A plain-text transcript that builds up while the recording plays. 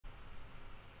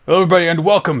Hello, everybody, and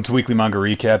welcome to Weekly Manga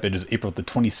Recap. It is April the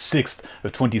 26th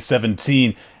of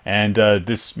 2017, and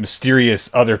this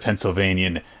mysterious other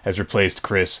Pennsylvanian has replaced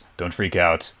Chris. Don't freak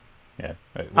out. Yeah.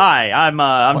 Hi, I'm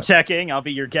What? Teching. I'll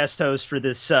be your guest host for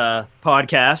this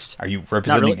podcast. Are you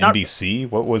representing NBC?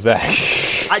 What was that?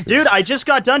 I just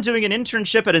got done doing an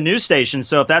internship at a news station,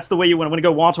 so if that's the way you want to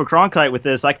go Walter Cronkite with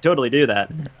this, I could totally do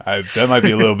that. That might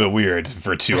be a little bit weird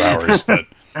for 2 hours, but...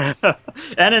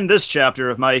 And in this chapter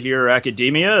of My Hero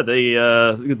Academia,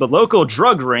 the local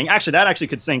drug ring, that actually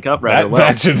could sync up rather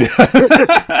well. That should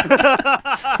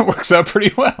works out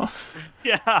pretty well.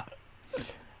 Yeah.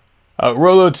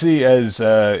 Rolo T,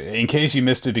 in case you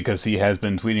missed it, because he has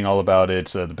been tweeting all about it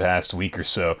the past week or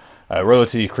so, Rolo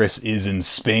T, Chris is in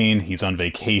Spain. He's on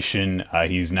vacation.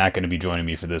 He's not going to be joining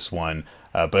me for this one,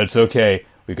 but it's okay.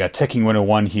 We've got Teching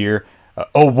 101 here,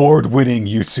 award-winning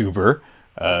YouTuber.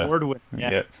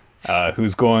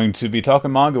 Who's going to be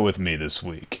talking manga with me this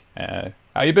week.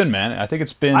 How you been, man? I think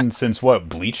it's been since what,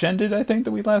 Bleach ended, I think,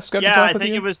 that we last got to talk with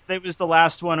you? Yeah, I think it was the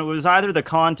last one. It was either the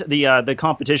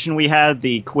competition we had,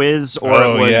 the quiz, or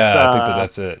it was I think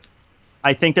that's it.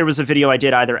 I think there was a video I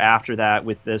did either after that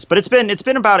with this. But it's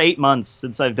been about 8 months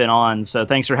since I've been on, so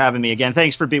thanks for having me again.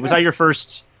 Thanks for being... Was that your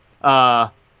first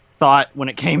thought when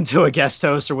it came to a guest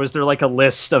host, or was there like a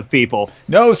list of people?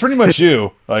 No, it was pretty much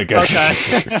you. Like, okay.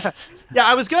 Yeah,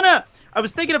 I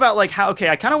was thinking about like how, okay,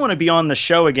 I kind of want to be on the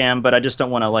show again, but I just don't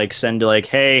want to like send like,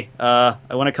 hey, I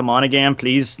want to come on again,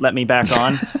 please let me back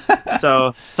on.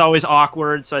 So it's always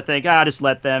awkward. So I think, just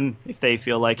let them if they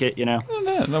feel like it, you know.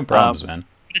 No problems, man.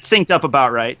 It's synced up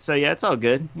about right. So yeah, it's all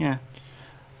good. Yeah.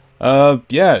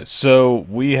 So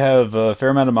we have a fair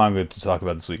amount of manga to talk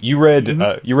about this week. You read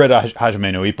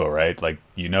Hajime no Ippo, right? Like,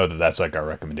 you know that's like our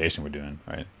recommendation we're doing,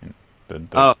 right?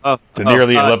 The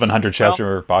nearly 1100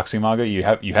 chapter boxing manga. You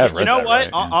have read that, you know what? Right?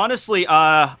 Honestly,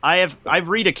 I've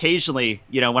read occasionally.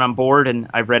 You know, when I'm bored and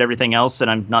I've read everything else and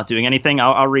I'm not doing anything,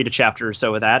 I'll read a chapter or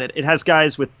so of that. It has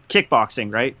guys with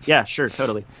kickboxing, right? Yeah, sure,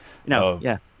 totally.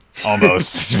 Yeah.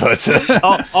 Almost,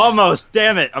 but almost.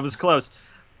 Damn it, I was close.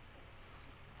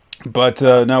 But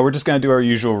no, we're just gonna do our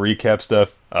usual recap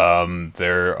stuff.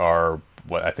 There are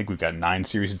I think we've got 9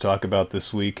 series to talk about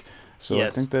this week. So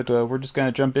yes. I think that we're just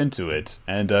gonna jump into it.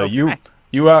 And okay.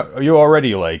 you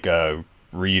already like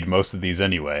read most of these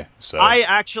anyway. So I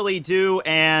actually do,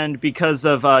 and because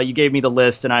of you gave me the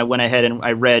list, and I went ahead and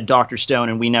I read Dr. Stone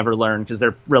and We Never Learn because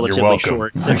they're relatively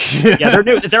short. They're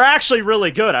new. They're actually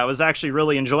really good. I was actually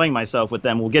really enjoying myself with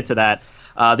them. We'll get to that.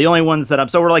 The only ones that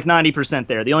we're like 90%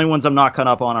 there. The only ones I'm not caught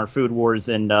up on are Food Wars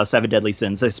and Seven Deadly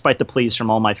Sins, despite the pleas from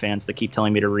all my fans that keep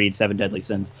telling me to read Seven Deadly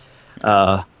Sins.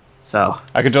 So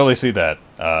I can totally see that.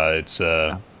 It's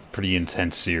a pretty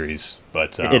intense series,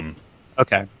 but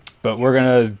okay. But we're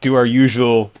gonna do our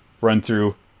usual run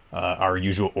through, our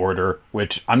usual order,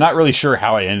 which I'm not really sure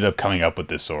how I ended up coming up with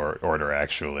this order.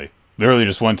 Actually, literally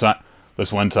just one time.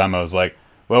 This one time I was like,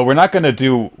 well, we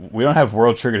don't have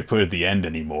World Trigger to put at the end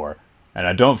anymore.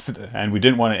 And we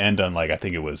didn't want to end on, like, I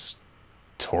think it was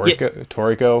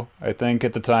Toriko, I think,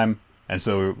 at the time. And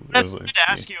so it was like, I wanted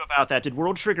to ask you about that. Did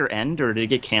World Trigger end, or did it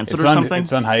get canceled or something?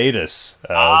 It's on hiatus.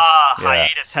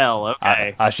 Hiatus hell,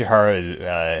 okay.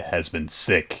 Ashihara has been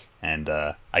sick, and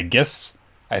I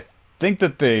think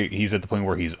that he's at the point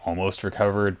where he's almost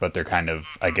recovered, but they're kind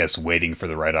of, I guess, waiting for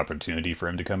the right opportunity for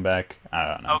him to come back. I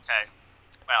don't know. Okay.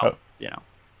 Well,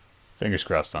 Fingers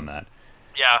crossed on that.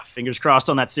 Yeah, fingers crossed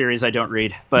on that series I don't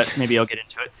read, but maybe I'll get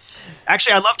into it.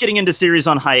 Actually, I love getting into series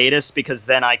on hiatus because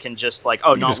then I can just not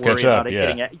worry about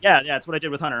it. Yeah, that's what I did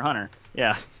with Hunter x Hunter.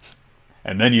 Yeah.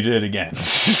 And then you did it again.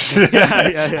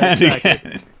 yeah, and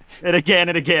exactly. And again,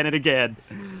 and again, and again.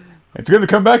 It's going to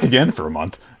come back again for a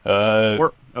month.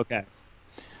 Okay.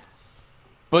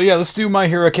 But yeah, let's do My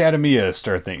Hero Academia,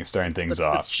 starting things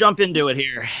off. Let's jump into it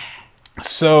here.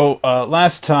 So,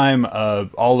 last time,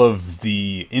 all of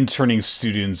the interning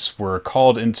students were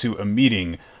called into a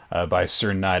meeting by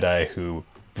Sir Night-Eye, who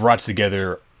brought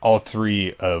together all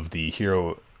 3 of the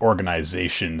hero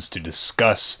organizations to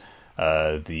discuss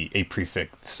the 8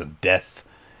 prefix of death.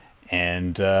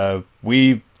 And the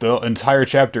entire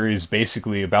chapter is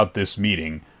basically about this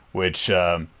meeting, which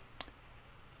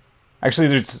actually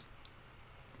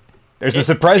there's a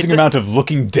surprising amount of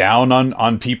looking down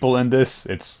on people in this.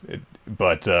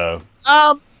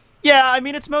 Yeah, I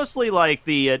mean, it's mostly like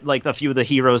the a few of the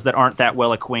heroes that aren't that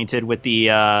well acquainted with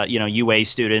the UA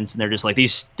students, and they're just like,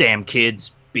 these damn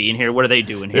kids being here. What are they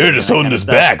doing here? They're just holding us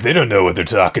back. They don't know what they're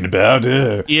talking about.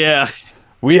 Yeah,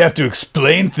 we have to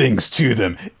explain things to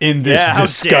them in this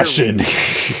discussion.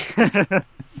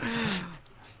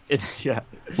 Yeah,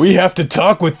 we have to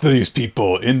talk with these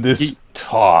people in this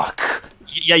talk.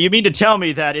 Yeah, you mean to tell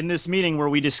me that in this meeting where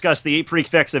we discuss the 8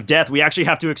 prefects of death, we actually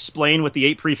have to explain what the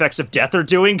 8 prefects of death are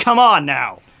doing? Come on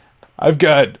now. I've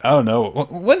got, I don't know,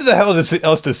 what the hell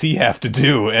else does he have to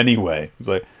do anyway? It's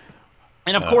like,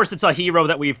 and of course, it's a hero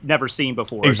that we've never seen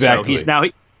before. Exactly. So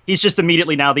he's just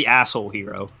immediately now the asshole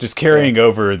hero. Just carrying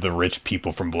over the rich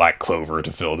people from Black Clover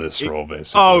to fill this role,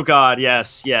 basically. Oh God,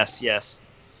 yes, yes, yes.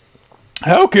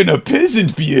 How can a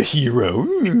peasant be a hero?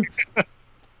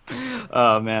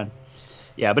 Oh man,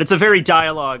 yeah, but it's a very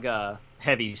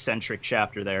dialogue-heavy centric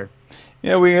chapter there.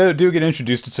 Yeah, we do get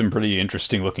introduced to some pretty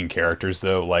interesting looking characters,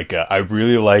 though. Like, I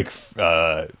really like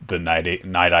the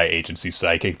Night Eye Agency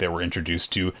psychic that we're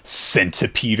introduced to,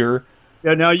 Centipeter.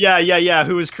 Yeah.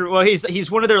 Who is well? He's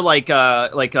one of their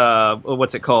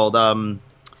what's it called? One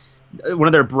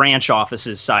of their branch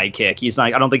offices sidekick. He's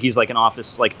like, I don't think he's like an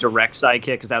office like direct sidekick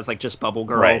because that's like just Bubble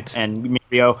Girl and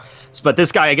Mirio. But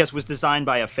this guy, I guess, was designed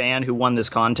by a fan who won this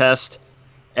contest,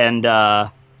 and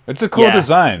it's a cool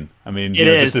design. I mean, it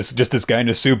is just this guy in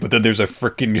a suit, but then there's a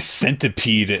freaking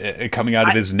centipede coming out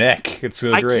of his neck. It's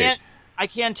so great. I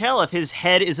can't tell if his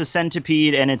head is a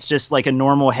centipede and it's just like a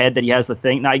normal head that he has the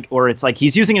thing, or it's like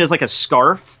he's using it as like a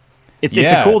scarf. It's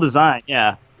a cool design,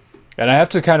 yeah. And I have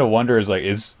to kind of wonder,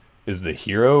 is the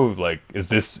hero, like, is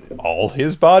this all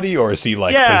his body, or is he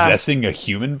like possessing a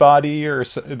human body, or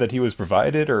that he was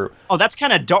provided, or that's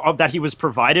kind of that he was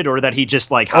provided, or that he just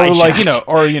like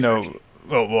hijacked.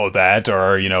 Well, that,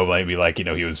 or maybe like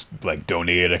he was like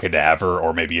donated a cadaver,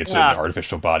 or maybe it's an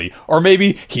artificial body, or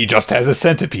maybe he just has a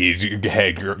centipede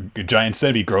head, a giant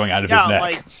centipede growing out of his neck.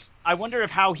 Like, I wonder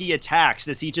if how he attacks.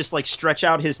 Does he just like stretch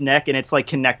out his neck and it's like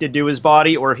connected to his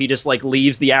body, or if he just like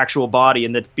leaves the actual body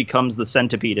and that becomes the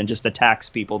centipede and just attacks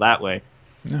people that way?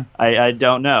 Yeah. I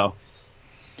don't know.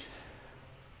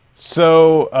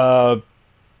 So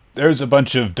there's a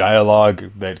bunch of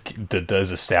dialogue that does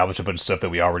establish a bunch of stuff that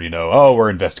we already know. Oh, we're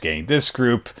investigating this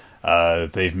group.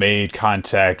 They've made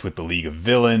contact with the League of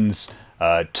Villains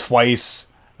twice.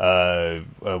 They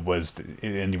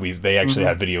actually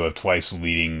have video of Twice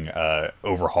leading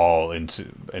Overhaul into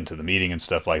the meeting and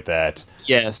stuff like that.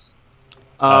 Yes.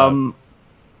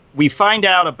 We find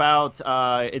out about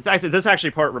this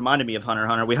actually part reminded me of Hunter x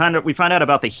Hunter. We find out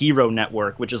about the Hero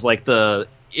Network, which is like the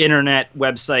internet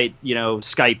website,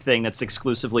 Skype thing that's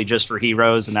exclusively just for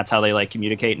heroes, and that's how they like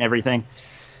communicate and everything.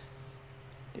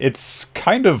 It's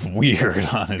kind of weird,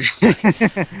 honestly.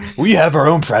 We have our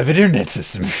own private internet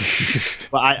system.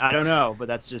 Well, I don't know, but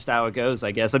that's just how it goes,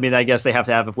 I guess. I mean, I guess they have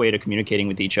to have a way of communicating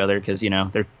with each other because,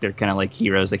 they're kind of like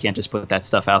heroes. They can't just put that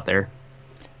stuff out there.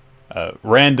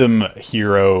 Random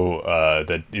hero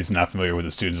that is not familiar with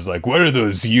the students is like, what are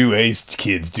those UA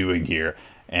kids doing here?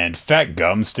 And Fat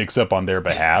Gum sticks up on their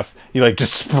behalf. He like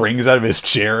just springs out of his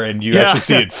chair, and you actually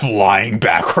see it flying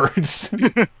backwards.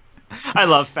 I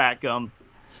love Fat Gum.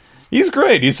 He's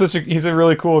great. He's a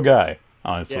really cool guy,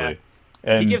 honestly. Yeah.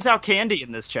 And he gives out candy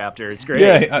in this chapter. It's great.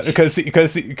 Yeah, because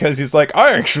he's like,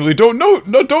 I actually don't know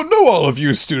all of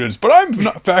you students, but I'm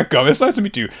not Fat Gum. It's nice to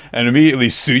meet you. And immediately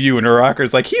Suyu and Uraka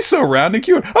is like, he's so round and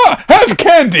cute. Ah, have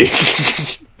candy.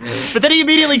 But then he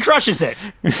immediately crushes it.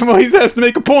 Well, he has to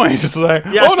make a point. It's like,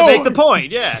 he has to make the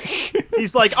point. Yes.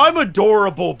 He's like, I'm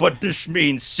adorable, but this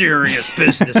means serious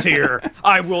business here.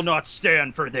 I will not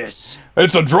stand for this.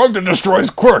 It's a drug that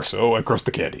destroys quirks. Oh, I crushed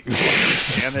the candy.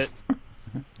 Damn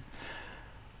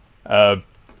it.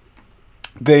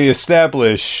 They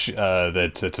establish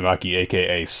that Tamaki,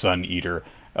 a.k.a. Sun Eater,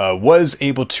 was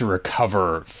able to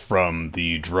recover from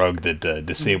the drug that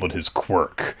disabled his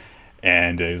quirk.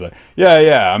 And he's like,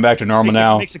 yeah, I'm back to normal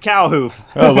now. Makes a cow hoof.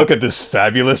 Oh, look at this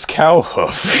fabulous cow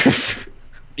hoof.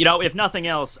 If nothing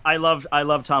else, I love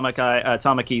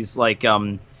Tamaki's like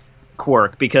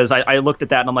quirk, because I looked at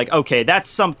that and I'm like, okay, that's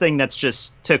something that's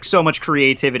just took so much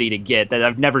creativity to get that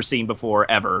I've never seen before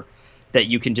ever. That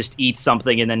you can just eat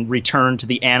something and then return to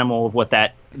the animal of what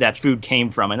that food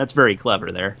came from, and that's very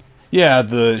clever there. Yeah,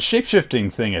 the shape-shifting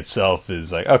thing itself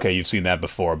is like, okay, you've seen that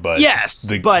before, but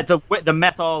yes, but the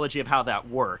methodology of how that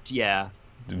worked,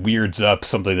 weirds up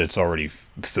something that's already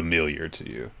familiar to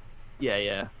you.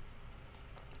 Yeah.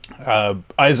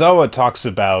 Aizawa talks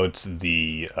about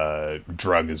the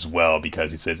drug as well,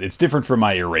 because he says it's different from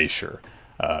my erasure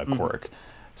quirk.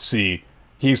 See,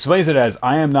 he explains it as,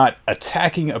 I am not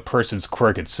attacking a person's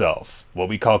quirk itself. What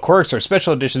we call quirks are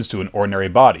special additions to an ordinary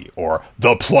body, or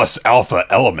the plus alpha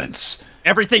elements.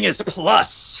 Everything is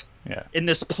plus in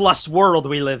this plus world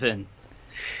we live in.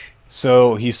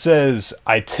 So he says,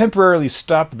 I temporarily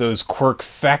stop those quirk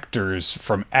factors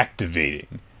from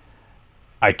activating.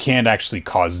 I can't actually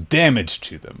cause damage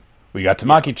to them. We got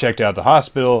Tamaki checked out at the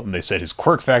hospital, and they said his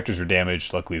quirk factors were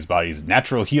damaged. Luckily, his body's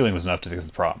natural healing was enough to fix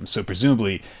the problem. So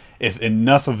presumably, if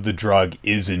enough of the drug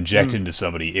is injected into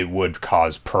somebody, it would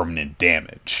cause permanent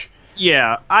damage.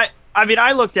 Yeah, I mean,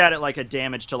 I looked at it like a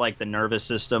damage to like the nervous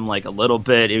system, like a little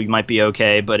bit. It might be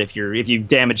okay, but if you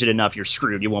damage it enough, you're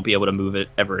screwed. You won't be able to move it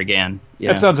ever again.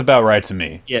 Yeah. That sounds about right to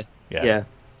me. Yeah.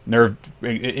 Nerve,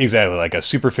 exactly, like a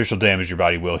superficial damage, your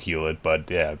body will heal it, but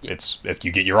yeah, it's if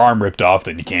you get your arm ripped off,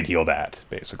 then you can't heal that,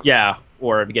 basically. Yeah,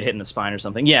 or if you get hit in the spine or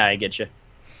something. Yeah, I get you.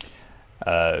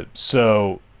 And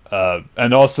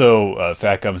also,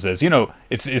 Fat Gum says,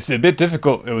 it's a bit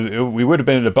difficult. We would have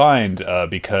been in a bind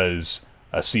because,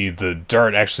 see, the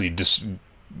dart actually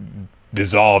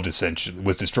dissolved, essentially,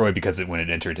 was destroyed because when it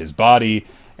entered his body.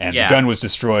 And the gun was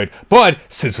destroyed, but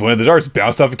since one of the darts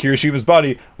bounced off of Kirishima's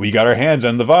body, we got our hands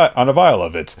on on a vial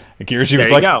of it. And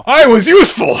Kirishima's like, I was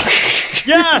useful!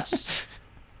 Yes!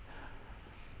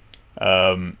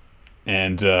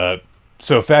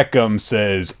 So Fat Gum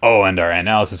says, and our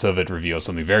analysis of it reveals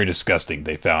something very disgusting.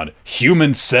 They found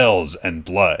human cells and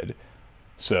blood.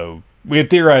 So we had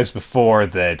theorized before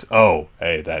that,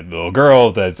 hey, that little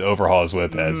girl that Overhaul is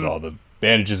with has all the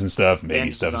bandages and stuff,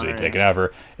 maybe stuff is being taken out of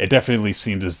her. It definitely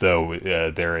seems as though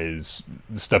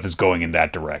stuff is going in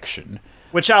that direction.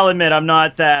 Which I'll admit, I'm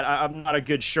not a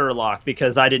good Sherlock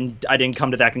because I didn't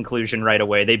come to that conclusion right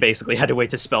away. They basically had to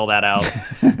wait to spell that out.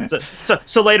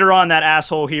 so later on, that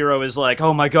asshole hero is like,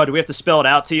 "Oh my god, do we have to spell it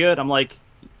out to you?" And I'm like,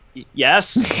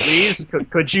 "Yes, please,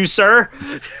 could you, sir?"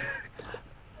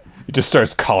 He just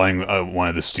starts calling one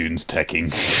of the students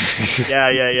teching.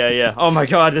 Yeah. Oh my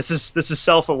god, this is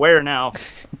self-aware now.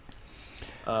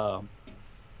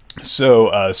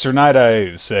 So Sir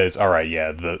Night-Eye says, all right,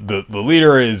 the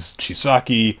leader is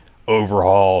Chisaki.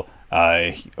 Overhaul.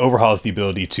 Overhaul has the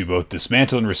ability to both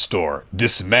dismantle and restore.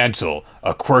 Dismantle,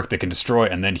 a quirk that can destroy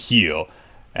and then heal.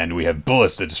 And we have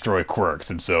bullets that destroy quirks.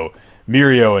 And so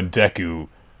Mirio and Deku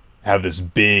have this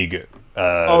big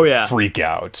freak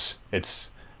out.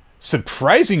 It's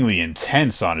surprisingly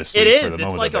intense, honestly. It is. For the It's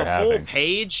moment like that a whole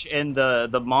page, and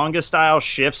the manga style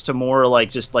shifts to more like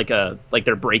just like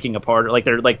they're breaking apart, like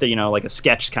they're like a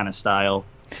sketch kind of style.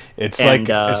 It's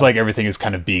like everything is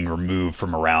kind of being removed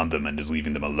from around them and is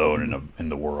leaving them alone in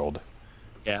the world.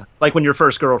 Yeah, like when your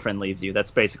first girlfriend leaves you. That's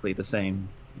basically the same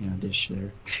dish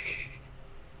there.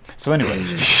 So anyway,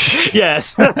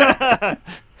 yes.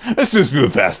 Let's just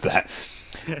move past that.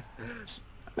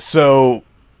 So.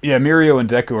 Yeah, Mirio and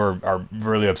Deku are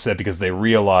really upset because they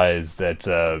realize that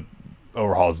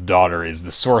Overhaul's daughter is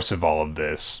the source of all of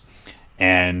this.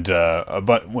 And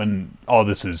but when all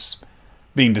this is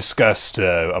being discussed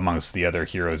amongst the other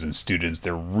heroes and students,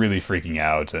 they're really freaking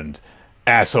out. And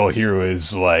asshole hero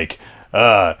is like,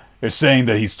 they're saying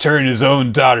that he's turning his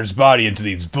own daughter's body into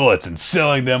these bullets and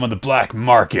selling them on the black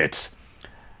market.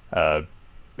 And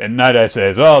Night-Eye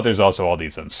says, there's also all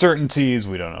these uncertainties.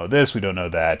 We don't know this, we don't know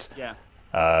that. Yeah.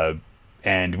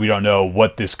 And we don't know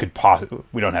what this could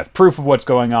we don't have proof of what's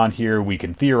going on here. We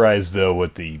can theorize, though,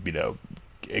 what the,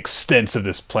 extents of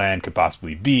this plan could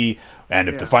possibly be, and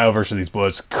if the final version of these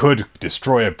bullets could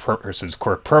destroy a person's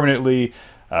quirk permanently,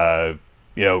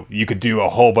 you could do a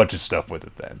whole bunch of stuff with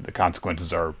it then. The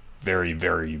consequences are very,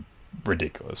 very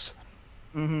ridiculous.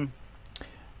 Mm-hmm.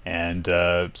 And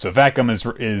so Fat Gum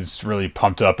is really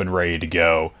pumped up and ready to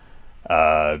go.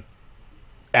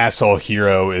 Asshole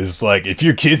hero is like, if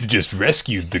your kids just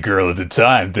rescued the girl at the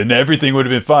time, then everything would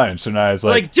have been fine. So now it's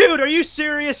like, dude, are you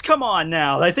serious? Come on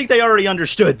now. I think they already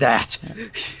understood that.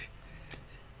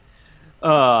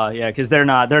 Yeah, because they're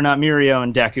not Mirio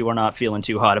and Deku are not feeling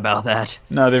too hot about that.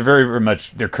 No, they're very, very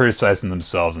much, they're criticizing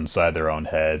themselves inside their own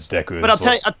heads. Deku is, but I'll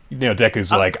tell you,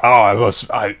 Deku's like,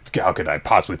 how could I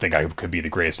possibly think I could be the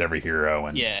greatest ever hero?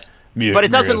 And yeah. But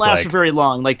it doesn't last for very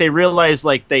long. Like, they realize,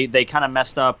 like, they kind of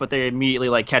messed up, but they immediately,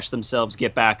 like, catch themselves,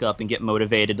 get back up, and get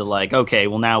motivated to, like, okay,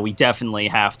 well, now we definitely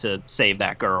have to save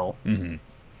that girl. Mm-hmm.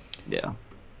 Yeah.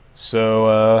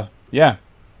 So,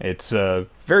 it's a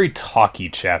very talky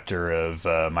chapter of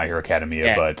My Hero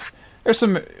Academia, but there's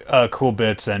some cool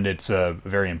bits, and it's a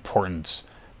very important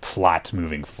plot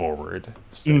moving forward.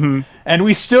 So, and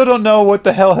we still don't know what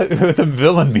the hell the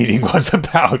villain meeting was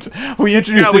about. We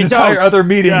introduced an entire other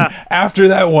meeting after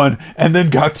that one and then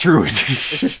got through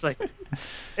it.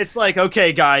 It's like,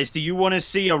 okay, guys, do you want to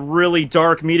see a really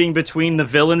dark meeting between the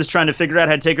villains trying to figure out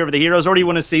how to take over the heroes, or do you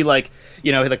want to see, like,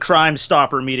 the Crime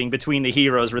Stopper meeting between the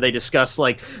heroes where they discuss,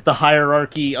 like, the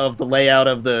hierarchy of the layout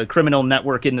of the criminal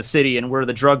network in the city and where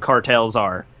the drug cartels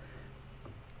are?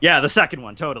 Yeah, the second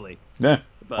one, totally. Yeah.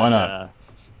 But, why not?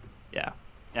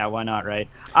 Yeah, why not, right?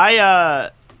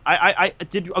 I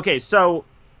did. Okay, so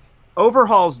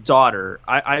Overhaul's daughter,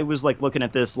 I was like looking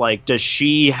at this like, does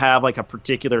she have like a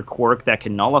particular quirk that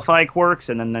can nullify quirks,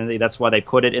 and then that's why they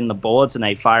put it in the bullets and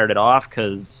they fired it off?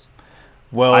 Because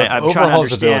I'm trying to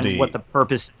understand what the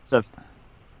purpose is of.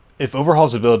 If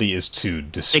Overhaul's ability is to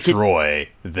destroy,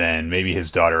 then maybe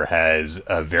his daughter has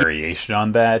a variation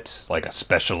on that, like a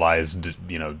specialized,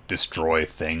 destroy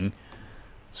thing.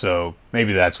 So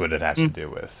maybe that's what it has to do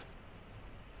with.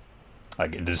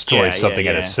 Like, it destroys something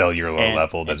at a cellular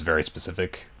level that's very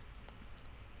specific.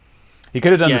 He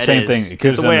could have done the same thing. He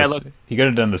could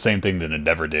have done the same thing that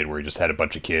Endeavor did, where he just had a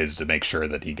bunch of kids to make sure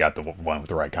that he got the one with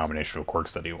the right combination of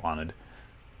quirks that he wanted.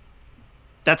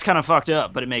 That's kind of fucked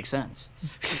up, but it makes sense.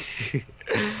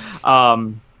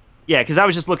 Yeah, because I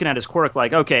was just looking at his quirk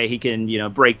like, okay, he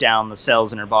can, break down the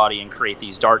cells in her body and create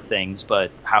these dart things,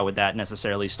 but how would that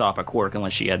necessarily stop a quirk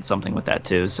unless she had something with that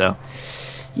too? So,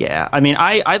 yeah, I mean,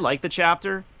 I like the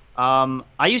chapter.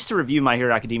 I used to review My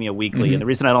Hero Academia weekly, and the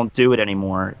reason I don't do it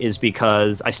anymore is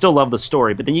because I still love the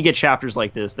story, but then you get chapters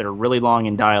like this that are really long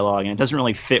in dialogue, and it doesn't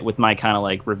really fit with my kind of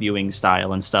like reviewing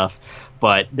style and stuff,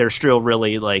 but they're still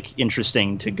really like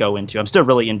interesting to go into. I'm still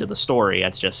really into the story.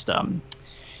 It's just,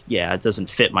 it doesn't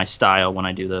fit my style when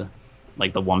I do the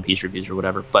One Piece reviews or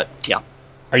whatever, but yeah.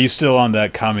 Are you still on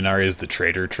that Kaminari's the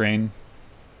Traitor train?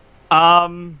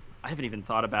 I haven't even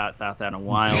thought about that in a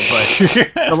while,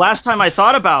 but the last time I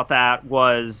thought about that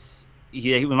was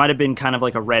it might have been kind of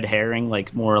like a red herring,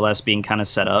 like more or less being kind of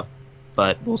set up,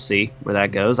 but we'll see where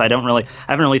that goes. I haven't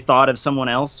really thought of someone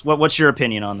else. What's your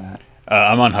opinion on that?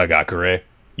 I'm on Hagakure.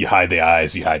 You hide the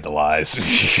eyes, you hide the lies.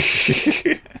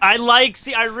 I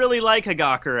really like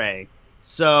Hagakure,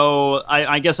 so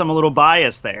I guess I'm a little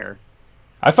biased there.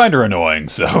 I find her annoying,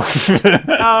 so.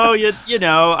 Oh,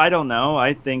 I don't know.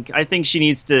 I think she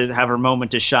needs to have her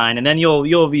moment to shine, and then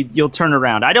you'll turn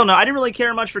around. I don't know. I didn't really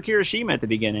care much for Kirishima at the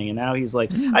beginning, and now he's like,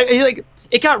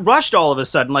 it got rushed all of a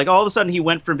sudden. Like all of a sudden, he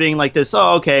went from being like this.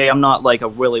 Oh, okay, I'm not like a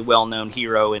really well-known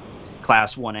hero in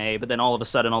Class 1A, but then all of a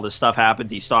sudden, all this stuff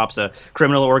happens. He stops a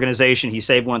criminal organization. He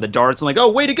saved one of the darts, and like, oh,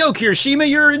 way to go, Kirishima,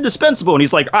 you're indispensable. And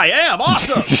he's like, I am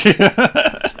awesome.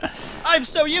 I'm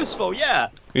so useful, yeah.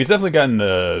 He's definitely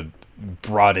gotten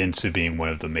brought into being one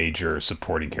of the major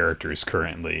supporting characters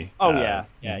currently. Oh,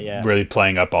 yeah. Really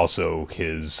playing up also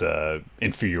his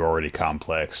inferiority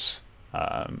complex.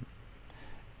 I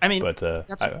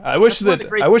wish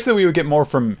that we would get more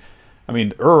from. I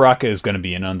mean, Uraraka is going to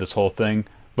be in on this whole thing,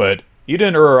 but Ida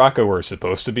and Uraraka were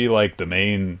supposed to be like the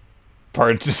main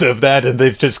parts of that, and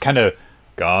they've just kind of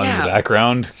gone in the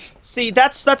background. See,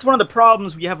 that's one of the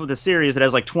problems we have with the series. It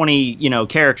has like 20,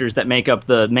 characters that make up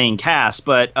the main cast.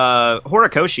 But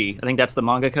Horikoshi, I think that's the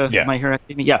mangaka. Yeah. My Hero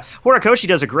Academia. Yeah, Horikoshi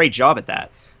does a great job at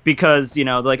that because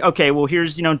like, okay, well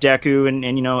here's Deku and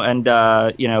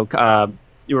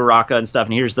Uraraka and stuff,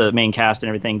 and here's the main cast and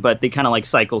everything. But they kind of like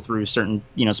cycle through certain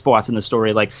spots in the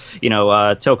story, like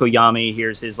Tokoyami.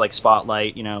 Here's his like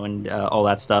spotlight, and all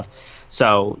that stuff.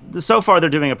 So far, they're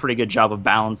doing a pretty good job of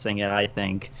balancing it, I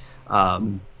think.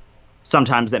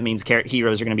 Sometimes that means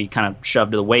heroes are going to be kind of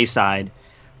shoved to the wayside,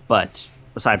 but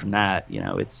aside from that,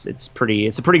 it's a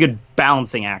pretty good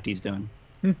balancing act he's doing.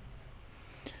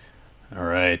 All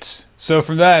right. So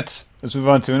from that, let's move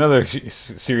on to another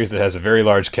series that has a very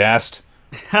large cast.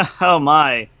 Oh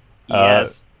my!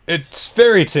 Yes, it's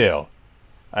Fairy Tail,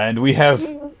 and we have,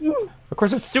 of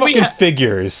course,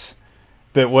 figures.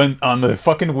 That when on the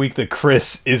fucking week that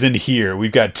Chris isn't here,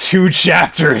 we've got 2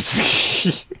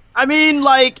 chapters. I mean,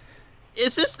 like,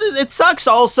 it sucks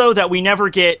also that we never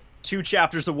get 2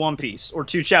 chapters of One Piece or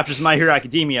 2 chapters of My Hero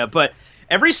Academia, but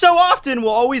every so often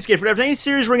we'll always get, for any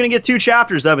series we're going to get 2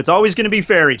 chapters of, it's always going to be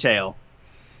Fairy Tail.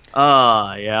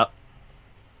 Yeah.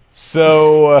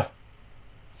 So,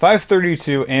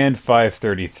 532 and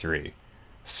 533.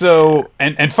 So,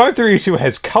 and 532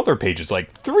 has color pages,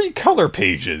 like 3 color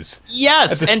pages.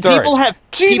 Yes, at the and start. people have...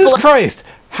 Jesus Christ!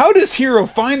 How does Hiro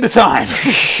find the time?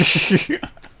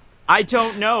 I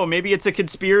don't know. Maybe it's a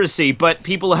conspiracy, but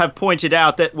people have pointed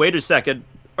out that, wait a second,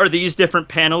 are these different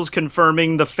panels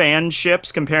confirming the fan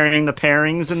ships, comparing the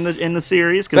pairings in the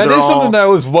series? That is something that I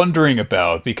was wondering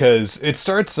about, because it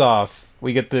starts off,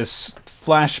 we get this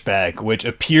flashback, which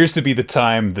appears to be the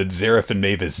time that Zeref and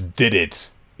Mavis did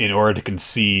it, in order to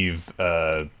conceive,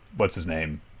 what's his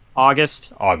name?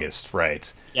 August,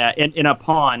 right. Yeah, in a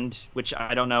pond, which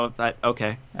I don't know if that...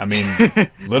 Okay. I mean,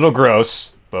 little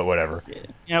gross, but whatever.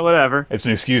 Yeah, whatever. It's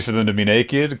an excuse for them to be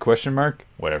naked, question mark?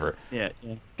 Whatever. Yeah.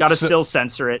 Gotta still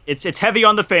censor it. It's heavy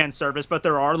on the fan service, but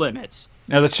there are limits.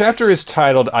 Now, the chapter is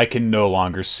titled, I Can No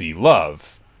Longer See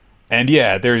Love. And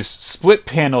yeah, there's split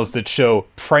panels that show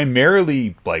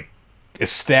primarily, like,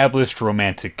 established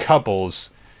romantic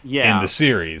couples Yeah. in the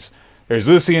series. There's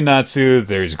Lucy and Natsu,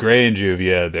 there's Gray and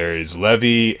Juvia, there's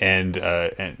Levi and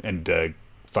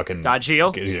fucking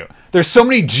Gajeel. You know, there's so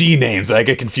many G names that I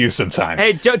get confused sometimes.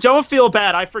 Hey, don't feel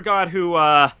bad. I forgot who.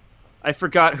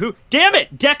 Damn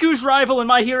it! Deku's rival in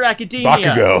My Hero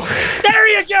Academia. Bakugo.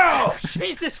 There you go.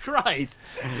 Jesus Christ.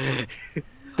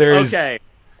 There's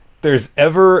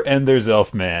Ever and there's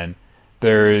Elfman.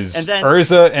 There's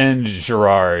Urza and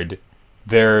Gerard.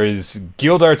 There's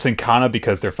Guildarts and Kana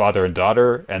because they're father and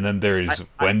daughter, and then there's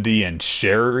Wendy and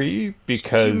Sherry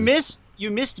because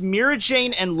you missed Mira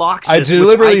Jane and Loxus. I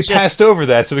deliberately passed over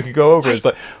that so we could go over it. It's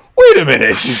like, wait a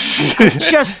minute.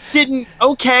 Just didn't.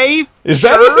 Okay. Is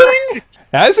that a thing?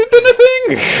 Has it been a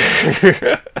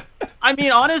thing? I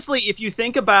mean, honestly, if you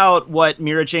think about what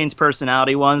Mira Jane's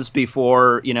personality was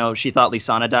before, she thought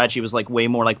Lisana died, she was like way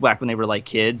more like back when they were like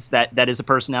kids. That is a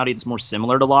personality that's more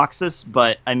similar to Loxus.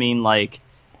 But I mean, like,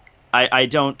 I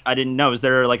didn't know. Is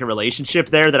there like a relationship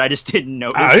there that I just didn't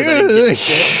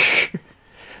notice?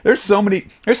 There's so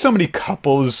many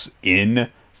couples in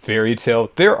Fairy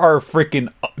Tail. There are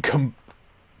freaking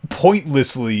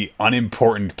pointlessly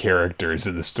unimportant characters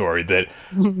in the story that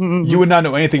you would not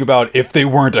know anything about if they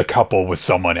weren't a couple with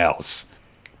someone else.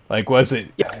 Like, what's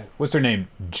her name?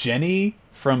 Jenny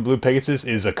from Blue Pegasus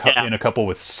is in a couple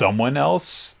with someone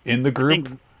else in the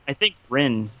group. I think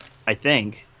Rin.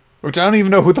 Which I don't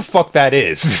even know who the fuck that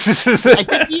is. I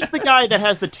think he's the guy that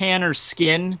has the tanner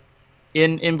skin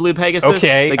in Blue Pegasus.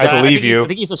 Okay, I believe you. I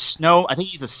think he's a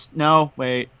snow.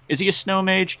 Wait, is he a snow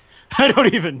mage? I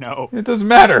don't even know. It doesn't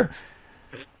matter.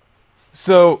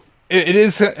 So it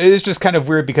is just kind of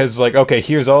weird because, like, okay,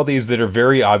 here's all these that are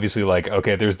very obviously like,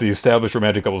 okay, there's the established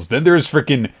romantic couples. Then there's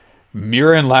freaking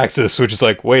Mira and Laxus, which is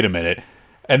like, wait a minute.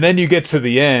 And then you get to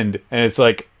the end, and it's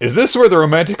like, is this where the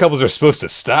romantic couples are supposed to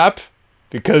stop?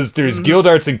 Because there's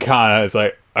Guildarts and Kana. It's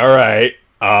like, all right.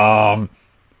 And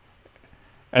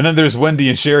then there's Wendy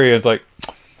and Sherry, and it's like,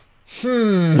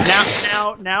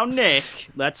 Now, Nick,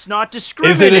 let's not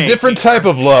discriminate. Is it a different type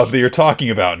of love that you're talking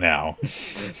about now?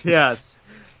 Yes.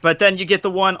 But then you get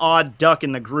the one odd duck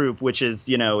in the group, which is,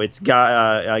 it's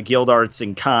Guildarts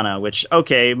and Kana, which,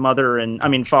 okay, father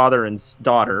and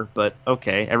daughter, but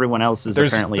okay, everyone else is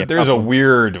apparently a couple. There's a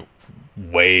weird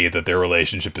way that their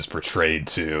relationship is portrayed,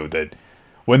 too, that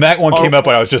when that one came up,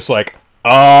 I was just like,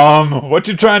 what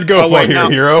you trying to go for here,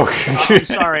 hero?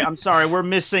 I'm sorry. We're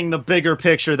missing the bigger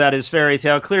picture that is Fairy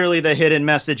Tail. Clearly the hidden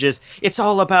message is it's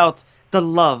all about the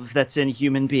love that's in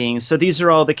human beings. So these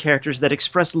are all the characters that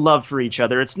express love for each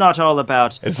other. It's not all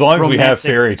about as long as we have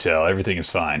Fairy Tail, everything is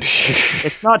fine.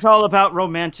 It's not all about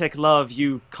romantic love,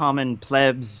 you common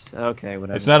plebs. Okay,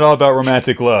 whatever. It's not all about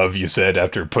romantic love, you said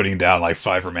after putting down like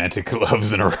 5 romantic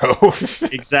loves in a row.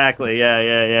 Exactly,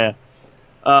 yeah.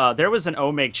 There was an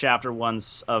Omega chapter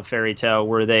once of Fairy Tail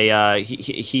where they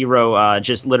Hero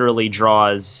just literally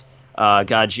draws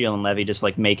Gajeel and Levi just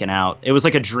like making out. It was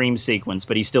like a dream sequence,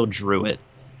 but he still drew it.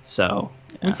 So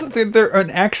they're an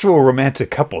actual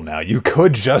romantic couple now. You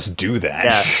could just do that.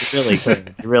 Yeah, you really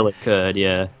could. You really could.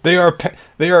 Yeah.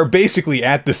 They are basically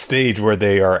at the stage where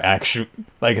they are actually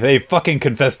like they fucking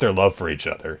confess their love for each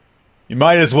other. You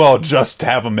might as well just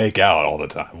have them make out all the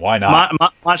time. Why not?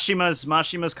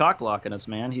 Mashima's cock blocking us,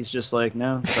 man. He's just like,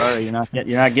 no, sorry, you're not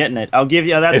getting it. I'll give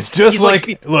you that. It's just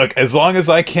like, look, as long as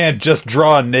I can't just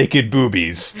draw naked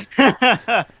boobies,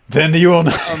 then you will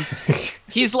not.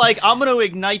 He's like, I'm going to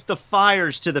ignite the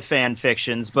fires to the fan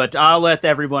fictions, but I'll let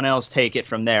everyone else take it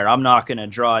from there. I'm not going to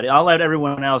draw it. I'll let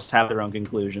everyone else have their own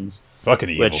conclusions. Fucking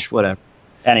evil. Which, whatever.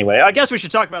 Anyway, I guess we should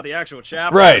talk about the actual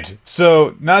chapter. Right.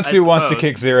 So, Natsu wants to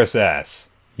kick Xerath's ass.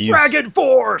 Dragon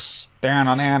Force!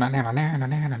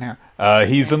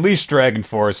 He's unleashed Dragon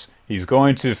Force. He's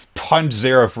going to punch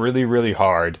Xerath really, really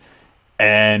hard.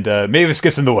 And Mavis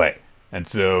gets in the way. And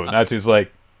so Natsu's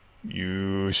like,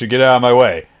 you should get out of my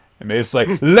way. And Mavis is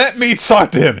like, let me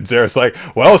talk to him. And Xerath's like,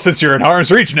 well, since you're in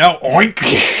harm's reach now, oink.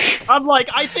 I'm like,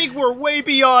 I think we're way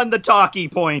beyond the talkie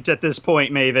point at this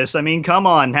point, Mavis. I mean, come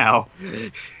on now.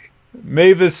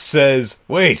 Mavis says,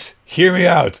 wait, hear me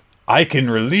out. I can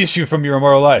release you from your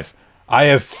immortal life. I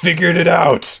have figured it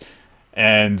out.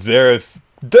 And Xerath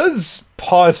does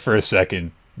pause for a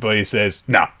second, but he says,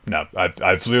 no,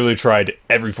 I've literally tried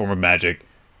every form of magic.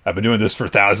 I've been doing this for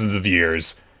thousands of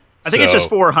years. I think it's just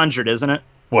 400, isn't it?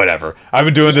 Whatever. I've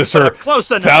been doing this for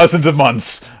thousands of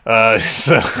months.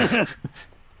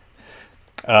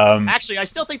 Actually, I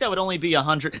still think that would only be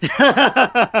 100.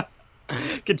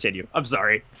 Continue. I'm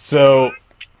sorry. So,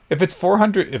 if it's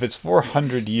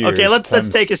 400 years... Okay, let's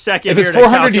take a second. If it's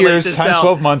 400 years times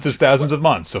 12 months is thousands of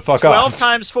months, so fuck 12 off. 12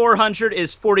 times 400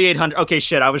 is 4,800. Okay,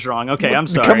 shit, I was wrong. Okay, I'm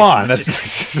sorry. Come on,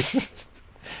 that's...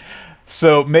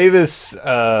 So Mavis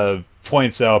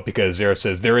points out, because Zeref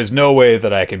says, there is no way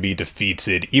that I can be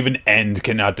defeated. Even End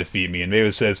cannot defeat me. And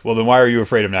Mavis says, well, then why are you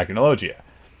afraid of Acnologia?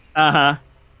 Uh-huh.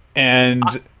 And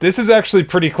this is actually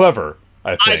pretty clever,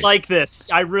 I think. I like this.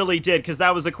 I really did, because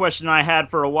that was a question I had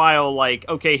for a while. Like,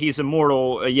 okay, he's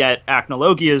immortal, yet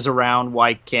Acnologia is around.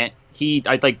 Why can't he?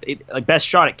 I like best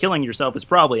shot at killing yourself is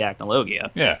probably Acnologia.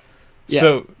 Yeah.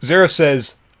 So Zeref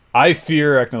says, I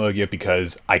fear Acnologia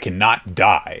because I cannot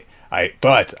die.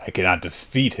 But I cannot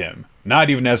defeat him, not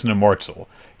even as an immortal.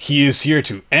 He is here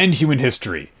to end human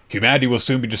history. Humanity will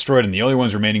soon be destroyed, and the only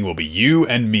ones remaining will be you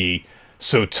and me.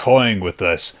 So toying with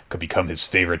us could become his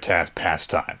favorite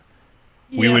pastime.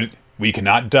 Yeah. We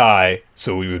cannot die,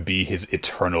 so we would be his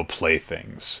eternal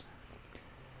playthings.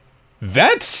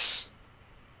 That's...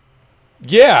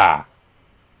 yeah.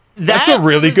 That's a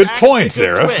really good point,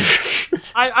 Zeref.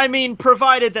 I mean,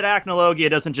 provided that Acnologia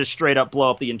doesn't just straight up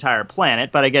blow up the entire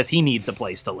planet, but I guess he needs a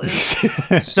place to live.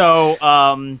 So,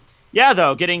 yeah,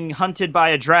 though, getting hunted by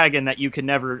a dragon that you can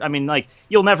never... I mean, like,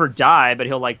 you'll never die, but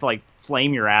he'll, like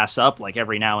flame your ass up, like,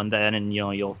 every now and then, and, you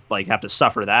know, you'll, like, have to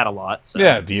suffer that a lot. So.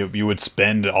 Yeah, you would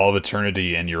spend all of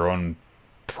eternity in your own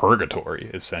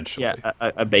purgatory, essentially.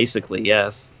 Yeah, basically,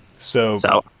 yes. So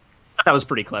that was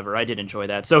pretty clever. I did enjoy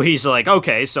that. So he's like,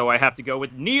 okay, so I have to go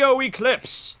with Neo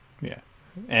Eclipse. Yeah.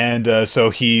 And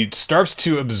so he starts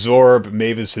to absorb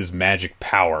Mavis's magic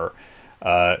power.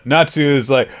 Natsu is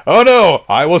like, oh no,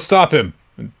 I will stop him.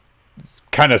 It's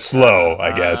kind of slow,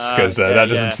 I guess, because that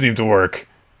doesn't seem to work.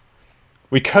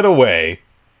 We cut away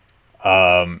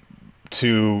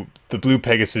to the Blue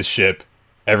Pegasus ship.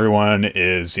 Everyone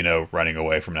is, running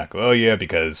away from Nakaloya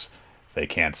because they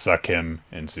can't suck him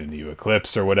into New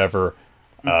Eclipse or whatever.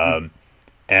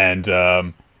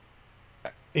 And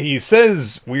he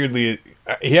says, weirdly,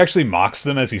 he actually mocks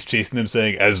them as he's chasing them,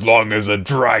 saying, as long as a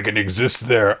dragon exists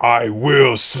there, I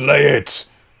will slay it.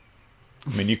 I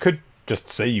mean, you could just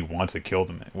say you want to kill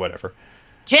them, whatever.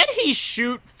 Can he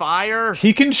shoot fire?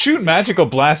 He can shoot magical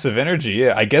blasts of energy,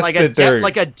 yeah. I guess like that they're...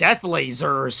 like a death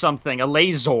laser or something, a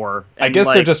laser. I guess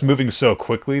they're just moving so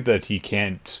quickly that he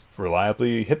can't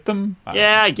reliably hit them.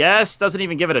 I guess. Doesn't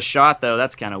even give it a shot, though.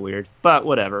 That's kind of weird. But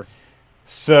whatever.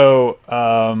 So,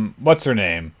 what's her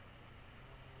name?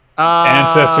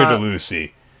 Ancestor to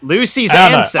Lucy. Lucy's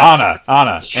ancestor.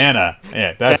 Anna.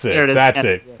 Yeah, that's it. There it is. That's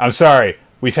it. I'm sorry.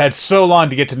 We've had so long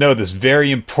to get to know this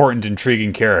very important,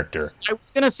 intriguing character. I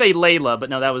was gonna say Layla, but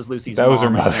no, that was Lucy's mom. That was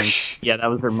her mother. Yeah, that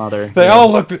was her mother. They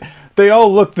all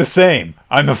look the same.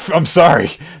 I'm sorry.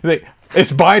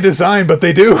 It's by design, but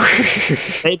they do.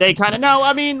 they kind of... No,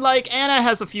 I mean, like, Anna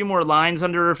has a few more lines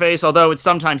under her face, although it's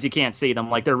sometimes you can't see them.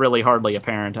 Like, they're really hardly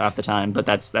apparent half the time, but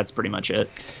that's pretty much it.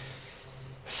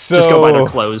 So, just go by their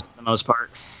clothes for the most part.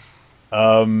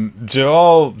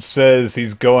 Joel says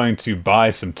he's going to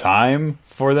buy some time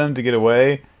for them to get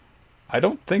away. I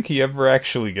don't think he ever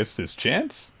actually gets this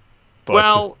chance. But,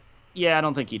 well, yeah, I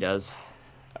don't think he does.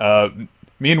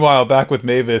 Meanwhile, back with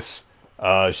Mavis...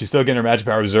 she's still getting her magic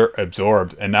power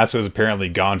absorbed, and Natsu's apparently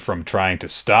gone from trying to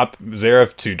stop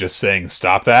Zeref to just saying,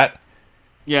 stop that.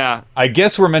 Yeah. I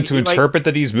guess we're meant to interpret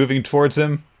that he's moving towards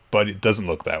him, but it doesn't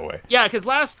look that way. Yeah,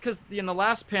 because in the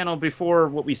last panel before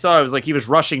what we saw, it was like he was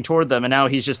rushing toward them, and now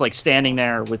he's just like standing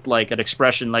there with like an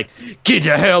expression like, get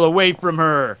the hell away from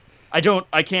her. I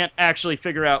can't actually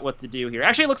figure out what to do here.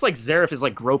 Actually, it looks like Zeref is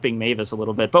like groping Mavis a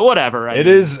little bit, but whatever. It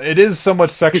is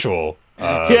somewhat sexual,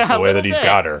 the way that he's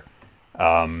got her.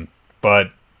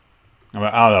 But I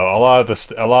don't know.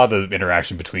 A lot of the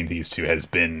interaction between these two has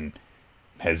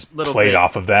played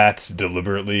off of that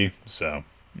deliberately. So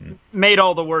made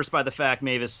all the worse by the fact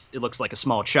Mavis looks like a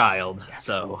small child.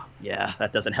 So yeah,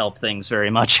 that doesn't help things very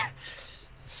much.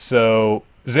 So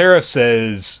Zeref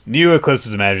says, Neo Eclipse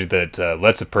is a magic that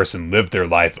lets a person live their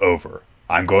life over.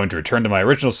 I'm going to return to my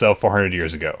original self 400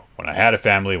 years ago, when I had a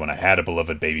family, when I had a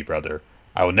beloved baby brother.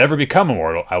 I will never become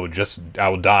immortal. I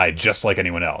will die just like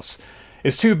anyone else.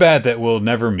 It's too bad that we'll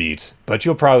never meet, but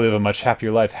you'll probably live a much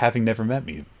happier life having never met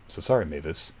me. So sorry,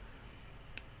 Mavis.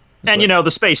 And, the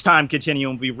space-time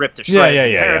continuum will be ripped to shreds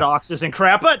and paradoxes and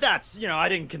crap, but that's, I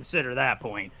didn't consider that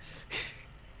point.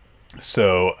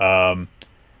 So,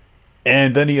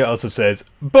 and then he also says,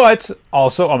 but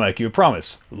also I'll make you a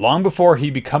promise. Long before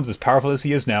he becomes as powerful as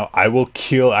he is now, I will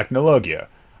kill Acnologia.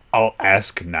 I'll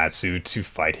ask Natsu to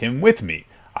fight him with me.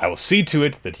 I will see to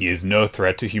it that he is no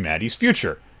threat to humanity's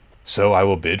future. So I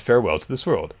will bid farewell to this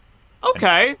world.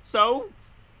 Okay, so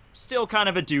still kind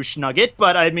of a douche nugget,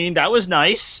 but I mean, that was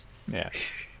nice. Yeah.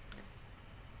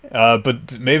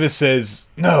 But Mavis says,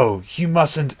 no, you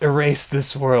mustn't erase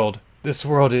this world. This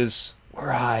world is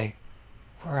where I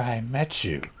met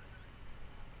you.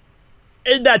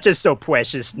 Isn't that just so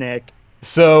precious, Nick?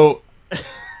 So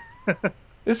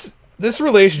this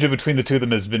relationship between the two of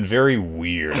them has been very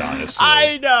weird, honestly.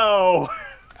 I know.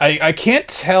 I can't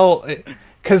tell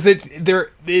because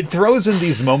it throws in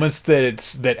these moments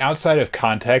that outside of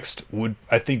context would,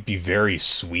 I think, be very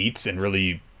sweet and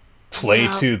really play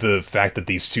to the fact that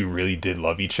these two really did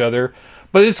love each other.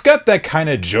 But it's got that kind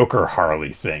of Joker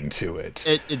Harley thing to it.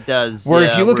 It does. Where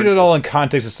if you look at it all in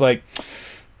context, it's like,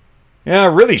 yeah,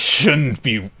 really shouldn't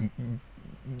be.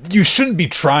 You shouldn't be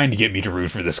trying to get me to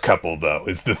root for this couple, though,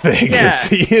 is the thing. Yeah.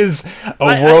 He is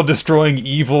a world-destroying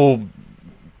evil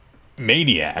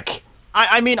maniac.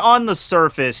 I mean, on the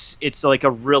surface, it's like a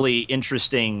really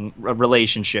interesting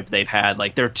relationship they've had.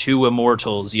 Like, they're two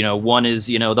immortals, you know, one is,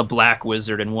 you know, the Black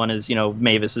Wizard, and one is, you know,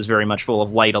 Mavis is very much full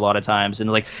of light a lot of times,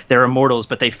 and like, they're immortals,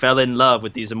 but they fell in love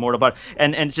with these immortal bodies,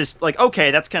 and just like,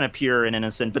 okay, that's kind of pure and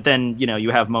innocent, but then, you know, you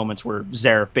have moments where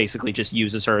Zareth basically just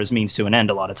uses her as means to an end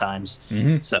a lot of times.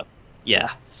 So,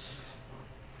 yeah.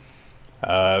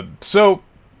 So,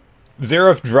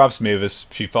 Zareth drops Mavis,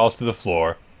 she falls to the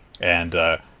floor, and,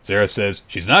 Zareth says,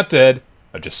 she's not dead.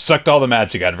 I just sucked all the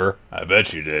magic out of her. I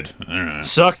bet you did.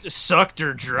 Sucked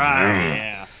her dry.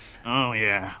 Yeah. Oh,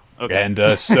 yeah. Okay. And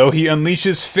so he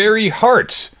unleashes Fairy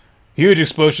Heart. Huge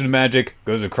explosion of magic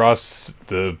goes across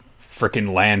the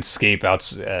frickin' landscape out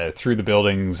through the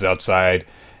buildings outside.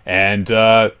 And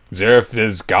Zareth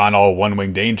is gone all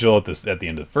one-winged angel at the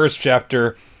end of the first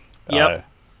chapter. Yep.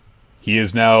 He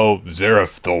is now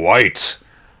Zareth the White.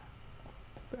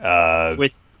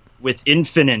 With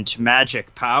infinite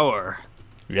magic power.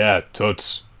 Yeah,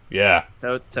 totes. Yeah.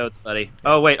 Totes, buddy.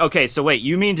 Oh, wait. Okay, so wait.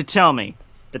 You mean to tell me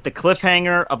that the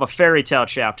cliffhanger of a fairy tale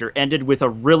chapter ended with a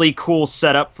really cool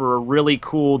setup for a really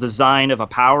cool design of a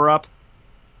power-up?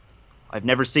 I've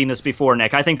never seen this before,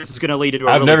 Nick. I think this is going to lead to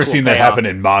a I've never cool seen that payoff. happen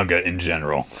in manga in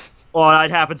general. Well, it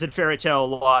happens in fairy tale a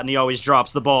lot, and he always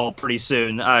drops the ball pretty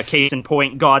soon. Case in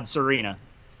point, God Serena.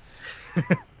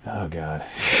 Oh, God.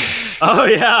 Oh,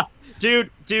 yeah.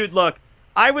 Dude, look,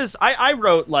 I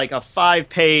wrote like a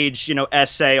 5-page, you know,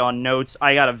 essay on notes.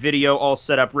 I got a video all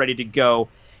set up, ready to go.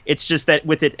 It's just that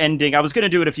with it ending, I was going to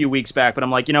do it a few weeks back, but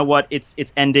I'm like, you know what? It's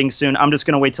ending soon. I'm just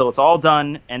going to wait till it's all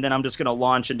done, and then I'm just going to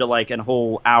launch into like a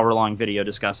whole hour-long video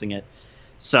discussing it.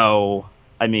 So,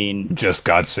 I mean, just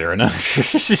God Serena.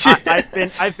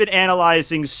 I've been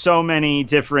analyzing so many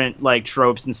different like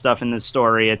tropes and stuff in this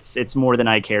story. It's more than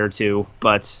I care to,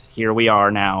 but here we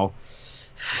are now.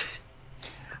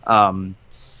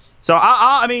 So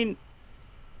I mean,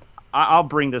 I'll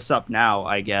bring this up now,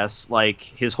 I guess. Like,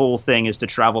 his whole thing is to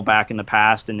travel back in the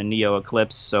past in the Neo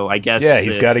Eclipse, so I guess... Yeah,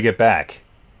 he's got to get back.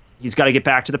 He's got to get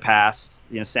back to the past,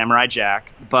 you know, Samurai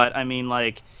Jack. But, I mean,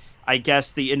 like, I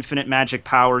guess the infinite magic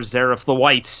power, Zareth the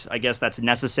White, I guess that's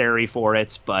necessary for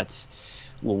it, but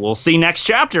we'll see next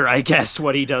chapter, I guess,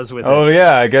 what he does with it. Oh,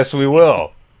 yeah, I guess we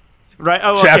will. Right.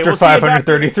 Oh, Chapter okay.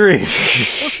 533. We'll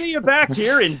see you back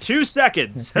here in 2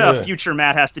 seconds. Future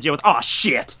Matt has to deal with... Oh,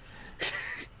 shit!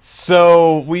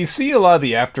 So, we see a lot of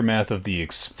the aftermath of the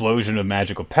explosion of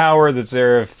magical power that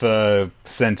Zareth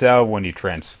sent out when he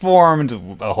transformed.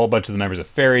 A whole bunch of the members of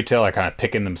Fairy Tail are kind of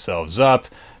picking themselves up,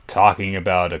 talking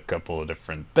about a couple of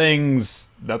different things.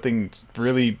 Nothing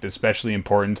really especially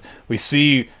important. We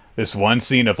see this one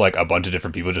scene of, like, a bunch of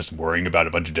different people just worrying about a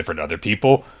bunch of different other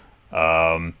people.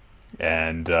 Makarov's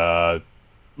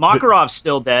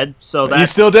still dead, so that's... He's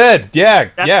still dead,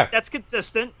 yeah. That's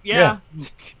consistent, yeah.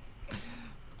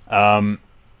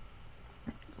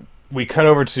 We cut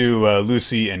over to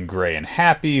Lucy and Gray and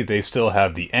Happy. They still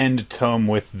have the End Tome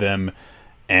with them.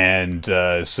 And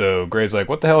so Gray's like,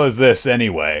 what the hell is this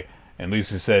anyway? And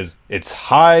Lucy says, it's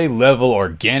high-level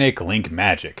organic link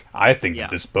magic. I think that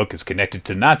this book is connected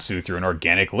to Natsu through an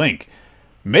organic link.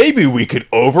 Maybe we could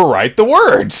overwrite the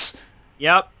words.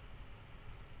 Yep.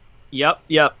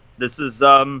 This is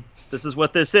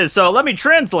what this is. So let me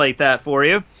translate that for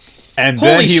you. And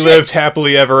then he lived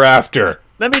happily ever after.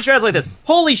 Let me translate this.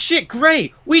 Holy shit,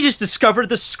 great! We just discovered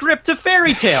the script to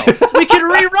Fairy Tail. We can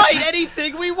rewrite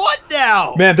anything we want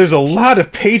now. Man, there's a lot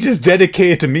of pages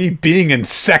dedicated to me being in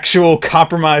sexual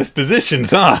compromised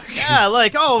positions, huh? Yeah,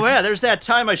 like, oh yeah, there's that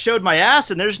time I showed my ass,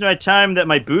 and there's that time that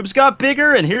my boobs got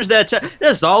bigger, and here's that time.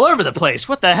 This is all over the place.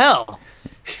 What the hell?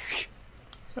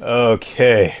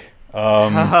 Okay.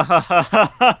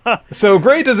 So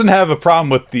Gray doesn't have a problem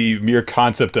with the mere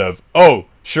concept of, oh,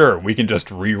 sure, we can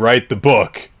just rewrite the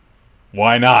book.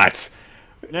 Why not?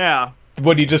 Yeah.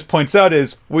 What he just points out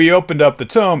is, we opened up the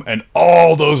tome and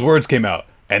all those words came out.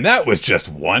 And that was just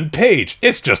one page.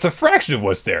 It's just a fraction of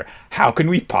what's there. How can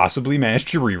we possibly manage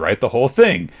to rewrite the whole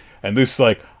thing? And Lucy's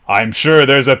like, I'm sure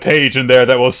there's a page in there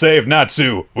that will save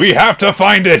Natsu. We have to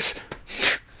find it!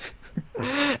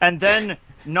 And then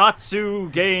Natsu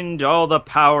gained all the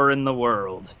power in the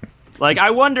world. Like,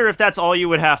 I wonder if that's all you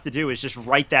would have to do is just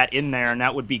write that in there, and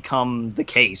that would become the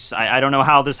case. I don't know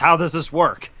how does this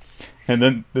work? And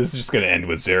then this is just going to end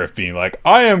with Zeref being like,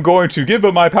 I am going to give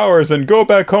up my powers and go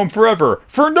back home forever,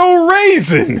 for no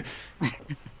reason!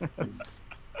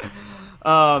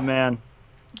 Oh, man.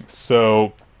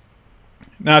 So,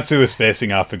 Natsu is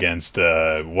facing off against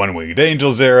One-Winged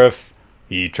Angel Zeref.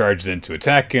 He charges in to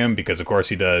attack him, because of course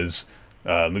he does.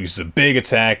 Uses a big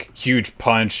attack, huge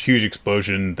punch, huge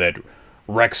explosion that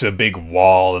wrecks a big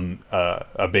wall and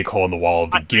a big hole in the wall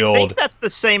of the guild. I think that's the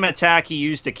same attack he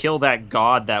used to kill that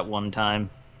god that one time.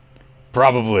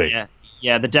 Probably.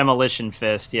 Yeah, the demolition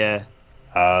fist. Yeah.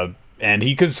 And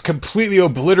he just completely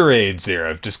obliterated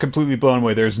Zeref, just completely blown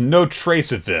away. There's no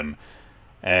trace of him.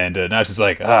 And Natsu's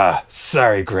like,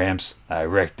 sorry, Gramps, I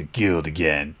wrecked the guild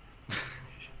again.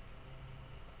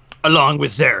 Along with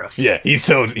Zeref. Yeah, he's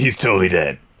totally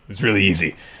dead. It's really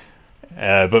easy.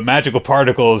 But magical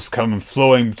particles come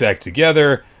flowing back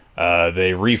together.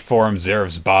 They reform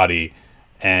Zeref's body.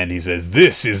 And he says,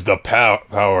 this is the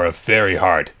power of Fairy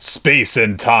Heart. Space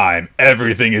and time.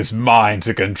 Everything is mine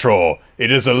to control.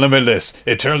 It is a limitless,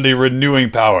 eternally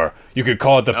renewing power. You could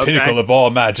call it the pinnacle of all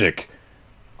magic.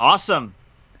 Awesome.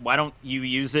 Why don't you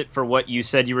use it for what you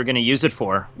said you were going to use it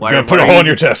for? You're going to put a hole in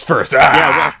your chest first.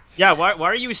 Yeah, why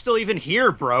are you still even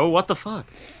here, bro? What the fuck?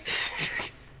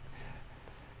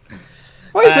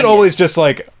 Why is it always just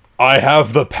like, I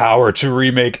have the power to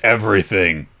remake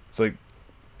everything? It's like,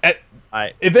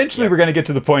 eventually we're going to get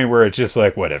to the point where it's just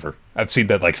like, whatever. I've seen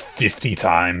that like 50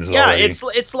 times already. Yeah,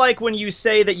 it's like when you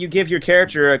say that you give your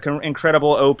character an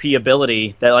incredible OP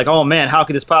ability that like, oh man, how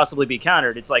could this possibly be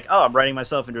countered? It's like, oh, I'm writing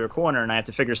myself into a corner and I have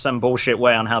to figure some bullshit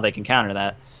way on how they can counter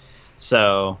that.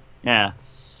 So, yeah.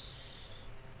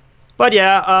 But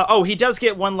yeah, he does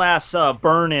get one last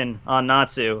burn-in on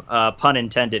Natsu, pun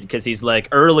intended, because he's like,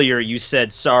 earlier you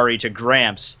said sorry to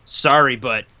Gramps. Sorry,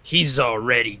 but he's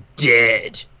already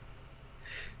dead.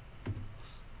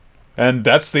 And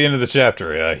that's the end of the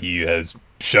chapter. He has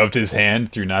shoved his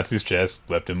hand through Natsu's chest,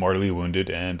 left him mortally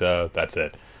wounded, and that's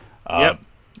it. Yep.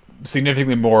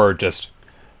 Significantly more just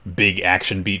big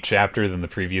action beat chapter than the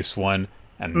previous one,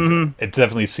 and it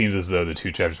definitely seems as though the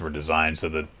two chapters were designed so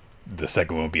that the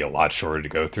second one would be a lot shorter to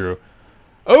go through.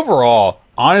 Overall,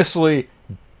 honestly,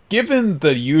 given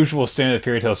the usual standard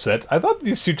fairy tale sets, I thought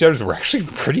these two chapters were actually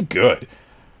pretty good.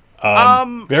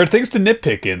 There are things to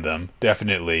nitpick in them,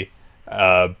 definitely.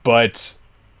 But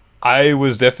I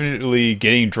was definitely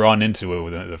getting drawn into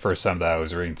it the first time that I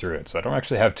was reading through it, so I don't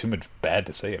actually have too much bad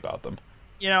to say about them.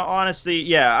 You know, honestly,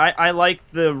 yeah, I like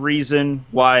the reason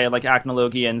why I like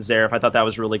Acnologia and Zeref. I thought that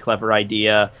was a really clever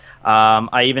idea.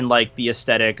 I even like the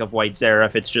aesthetic of White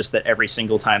Zeref. It's just that every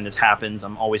single time this happens,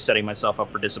 I'm always setting myself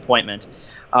up for disappointment.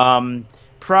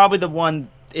 Probably the one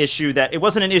issue that, it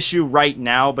wasn't an issue right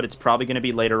now, but it's probably going to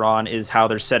be later on, is how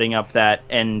they're setting up that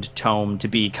end tome to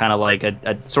be kind of like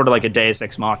a sort of like a Deus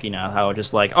Ex Machina, how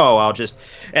just like, oh, I'll just,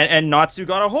 and Natsu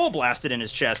got a hole blasted in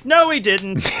his chest. No, he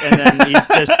didn't. And then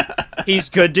he's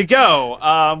good to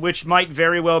go, which might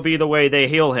very well be the way they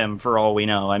heal him for all we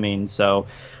know. I mean, so,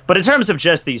 but in terms of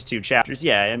just these two chapters,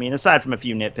 yeah, I mean, aside from a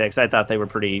few nitpicks, I thought they were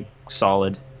pretty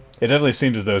solid. It definitely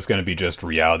seems as though it's going to be just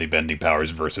reality-bending powers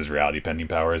versus reality-bending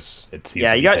powers. It seems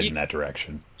to be heading in that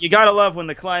direction. You gotta love when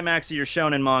the climax of your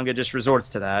shonen manga just resorts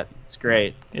to that. It's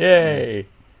great. Yay!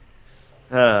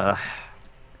 I'm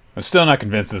still not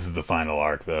convinced this is the final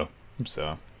arc, though.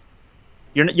 So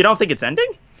you don't think it's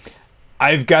ending?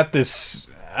 I've got this...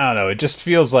 I don't know. It just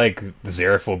feels like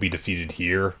Zeref will be defeated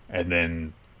here, and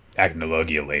then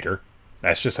Acnologia later.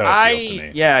 That's just how it feels to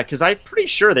me. Yeah, because I'm pretty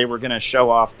sure they were going to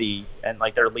show off and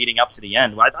like they're leading up to the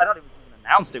end. I don't even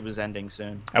announced it was ending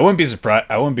soon. I wouldn't be surprised.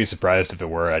 I wouldn't be surprised if it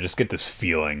were. I just get this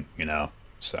feeling, you know.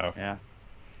 So yeah.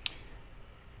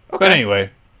 Okay. But anyway,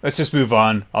 let's just move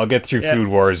on. I'll get through Food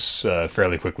Wars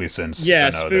fairly quickly since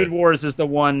Food Wars is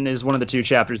one of the two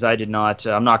chapters I did not.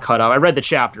 I'm not caught up. I read the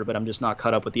chapter, but I'm just not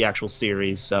caught up with the actual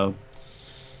series. So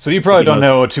you probably don't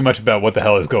know too much about what the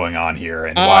hell is going on here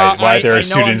and why there are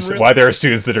students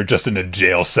that are just in a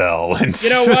jail cell. And you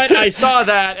know what? I saw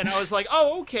that and I was like,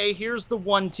 oh, okay, here's the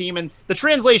one team. And the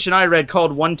translation I read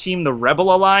called one team the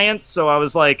Rebel Alliance. So I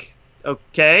was like,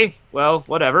 okay, well,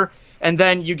 whatever. And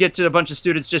then you get to a bunch of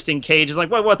students just in cages,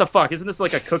 like, what the fuck? Isn't this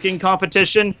like a cooking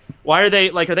competition? Why are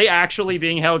they actually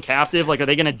being held captive? Like, are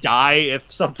they going to die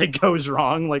if something goes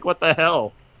wrong? Like, what the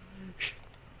hell?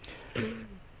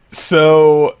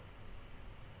 So,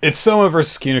 it's Soma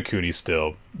versus Kinokuni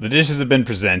still. The dishes have been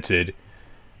presented.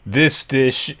 This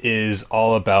dish is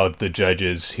all about the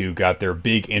judges who got their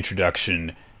big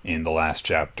introduction in the last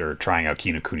chapter, trying out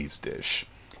Kinokuni's dish.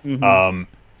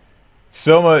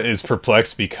 Soma is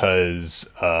perplexed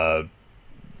because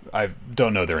I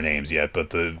don't know their names yet,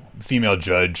 but the female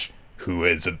judge who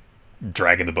is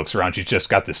dragging the books around, she's just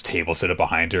got this table set up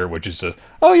behind her, which is just,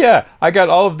 oh yeah, I got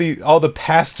all the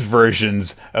past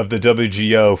versions of the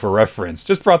WGO for reference.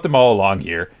 Just brought them all along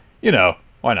here. You know,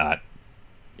 why not?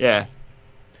 Yeah.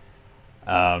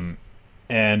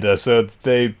 And so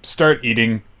they start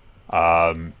eating,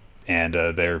 and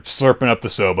they're slurping up the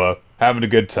soba, having a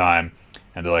good time,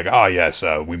 and they're like, oh yes,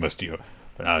 we must do.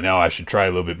 But now I should try a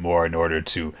little bit more in order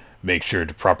to make sure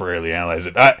to properly analyze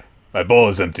it. My bowl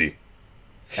is empty.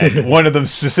 And one of them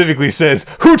specifically says,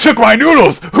 "Who took my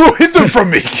noodles? Who hid them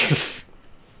from me?"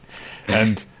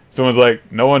 And someone's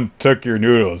like, "No one took your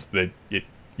noodles. You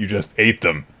just ate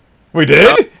them." We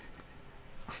did?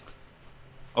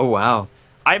 Oh wow.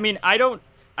 I mean, I don't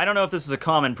know if this is a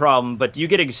common problem, but do you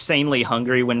get insanely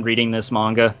hungry when reading this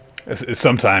manga?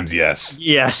 Sometimes, yes.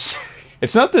 Yes.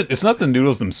 It's not the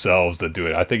noodles themselves that do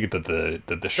it. I think that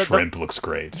the shrimp looks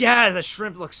great. Yeah, the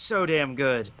shrimp looks so damn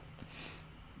good.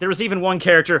 There was even one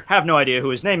character, have no idea who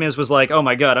his name is, was like, "Oh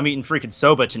my god, I'm eating freaking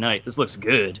soba tonight. This looks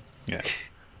good." Yeah.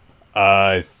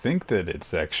 I think that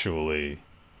it's actually,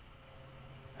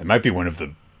 it might be one of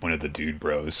the dude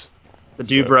bros. The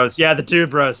dude bros. Yeah, the dude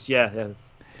bros. Yeah.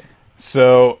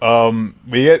 So,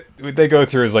 they go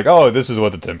through, it's like, oh, this is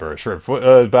what the tempura shrimp,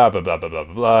 blah, blah, blah, blah, blah, blah,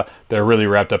 blah. They're really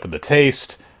wrapped up in the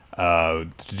taste. The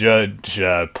judge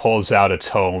pulls out a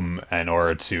tome in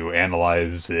order to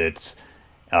analyze it.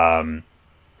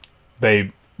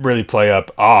 They really play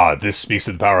up, this speaks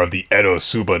to the power of the Edo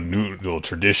Suba noodle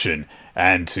tradition,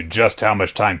 and to just how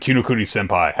much time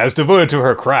Kinokuni-senpai has devoted to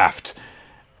her craft.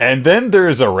 And then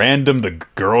there's a random "the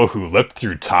girl who leapt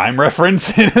through time"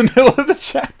 reference in the middle of the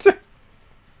chapter.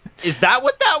 Is that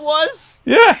what that was?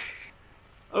 Yeah.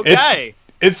 Okay.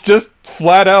 It's just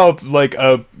flat out like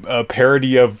a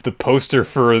parody of the poster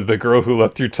for "The Girl Who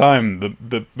Leapt Through Time,"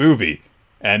 the movie.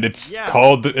 And it's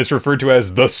it's referred to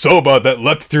as the soba that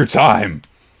leapt through time.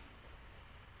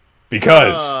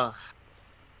 Because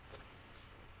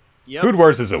Food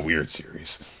Wars is a weird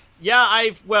series. Yeah,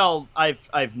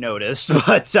 I've noticed,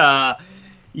 but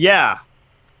yeah.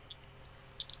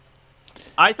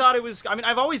 I thought it was, I mean,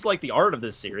 I've always liked the art of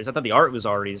this series. I thought the art was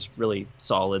already really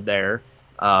solid there.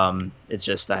 It's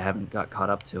just I haven't got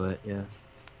caught up to it, yeah.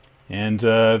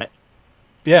 And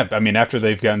yeah, I mean, after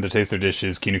they've gotten to taste their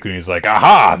dishes, Kinokuni's like,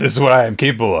 "Aha! This is what I am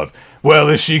capable of. Well,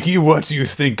 Ishiki, what do you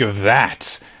think of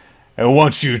that? And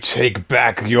won't you take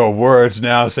back your words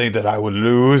now, saying that I would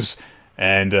lose?"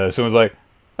 And someone's like,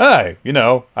 "Hey,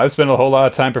 I've spent a whole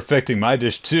lot of time perfecting my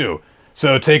dish too.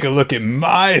 So take a look at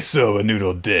my soba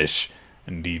noodle dish."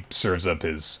 And he serves up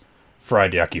his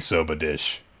fried yakisoba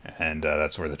dish. And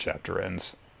that's where the chapter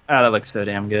ends. Oh, that looks so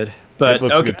damn good. But it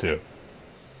looks good too.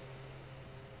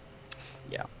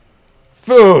 Yeah.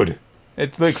 Food!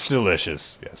 It looks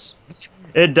delicious, yes.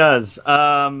 It does.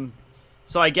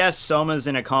 So I guess Soma's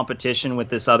in a competition with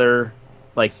this other,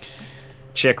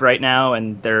 chick right now,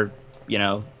 and they're,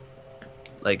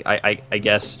 I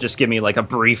guess just give me, a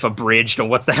brief abridged on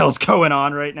what the hell's going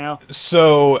on right now.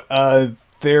 So,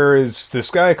 there is this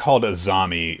guy called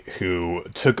Azami who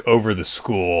took over the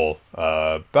school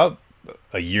about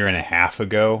a year and a half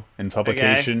ago in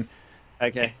publication.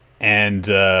 Okay. And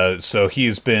so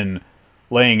he's been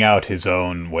laying out his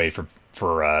own way for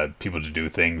people to do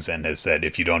things, and has said,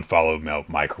 if you don't follow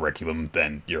my curriculum,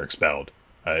 then you're expelled,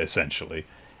 essentially.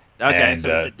 Okay,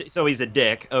 and, so he's a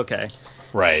dick. Okay.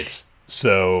 Right.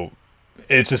 So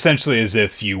it's essentially as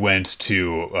if you went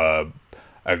to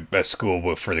a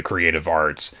school for the creative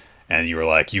arts, and you were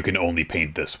like, you can only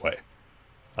paint this way.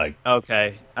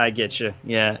 Okay, I get you.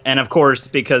 Yeah, and of course,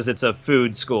 because it's a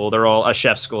food school, a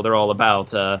chef school. They're all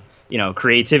about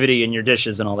creativity in your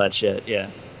dishes and all that shit. Yeah.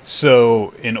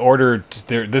 So in order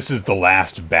to, this is the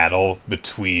last battle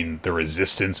between the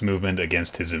resistance movement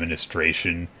against his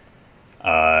administration,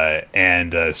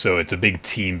 and so it's a big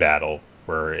team battle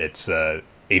where it's 8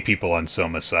 people on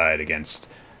Soma's side against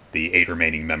the 8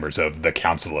 remaining members of the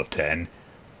Council of 10.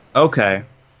 Okay.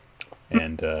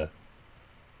 And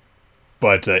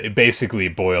but it basically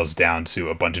boils down to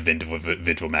a bunch of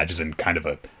individual matches and kind of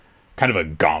a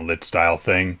gauntlet style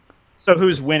thing. So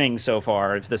who's winning so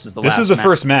far? If this is the this is the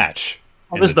first match.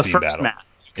 Oh, this is the first match.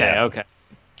 Okay. Yeah.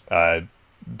 Okay.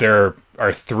 There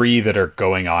are 3 that are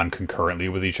going on concurrently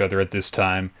with each other at this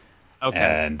time. Okay.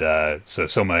 And so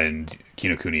Soma and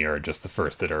Kinokuni are just the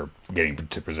first that are getting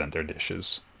to present their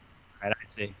dishes. Right, I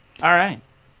see. All right.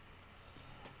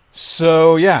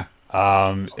 So yeah,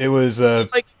 It was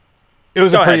Like, it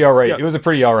was a go pretty ahead. alright. Yeah. It was a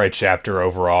pretty alright chapter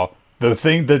overall. The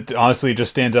thing that honestly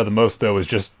just stands out the most, though, is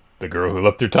just the girl who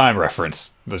left her time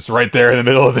reference. It was right there in the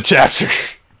middle of the chapter.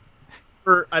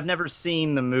 I've never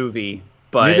seen the movie,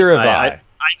 but Neither have I.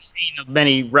 I've seen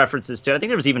many references to it. I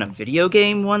think there was even a video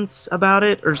game once about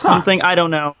it or something. I don't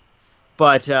know.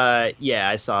 But yeah,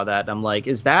 I saw that. I'm like,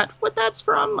 is that what that's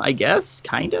from? I guess,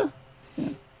 kind of. Yeah.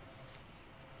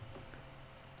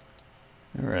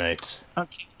 All right.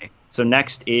 Okay. So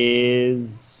next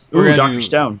is Dr.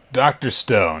 Stone. Dr.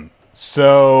 Stone.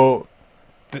 So,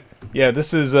 yeah,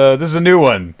 this is a new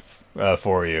one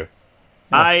for you.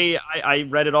 Yeah. I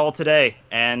read it all today,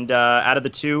 and out of the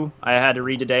two I had to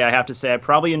read today, I have to say I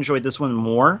probably enjoyed this one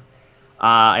more.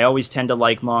 I always tend to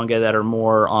like manga that are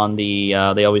more on the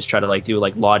they always try to like do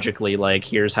like logically, like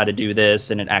here's how to do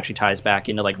this, and it actually ties back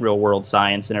into like real world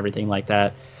science and everything like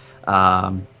that.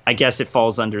 I guess it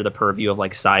falls under the purview of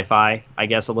like sci-fi, I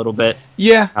guess, a little bit.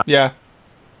 Yeah, yeah.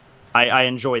 I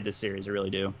enjoyed this series, I really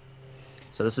do.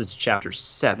 So this is chapter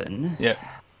 7. Yeah.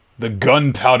 The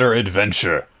Gunpowder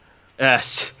Adventure.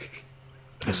 Yes.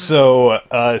 So,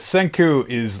 Senku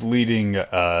is leading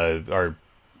our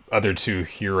other two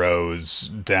heroes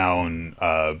down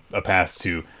a path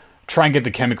to try and get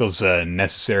the chemicals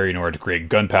necessary in order to create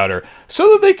gunpowder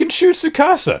so that they can shoot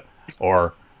Tsukasa.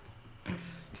 Or...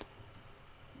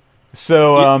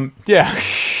 So, yeah.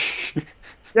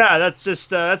 Yeah, that's just,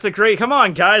 that's a great... Come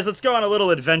on, guys, let's go on a little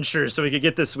adventure so we could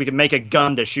get this, we can make a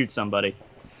gun to shoot somebody.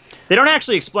 They don't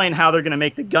actually explain how they're going to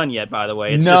make the gun yet, by the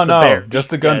way. It's just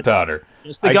the gunpowder.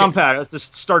 Just the gunpowder. Let's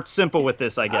just start simple with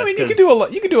this, I guess. I mean, you can do a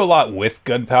lot. You can do a lot with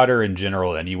gunpowder in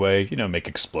general, anyway. You know, make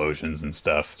explosions and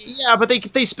stuff. Yeah, but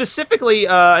they specifically,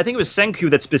 I think it was Senku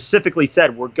that specifically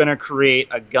said we're gonna create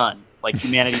a gun, like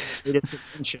humanity created this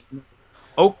invention.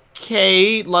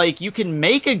 Okay, like you can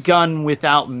make a gun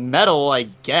without metal, I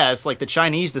guess. Like the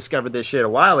Chinese discovered this shit a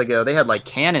while ago. They had like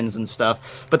cannons and stuff,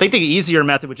 but they think the easier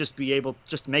method would just be able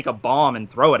just make a bomb and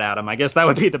throw it at them. I guess that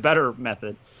would be the better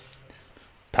method.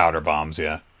 Powder bombs,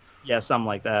 yeah. Yeah, something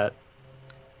like that.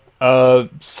 So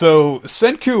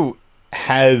Senku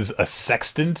has a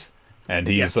sextant, and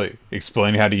he's like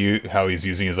explaining how he's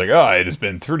using it. He's like, it has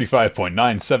been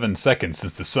 35.97 seconds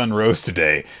since the sun rose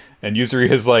today, and Yuzuri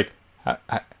is like, no,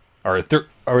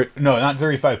 not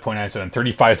 35.97,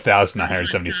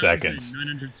 35,970 seconds.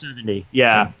 970.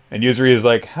 Yeah. And Yuzuri is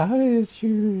like, how did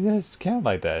you just count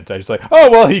like that? And I just like,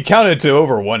 oh, well, he counted to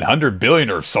over 100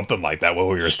 billion or something like that while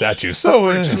we were a statue. So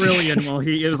a trillion. Well,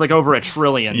 it was like over a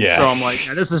trillion. Yeah. So I'm like,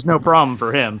 this is no problem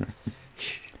for him.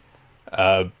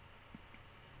 And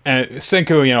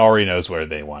Senku, already knows where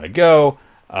they want to go.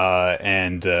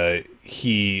 And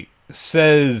he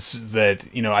says that,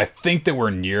 I think that we're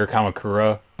near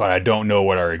Kamakura, but I don't know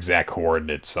what our exact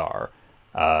coordinates are.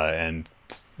 And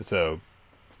so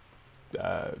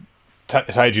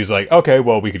Taiju's like, okay,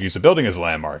 well, we could use a building as a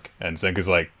landmark. And Senku's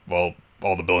like, well,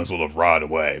 all the buildings will have rotted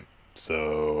away.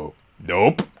 So,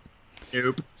 nope.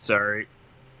 Nope. Sorry.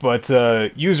 But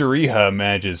Yuzuriha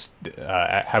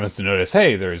happens to notice,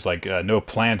 hey, there's like no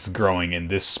plants growing in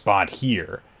this spot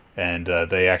here. And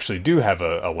they actually do have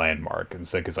a landmark. And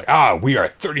Senku's like, we are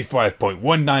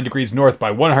 35.19 degrees north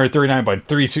by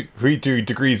 139.32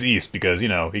 degrees east. Because, he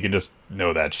can just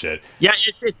know that shit. Yeah,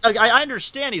 I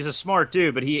understand he's a smart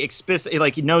dude, but he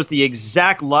knows the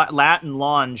exact Latin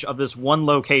language of this one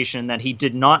location that he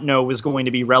did not know was going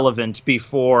to be relevant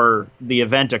before the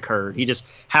event occurred. He just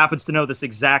happens to know this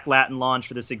exact Latin language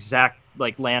for this exact,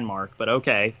 landmark. But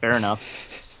okay, fair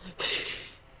enough.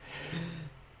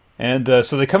 And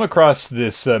so they come across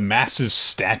this massive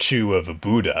statue of a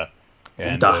Buddha,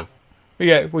 and we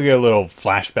get a little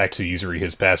flashback to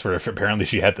Yuzuriha's past, where apparently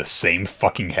she had the same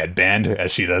fucking headband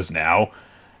as she does now,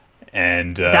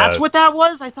 and that's what that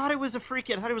was. I thought it was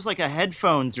like a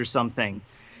headphones or something.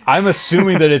 I'm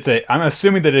assuming that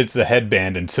it's a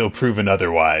headband until proven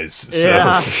otherwise. So.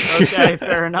 Yeah. Okay.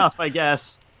 Fair enough. I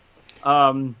guess. We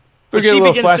get a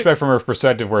little flashback from her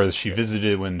perspective, where she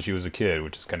visited when she was a kid,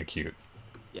 which is kind of cute.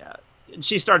 Yeah, and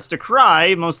she starts to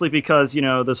cry, mostly because,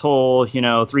 this whole,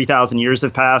 3,000 years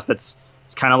have passed. It's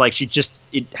kind of like she just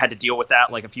had to deal with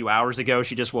that like a few hours ago.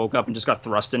 She just woke up and just got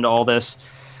thrust into all this.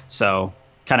 So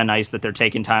kind of nice that they're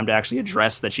taking time to actually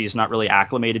address that she's not really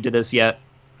acclimated to this yet.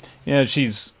 Yeah,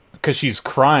 because she's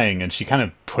crying, and she kind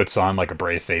of puts on like a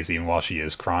brave face even while she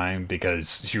is crying,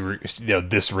 because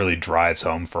this really drives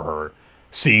home for her,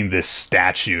 seeing this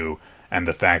statue. And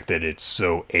the fact that it's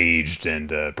so aged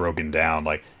and broken down,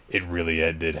 like it really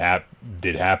did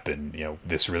happen.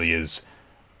 This really is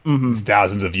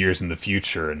thousands of years in the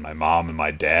future, and my mom and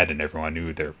my dad and everyone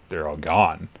knew they're all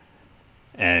gone.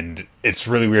 And it's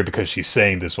really weird because she's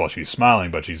saying this while she's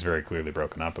smiling, but she's very clearly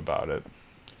broken up about it.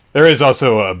 There is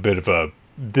also a bit of a...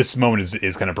 This moment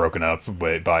is kind of broken up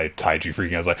by Taiju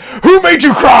freaking out. I was like, who made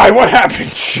you cry? What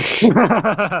happened?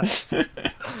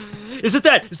 Is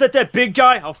that big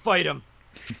guy? I'll fight him.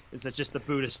 Is that just the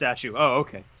Buddha statue? Oh,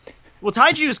 okay. Well,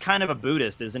 Taiju is kind of a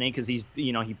Buddhist, isn't he? Because he's,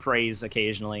 he prays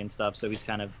occasionally and stuff, so he's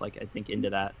kind of, like, I think, into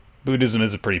that. Buddhism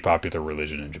is a pretty popular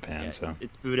religion in Japan, yeah, so...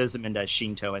 It's Buddhism and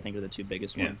Shinto, I think, are the two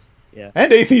biggest ones. Yeah.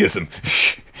 And atheism!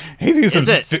 Atheism is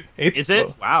it? Is it?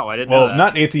 Well, wow, I didn't know that. Well,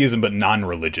 not atheism, but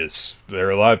non-religious. There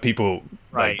are a lot of people...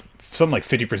 Right. Like, something like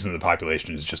 50% of the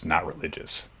population is just not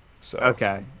religious. So...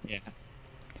 Okay,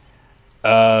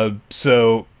 yeah.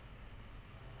 So...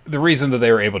 The reason that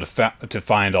they were able to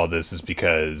find all this is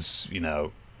because,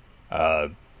 the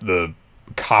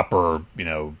copper,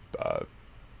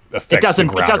 affects the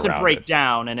ground it doesn't around break it.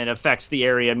 down, and it affects the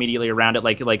area immediately around it.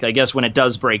 Like I guess when it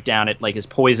does break down, it is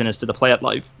poisonous to the plant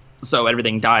life, so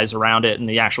everything dies around it, and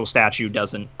the actual statue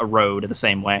doesn't erode the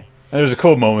same way. And there's a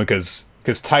cool moment because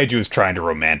Taiju is trying to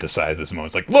romanticize this moment.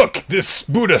 It's like, look, this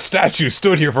Buddha statue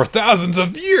stood here for thousands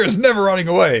of years, never rotting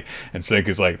away. And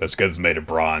Senku's like, that's because it's made of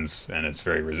bronze, and it's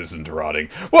very resistant to rotting.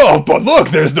 Well, but look,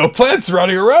 there's no plants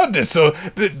rotting around it, so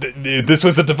this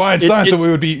was a divine sign, so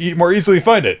we would be more easily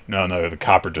find it. No, the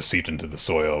copper just seeped into the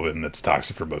soil, and it's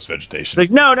toxic for most vegetation. It's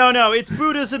like, no, it's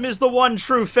Buddhism is the one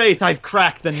true faith. I've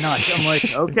cracked the nut. I'm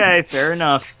like, okay, fair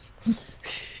enough.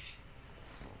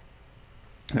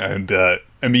 And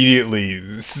immediately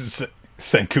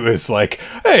Senku is like,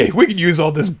 "Hey, we can use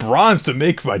all this bronze to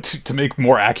make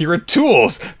more accurate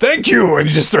tools. Thank you!" And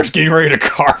he just starts getting ready to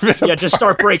carve it. Yeah, just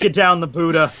start breaking down the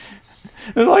Buddha.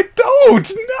 And they're like, "Don't,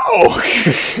 no!"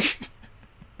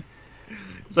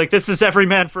 It's like, this is every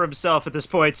man for himself at this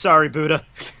point. Sorry, Buddha.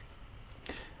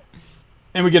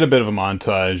 And we get a bit of a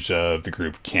montage of the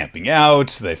group camping out.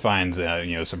 They find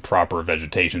some proper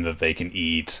vegetation that they can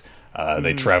eat.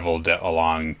 They travel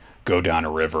go down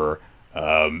a river.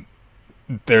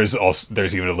 There's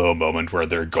even a little moment where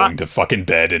they're going to fucking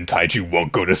bed and Taiju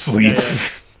won't go to sleep. Yeah.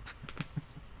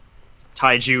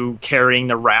 Taiju carrying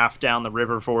the raft down the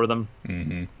river for them.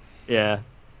 Mm-hmm. Yeah.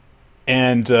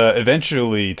 And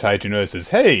eventually Taiju notices,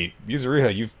 hey,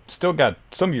 Yuzuriha, you've still got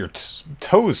some of your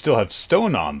toes still have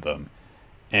stone on them.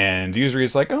 And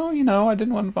Yuzuriha's like, oh, I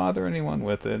didn't want to bother anyone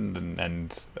with it.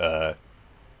 And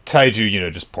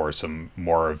Taiju, just pours some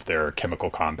more of their chemical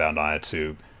compound on it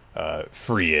to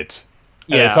free it.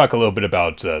 And they talk a little bit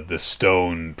about the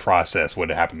stone process, what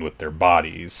happened with their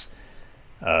bodies.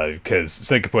 Because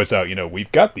Senku points out,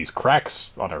 we've got these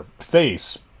cracks on our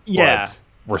face, but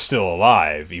we're still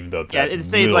alive, even though that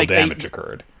little damage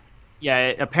occurred.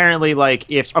 Yeah, apparently,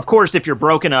 if you're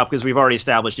broken up, because we've already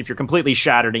established, if you're completely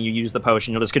shattered and you use the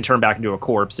potion, you'll just turn back into a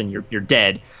corpse and you're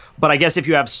dead. But I guess if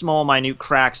you have small, minute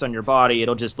cracks on your body,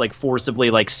 it'll just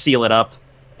forcibly seal it up,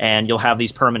 and you'll have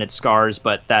these permanent scars,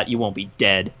 but that you won't be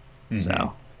dead. Mm-hmm.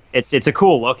 So it's a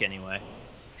cool look anyway.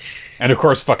 And of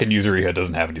course, fucking Yuzuriha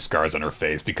doesn't have any scars on her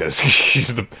face because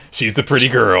she's the pretty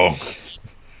girl.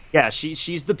 Yeah,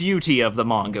 she's the beauty of the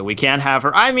manga. We can't have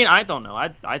her. I mean, I don't know.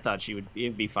 I thought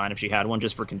it'd be fine if she had one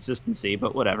just for consistency,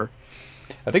 but whatever.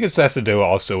 I think it has to do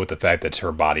also with the fact that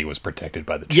her body was protected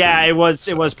by the tree. Yeah, it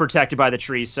was protected by the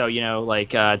tree. So,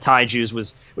 Taiju's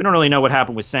was... We don't really know what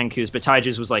happened with Senku's, but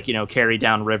Taiju's was, carried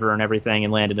down river and everything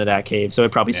and landed into that cave. So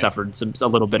it probably suffered a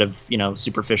little bit of,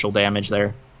 superficial damage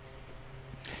there.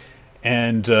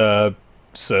 And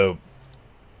so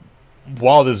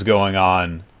while this is going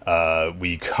on,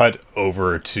 we cut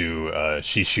over to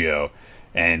Shishio,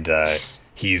 and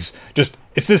he's just...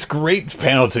 It's this great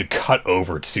panel to cut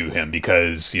over to him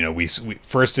because, we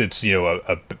first it's,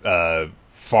 a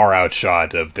far out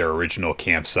shot of their original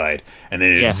campsite, and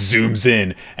then it zooms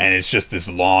in, and it's just this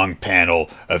long panel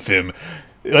of him.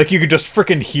 Like, you could just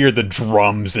freaking hear the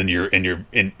drums in your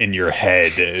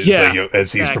head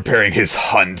as he's preparing his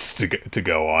hunt to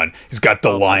go on. He's got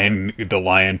the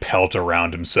lion pelt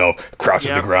around himself, crouched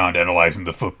to the ground, analyzing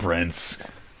the footprints.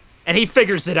 And he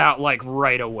figures it out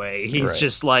right away. He's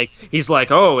just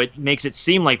oh, it makes it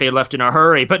seem like they left in a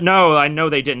hurry, but no, I know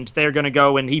they didn't. They're gonna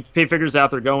go, and he figures out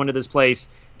they're going to this place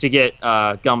to get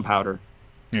gunpowder.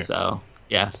 Yeah. So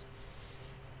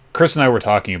Chris and I were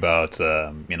talking about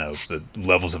the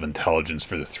levels of intelligence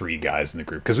for the three guys in the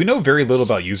group because we know very little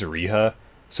about Yuzuriha.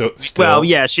 So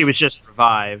she was just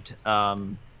revived.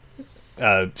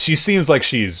 She seems like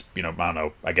she's I don't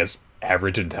know, I guess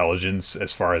average intelligence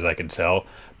as far as I can tell.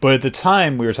 But at the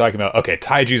time, we were talking about, okay,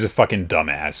 Taiju's a fucking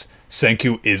dumbass.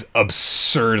 Senku is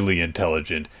absurdly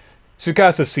intelligent.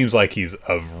 Tsukasa seems like he's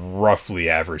of roughly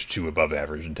average to above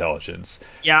average intelligence.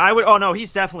 Yeah, I would. Oh no,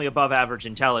 he's definitely above average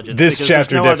intelligence. This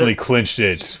chapter definitely clinched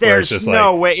it. There's just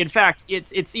no way. In fact,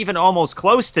 it's even almost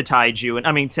close to Taiju, and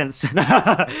I mean,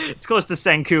 it's close to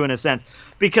Senku in a sense,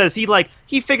 because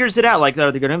he figures it out. Like,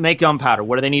 are they going to make gunpowder?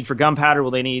 What do they need for gunpowder? Will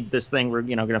they need this thing? We're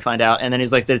going to find out. And then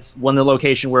he's like, "That's the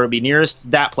location where it'll be nearest.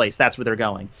 That place. That's where they're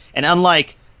going." And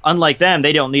unlike them,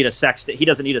 they don't need a sextant. He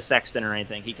doesn't need a sextant or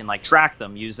anything. He can track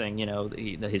them using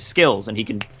his skills, and he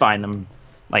can find them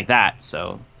like that.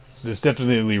 So this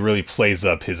definitely really plays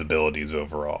up his abilities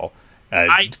overall.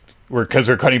 Because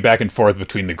we're cutting back and forth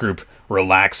between the group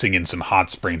relaxing in some hot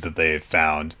springs that they have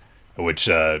found, which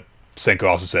Senku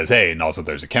also says, "Hey, and also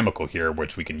there's a chemical here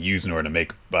which we can use in order to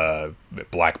make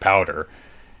black powder."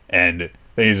 And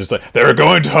then he's just like, "They're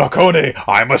going to Hakone.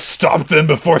 I must stop them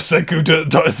before Senku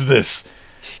does this."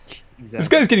 Exactly. This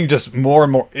guy's getting just more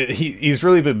and more... He's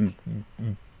really been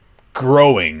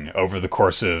growing over the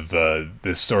course of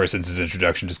this story since his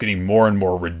introduction, just getting more and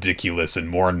more ridiculous and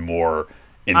more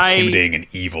intimidating and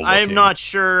evil looking. I'm not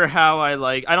sure how I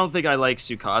don't think I like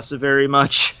Tsukasa very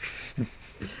much.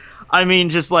 I mean,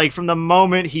 just from the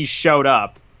moment he showed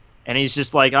up, and he's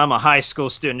just like, "I'm a high school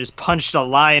student," just punched a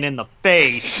lion in the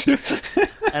face.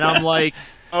 And I'm like,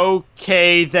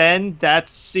 okay, then, that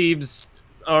seems...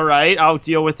 all right, I'll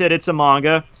deal with it. It's a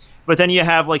manga. But then you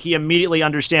have, he immediately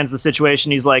understands the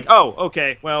situation. He's like, "Oh,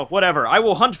 okay, well, whatever. I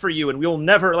will hunt for you, and we'll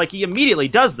never..." He immediately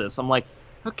does this. I'm like,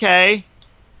 okay.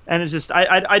 And it's just,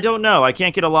 I don't know. I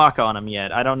can't get a lock on him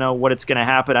yet. I don't know what it's going to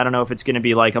happen. I don't know if it's going to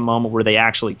be, a moment where they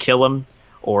actually kill him,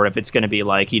 or if it's going to be,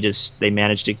 they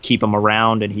manage to keep him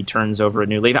around, and he turns over a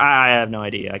new leaf. I have no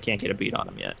idea. I can't get a beat on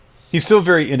him yet. He's still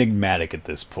very enigmatic at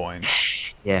this point.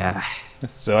 Yeah.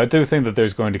 So I do think that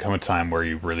there's going to come a time where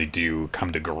you really do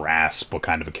come to grasp what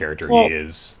kind of a character he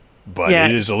is. But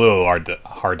it is a little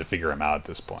hard to figure him out at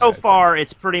this point. So far,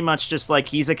 it's pretty much just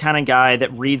he's a kind of guy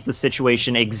that reads the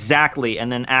situation exactly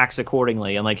and then acts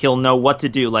accordingly. And he'll know what to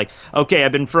do. Okay,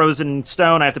 I've been frozen in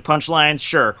stone. I have to punch lions.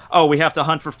 Sure. Oh, we have to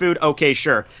hunt for food. Okay,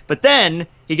 sure. But then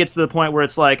he gets to the point where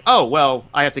it's oh, well,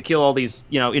 I have to kill all these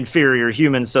inferior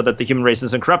humans so that the human race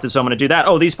isn't corrupted. So I'm going to do that.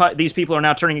 Oh, these people are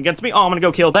now turning against me. Oh, I'm going to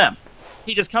go kill them.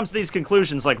 He just comes to these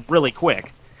conclusions really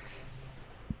quick.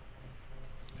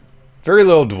 Very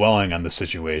little dwelling on the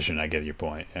situation. I get your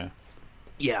point. Yeah.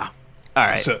 Yeah. All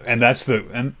right. So, and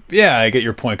I get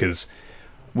your point, because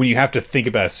when you have to think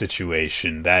about a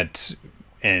situation,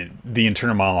 and the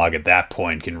internal monologue at that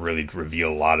point can really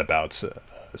reveal a lot about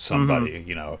somebody.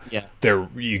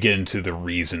 Mm-hmm. You get into the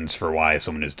reasons for why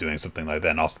someone is doing something like that,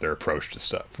 and also their approach to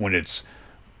stuff. When it's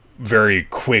very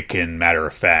quick and matter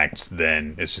of fact,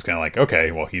 then it's just kind of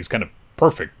okay, well, he's kind of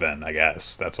perfect then, I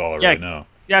guess. That's all I really know.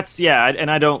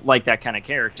 And I don't like that kind of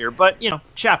character. But,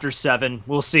 chapter 7,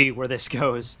 we'll see where this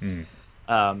goes.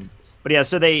 But yeah,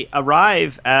 so they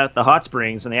arrive at the hot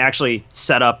springs, and they actually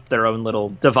set up their own little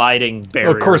dividing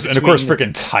barrier. Of course,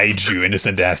 freaking Taiju,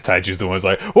 innocent-ass Taiju's the one who's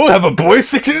like, "We'll have a boys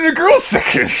section and a girls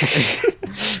section."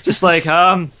 Just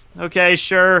okay,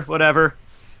 sure, whatever.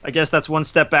 I guess that's one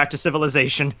step back to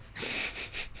civilization.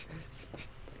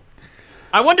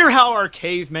 I wonder how our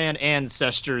caveman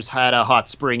ancestors had a hot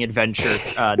spring adventure,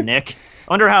 Nick.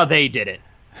 I wonder how they did it.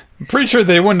 I'm pretty sure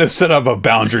they wouldn't have set up a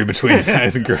boundary between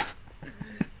guys and girls.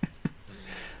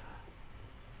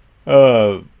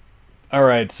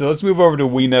 Alright, so let's move over to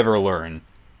We Never Learn.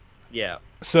 Yeah.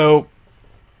 So,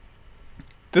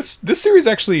 this series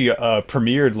actually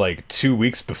premiered 2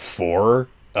 weeks before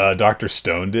Dr.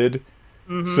 Stone did.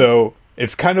 Mm-hmm. So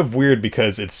it's kind of weird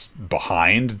because it's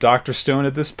behind Dr. Stone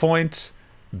at this point,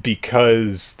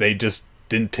 because they just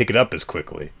didn't pick it up as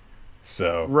quickly.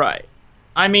 So right.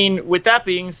 I mean, with that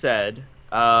being said,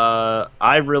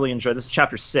 I really enjoyed this. Is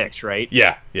chapter 6, right?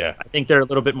 Yeah. I think they're a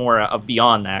little bit more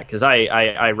beyond that, because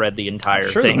I read the entire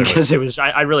thing because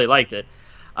I really liked it.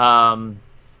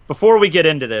 Before we get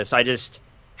into this, I just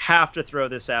have to throw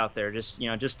this out there, just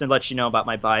to let you know about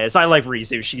my bias. I like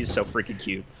Rizu. She's so freaking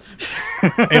cute.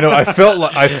 I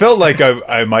felt like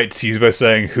I might tease by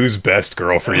saying, "Who's best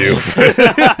girl for you?"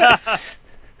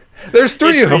 There's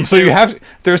three of them, so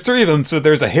there's three of them, so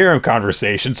there's a harem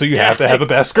conversation, so you have to have a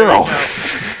best girl.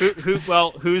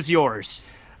 Who's yours?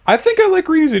 I think I like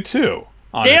Rizu too,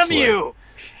 honestly. Damn you!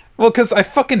 Well, because I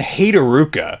fucking hate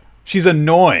Aruka. She's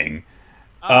annoying.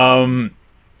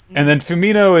 And then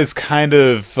Fumino is kind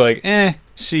of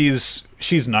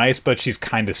she's nice, but she's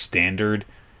kind of standard.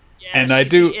 Yeah, and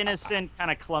she's the innocent,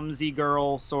 kind of clumsy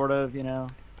girl, sort of,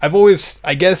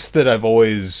 I guess that I've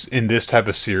always, in this type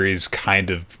of series, kind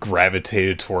of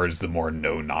gravitated towards the more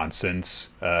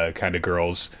no-nonsense kind of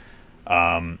girls.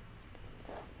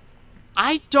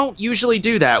 I don't usually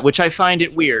do that, which I find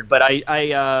it weird. But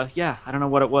yeah, I don't know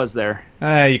what it was there.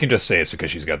 You can just say it's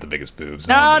because she's got the biggest boobs.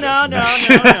 No.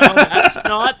 That's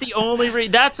not the only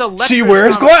reason. That's a lecture. She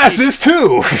wears glasses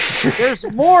too.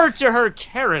 There's more to her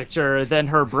character than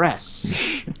her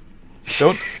breasts.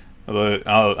 I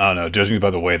don't know. Judging by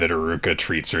the way that Haruka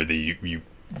treats her,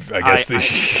 I guess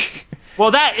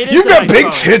well, that it is. You've got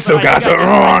big tits,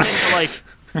 Ogata.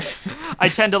 I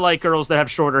tend to like girls that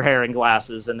have shorter hair and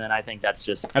glasses, and then I think that's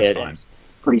fine. It's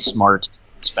pretty smart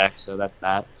spec, so that's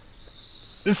that.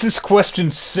 This is question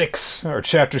 6, or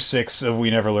chapter 6 of We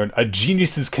Never Learned. A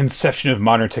genius's conception of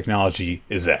modern technology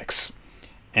is X.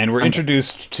 And we're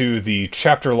introduced to the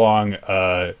chapter-long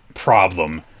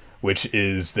problem, which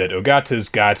is that Ogata's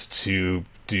got to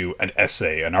do an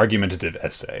essay, an argumentative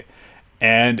essay.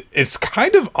 And it's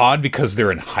kind of odd because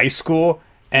they're in high school,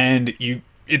 and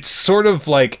it's sort of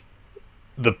like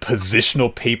the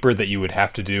positional paper that you would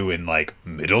have to do in, like,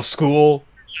 middle school,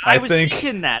 I was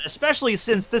thinking that, especially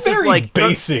since this is, like...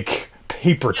 basic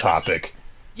paper topic.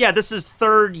 This is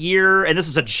third year, and this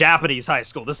is a Japanese high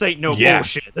school. This ain't no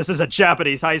bullshit. This is a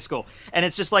Japanese high school. And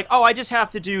it's just like, oh, I just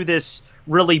have to do this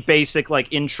really basic,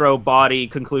 like, intro, body,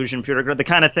 conclusion, period, the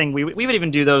kind of thing. We would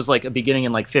even do those, like, beginning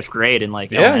in, like, 5th grade in,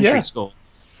 like, elementary school.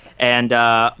 And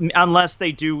unless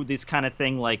they do this kind of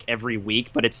thing like every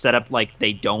week, but it's set up like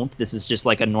they don't. This is just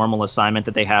like a normal assignment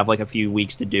that they have like a few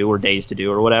weeks to do or days to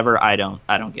do or whatever. I don't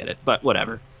get it, but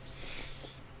whatever.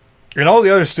 And all the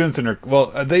other students they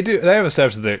have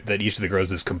established that each of the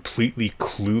girls is completely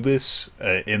clueless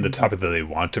in the topic that they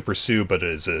want to pursue, but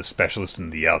is a specialist in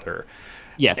the other.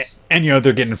 Yes. And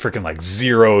they're getting freaking like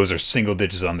zeros or single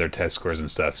digits on their test scores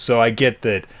and stuff. So I get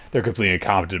that they're completely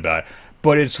incompetent about it.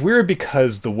 But it's weird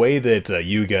because the way that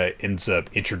Yuga ends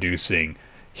up introducing,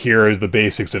 here is the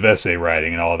basics of essay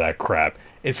writing and all that crap,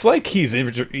 it's like he's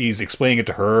explaining it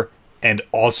to her and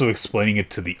also explaining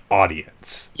it to the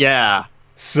audience. Yeah.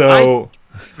 So...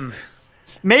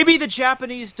 maybe the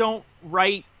Japanese don't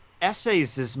write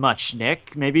essays as much,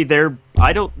 Nick. Maybe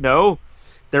I don't know.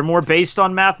 They're more based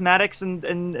on mathematics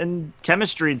and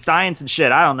chemistry and science and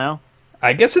shit. I don't know.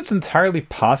 I guess it's entirely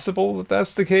possible that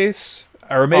that's the case.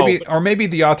 Or maybe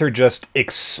the author just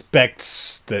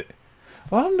expects that...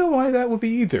 Well, I don't know why that would be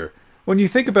either. When you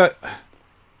think about...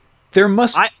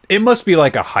 It must be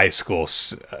like a high school...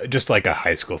 Just like a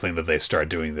high school thing that they start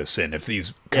doing this in.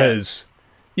 Because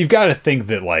you've got to think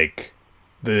that, like,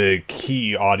 the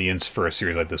key audience for a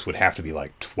series like this would have to be,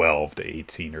 like, 12 to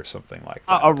 18 or something like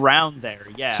that. Around there,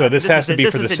 yeah. So this has to be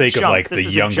for the sake of, like, the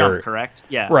younger... Jump, correct?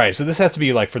 Yeah. Right, so this has to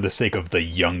be, like, for the sake of the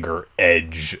younger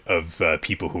edge of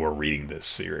people who are reading this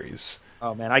series.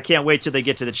 Oh, man, I can't wait till they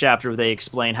get to the chapter where they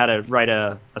explain how to write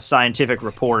a scientific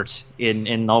report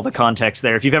in all the context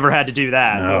there. If you've ever had to do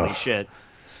that, holy shit.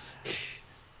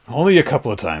 Only a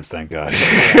couple of times, thank God.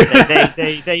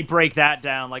 They break that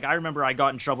down. Like, I remember I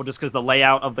got in trouble just because the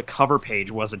layout of the cover page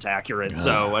wasn't accurate.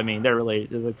 So, I mean, they're really...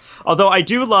 Although I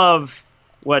do love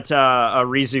what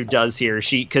Rizu does here.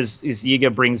 Because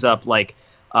Yiga brings up, like,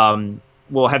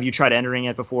 well, have you tried entering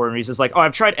it before? And Rizu's like, oh,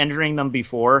 I've tried entering them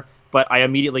before, but I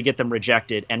immediately get them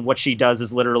rejected. And what she does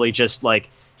is literally just like,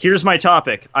 here's my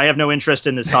topic. I have no interest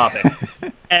in this topic.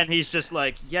 And he's just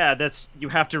like, yeah, you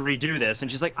have to redo this. And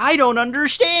she's like, I don't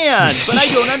understand, but I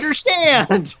don't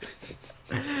understand.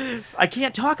 I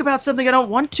can't talk about something I don't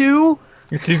want to.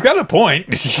 She's got a point.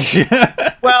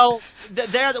 Well,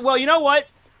 you know what?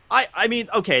 I mean,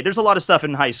 okay, there's a lot of stuff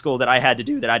in high school that I had to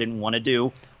do that I didn't want to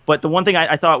do. But the one thing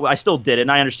I thought, I still did it,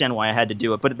 and I understand why I had to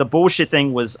do it. But the bullshit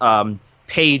thing was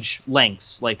page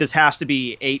lengths. Like, this has to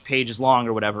be 8 pages long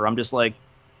or whatever. I'm just like,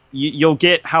 you'll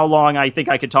get how long I think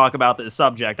I could talk about this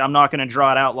subject. I'm not going to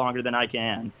draw it out longer than I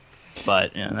can.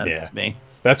 But that's me.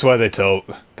 That's why they tell...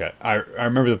 God, I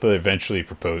remember that they eventually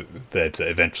proposed... That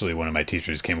eventually one of my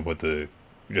teachers came up with the...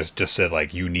 Just said,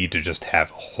 like, you need to just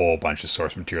have a whole bunch of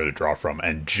source material to draw from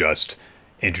and just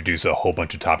introduce a whole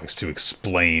bunch of topics to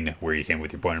explain where you came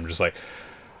with your point. I'm just like...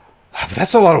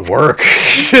 That's a lot of work.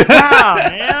 Yeah,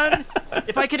 man.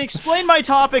 If I can explain my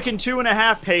topic in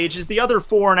 2.5 pages, the other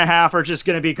 4.5 are just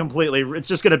going to be it's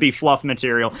just going to be fluff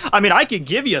material. I mean, I could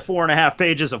give you 4.5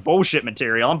 pages of bullshit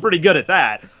material. I'm pretty good at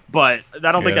that, but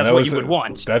I don't think that's what you would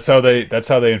want. That's how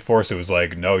they enforce it. It was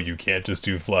like, no, you can't just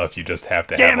do fluff. You just have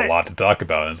to have a lot to talk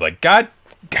about. And it's like, God,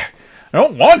 I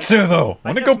don't want to, though. I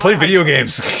want to go play video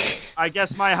games. I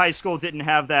guess my high school didn't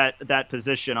have that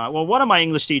position. Well, one of my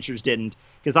English teachers didn't.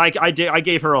 Because I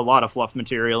gave her a lot of fluff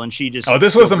material, and she just... Oh,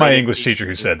 this wasn't my English teacher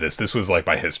who said this. This was, like,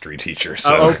 my history teacher.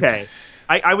 So. Oh, okay.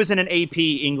 I was in an AP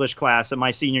English class in my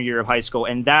senior year of high school,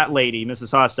 and that lady,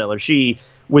 Mrs. Hosteller, she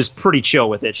was pretty chill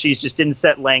with it. She's just didn't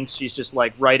set lengths. She's just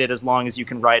like, write it as long as you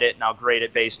can write it, and I'll grade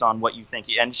it based on what you think.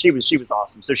 And she was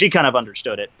awesome. So she kind of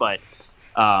understood it. But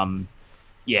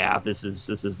yeah, this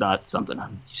is not something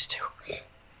I'm used to.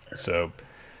 So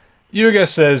Yuga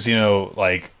says,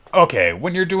 like, okay,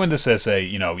 when you're doing this essay,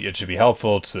 it should be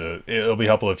helpful it'll be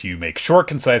helpful if you make short,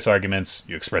 concise arguments,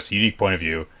 you express a unique point of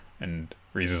view, and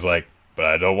Rizu's like, but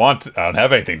I don't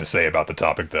have anything to say about the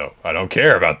topic, though. I don't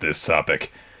care about this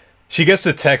topic. She gets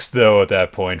a text, though, at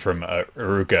that point from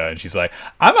Iruka, and she's like,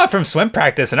 I'm not from swim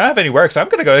practice, and I don't have any work, so I'm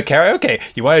going to go to karaoke.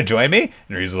 You want to join me?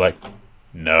 And Rizu's like,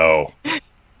 no.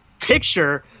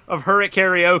 Picture of her at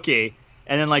karaoke,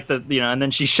 and then, like, and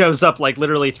then she shows up, like,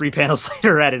 literally 3 panels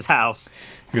later at his house.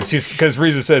 Because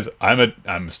Rizu says,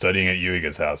 I'm studying at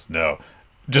Yuiga's house. No.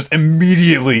 Just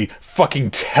immediately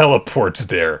fucking teleports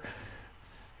there.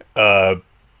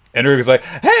 And Iruka's like,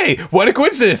 hey, what a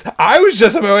coincidence! I was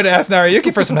just on my way to ask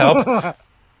Narayuki for some help.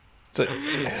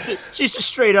 She's a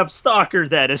straight up stalker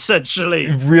then, essentially.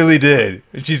 It really did.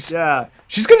 She's gonna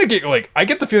get, like, I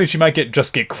get the feeling she might get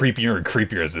creepier and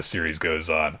creepier as this series goes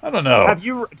on. I don't know. Have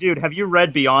you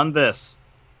read Beyond This?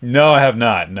 No, I have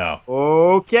not. No.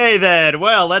 Okay then.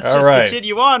 Well, let's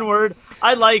continue onward.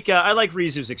 I like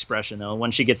Rizu's expression though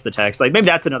when she gets the text. Like maybe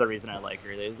that's another reason I like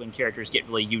her. When characters get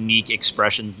really unique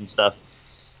expressions and stuff.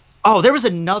 Oh, there was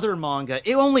another manga.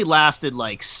 It only lasted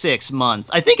like 6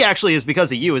 months. I think actually it was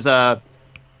because of you. It was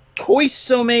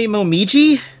Koisome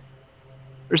Momiji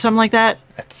or something like that.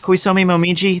 Koisome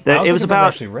Momiji. It was about.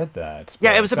 I've actually read that.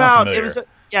 Yeah, it was about.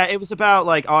 It was about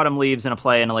like autumn leaves in a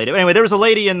play and a lady. Anyway, there was a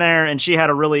lady in there, and she had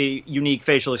a really unique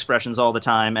facial expressions all the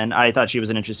time, and I thought she was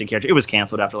an interesting character. It was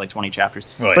canceled after like 20 chapters,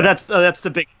 but that's the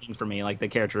big thing for me, like the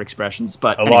character expressions.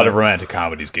 But a lot of romantic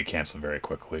comedies get canceled very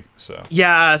quickly. So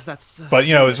yeah, that's. But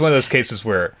it's one of those cases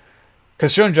where,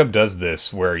 because Shonen Jump does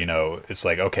this, where it's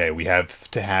like, okay, we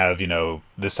have to have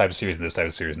this type of series and this type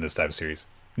of series and this type of series.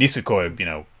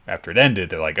 Nisekoi, after it ended,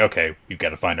 they're like, okay, we've got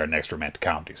to find our next romantic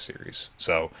comedy series.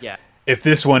 So yeah. If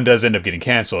this one does end up getting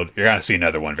canceled, you're going to see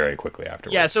another one very quickly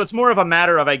afterwards. Yeah, so it's more of a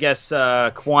matter of, I guess,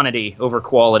 quantity over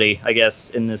quality, I guess,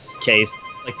 in this case. It's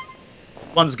just like,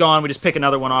 one's gone, we just pick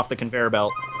another one off the conveyor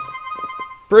belt.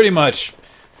 Pretty much.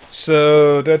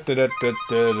 So, So,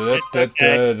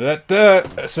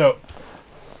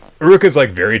 Uruka's, like,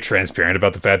 very transparent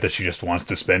about the fact that she just wants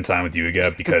to spend time with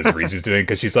Yuiga because Rizu's doing it,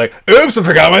 because she's like, oops, I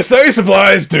forgot my study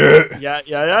supplies, dude!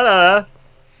 Yeah.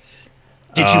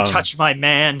 Did you touch my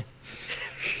man?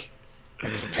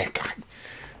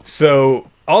 So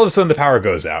all of a sudden the power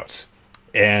goes out,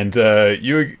 and I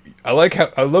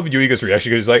love Yuiga's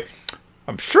reaction because he's like,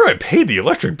 I'm sure I paid the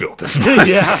electric bill this month.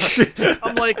 Yeah,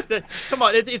 I'm like, come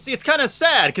on, it's kind of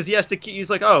sad because he's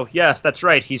like, oh yes, that's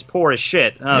right, he's poor as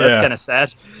shit. Oh, that's kind of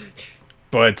sad.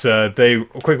 But they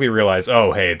quickly realize,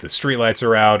 oh hey, the streetlights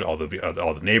are out, all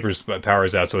the neighbors'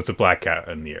 power's out, so it's a blackout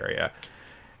in the area.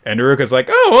 And Uruka's like,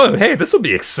 oh, well, hey, this will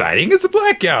be exciting. It's a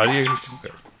blackout.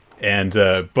 And,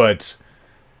 but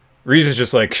Rizu's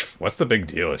just like, what's the big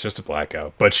deal? It's just a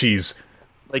blackout. But she's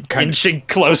like inching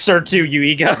closer to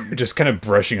Yuiga. Just kind of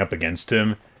brushing up against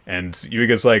him. And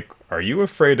Yuiga's like, are you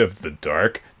afraid of the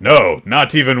dark? No,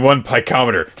 not even one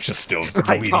picometer. Just still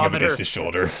leaning up against his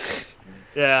shoulder.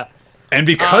 Yeah. And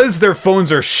because their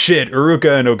phones are shit,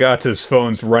 Uruka and Ogata's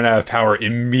phones run out of power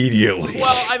immediately.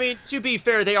 Well, I mean, to be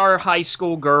fair, they are high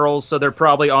school girls, so they're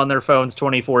probably on their phones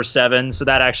 24/7, so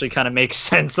that actually kind of makes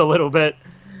sense a little bit.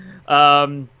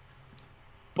 But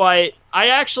I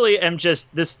actually am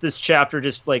just, this chapter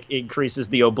just, like, increases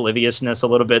the obliviousness a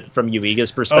little bit from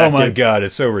Yuiga's perspective. Oh my god,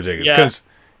 it's so ridiculous.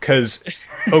 Because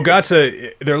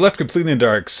Ogata, they're left completely in the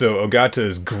dark, so Ogata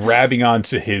is grabbing on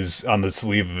the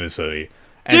sleeve of his hoodie.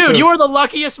 Dude, you're the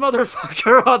luckiest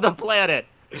motherfucker on the planet.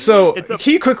 So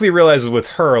he quickly realizes with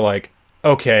her, like,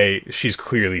 okay, she's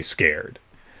clearly scared.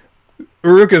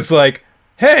 Uruka's like,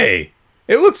 hey,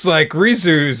 it looks like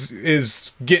Rizu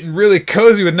is getting really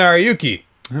cozy with Narayuki.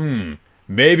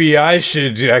 Maybe I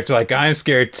should act like I'm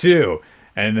scared too.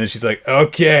 And then she's like,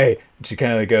 okay. And she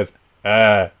kind of goes,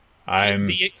 I'm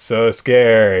so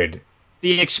scared.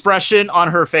 The expression on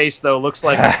her face, though, looks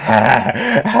like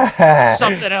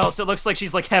something else. It looks like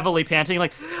she's, like, heavily panting,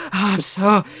 like, oh, I'm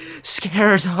so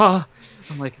scared. Oh.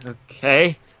 I'm like,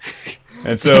 okay.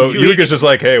 And so Yuika's just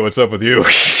like, hey, what's up with you?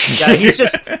 Yeah, he's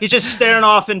just staring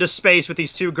off into space with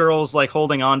these two girls, like,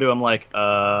 holding on to him, like,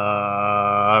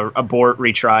 abort,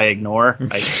 retry, ignore.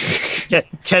 I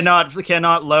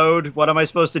cannot load. What am I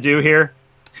supposed to do here?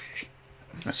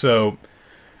 So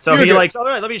he likes, all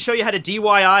right, let me show you how to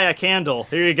DIY a candle.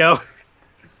 Here you go.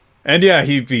 And yeah,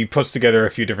 he puts together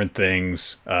a few different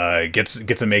things,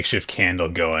 gets a makeshift candle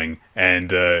going, and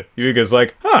Yuiga's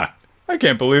like, huh, I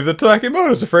can't believe that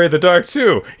Takemoto's afraid of the dark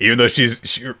too, even though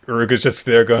Uruka's just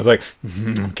there going like,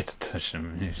 get to touch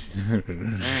him.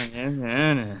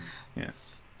 Yeah.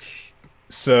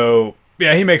 So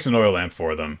yeah, he makes an oil lamp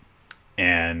for them,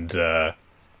 and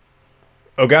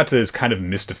Ogata is kind of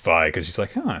mystified because she's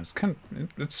like, huh,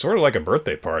 it's sort of like a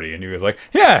birthday party. And he was like,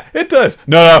 yeah, it does.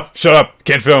 No, shut up.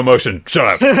 Can't feel emotion. Shut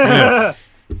up. Yeah.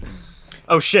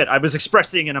 Oh, shit. I was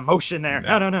expressing an emotion there.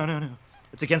 No.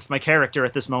 It's against my character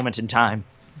at this moment in time.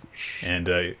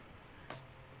 And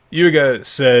Yuga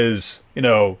says,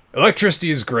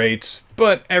 electricity is great,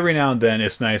 but every now and then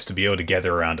it's nice to be able to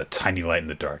gather around a tiny light in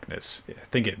the darkness. I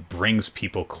think it brings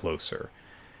people closer.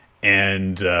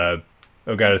 And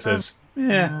Ogata says,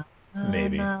 yeah,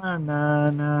 maybe.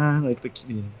 Like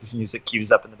the music cues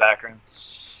up in the background.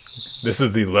 This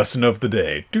is the lesson of the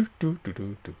day.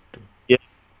 Yeah.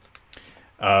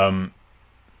 And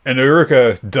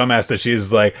Uruka, dumbass that she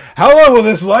is, like, how long will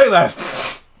this light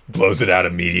last? Blows it out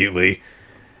immediately.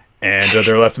 And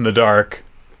they're left in the dark.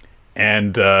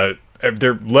 And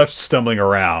they're left stumbling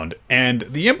around. And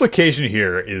the implication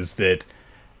here is that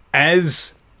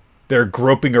as they're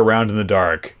groping around in the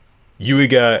dark,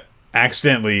 Yuiga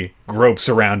accidentally gropes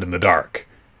around in the dark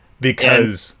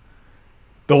because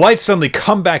the lights suddenly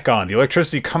come back on, the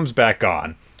electricity comes back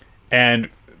on, and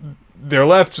they're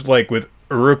left like with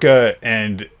Uruka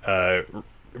and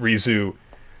Rizu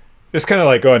just kind of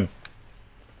like going,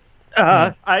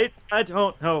 I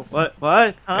don't know what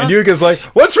huh? And Yuga's like,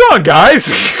 what's wrong, guys?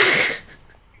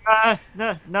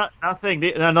 Nothing.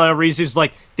 No, Rizu's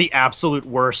like the absolute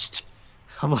worst.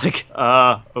 I'm like,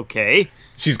 okay.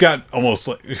 She's got almost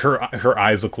like her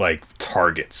eyes look like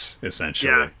targets,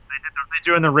 essentially. Yeah, they're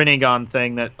doing the Rinnegan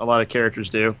thing that a lot of characters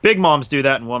do. Big Moms do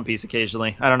that in One Piece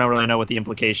occasionally. I don't really know what the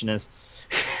implication is.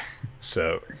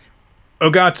 So,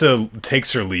 Ogata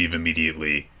takes her leave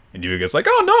immediately, and Yuiga's like,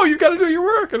 "Oh no, you got to do your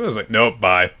work." And I was like, "Nope,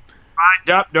 bye."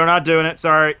 Nope, they're not doing it.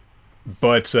 Sorry.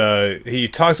 But he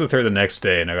talks with her the next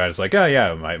day, and Ogata's like, "Oh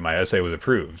yeah, my essay was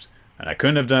approved, and I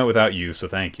couldn't have done it without you, so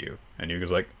thank you." And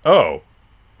Yuiga's like, "Oh,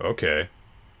 okay.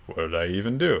 What did I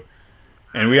even do?"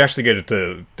 And we actually get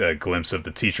a glimpse of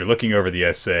the teacher looking over the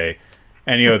essay,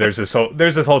 and there's this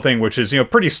whole thing which is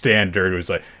pretty standard. It was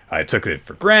like, I took it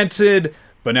for granted,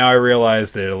 but now I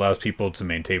realize that it allows people to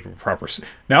maintain proper.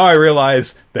 Now I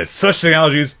realize that such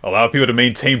technologies allow people to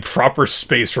maintain proper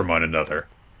space from one another.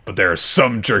 But there are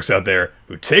some jerks out there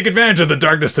who take advantage of the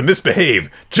darkness to misbehave.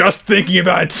 Just thinking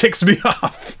about it ticks me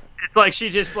off. It's like she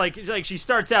just like she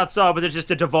starts out soft, but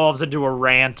it devolves into a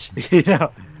rant,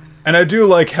 And I do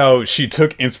like how she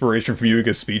took inspiration from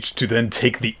Yuiga's speech to then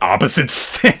take the opposite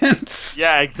stance.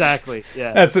 Yeah, exactly.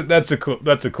 Yeah, that's a cool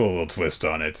little twist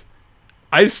on it.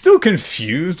 I'm still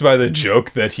confused by the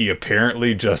joke that he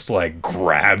apparently just like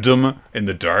grabbed him in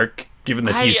the dark, given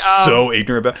that he's so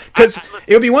ignorant about. Because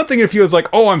it would be one thing if he was like,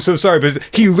 "Oh, I'm so sorry," but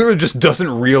he literally just doesn't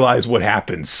realize what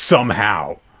happened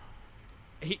somehow.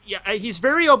 He's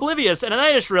very oblivious, and then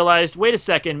I just realized, wait a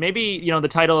second, maybe, the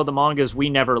title of the manga is We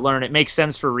Never Learn. It makes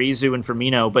sense for Rizu and for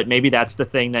Mino, but maybe that's the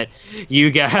thing that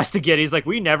Yuga has to get. He's like,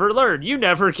 we never learn. You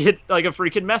never get, like, a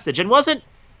freaking message. And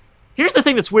here's the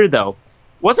thing that's weird, though.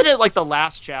 Wasn't it, like, the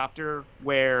last chapter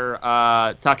where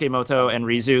Takemoto and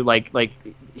Rizu, like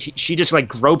she just, like,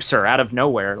 gropes her out of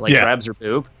nowhere, like, grabs her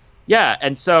boob? Yeah,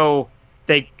 and so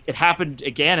it happened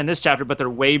again in this chapter, but they're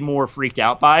way more freaked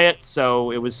out by it,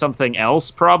 so it was something else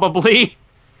probably.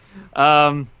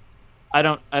 I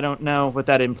don't know what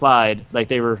that implied. Like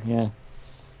they were,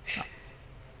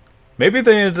 Maybe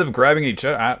they ended up grabbing each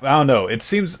other. I don't know. It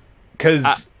seems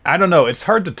because I don't know. It's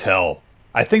hard to tell.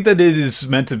 I think that it is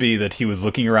meant to be that he was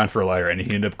looking around for a lighter and he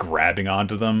ended up grabbing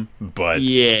onto them. But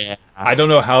yeah, I don't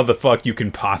know how the fuck you can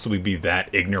possibly be that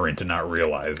ignorant and not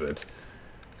realize it.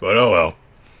 But oh well.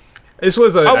 This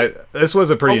was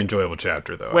a pretty enjoyable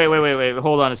chapter, though. Wait.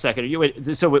 Hold on a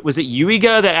second. So was it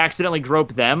Yuiga that accidentally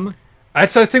groped them?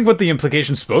 That's, I think, what the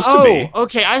implication's supposed to be. Oh,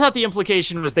 okay. I thought the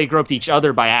implication was they groped each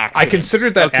other by accident. I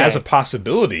considered that as a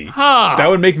possibility. Huh. That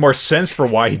would make more sense for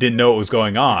why he didn't know what was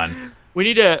going on. We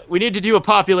need to do a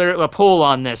poll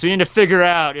on this. We need to figure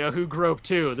out, who groped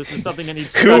who. This is something that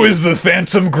needs. Who is the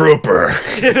phantom groper?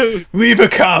 Leave a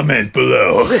comment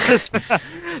below.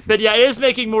 But yeah, it is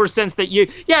making more sense that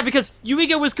because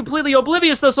Yuiga was completely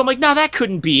oblivious though. So I'm like, no, that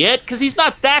couldn't be it because he's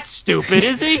not that stupid,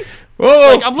 is he?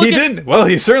 Well, he didn't. Well,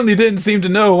 he certainly didn't seem to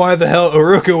know why the hell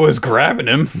Uruka was grabbing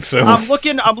him. So I'm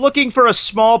looking for a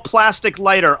small plastic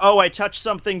lighter. Oh, I touched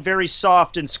something very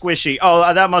soft and squishy.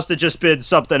 Oh, that must have just been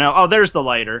something else. Oh, there's the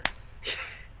lighter.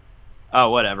 Oh,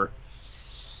 whatever.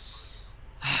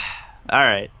 All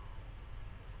right.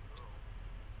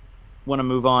 Want to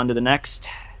move on to the next?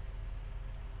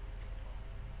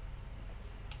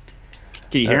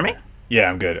 Can you hear me? Yeah,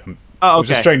 I'm good. Oh, okay. I was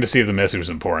just trying to see if the message was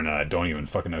important, and I don't even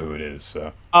fucking know who it is.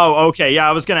 So. Oh, okay. Yeah,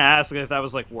 I was gonna ask if that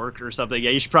was like work or something.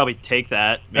 Yeah, you should probably take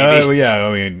that. Maybe. Well, yeah.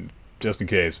 I mean, just in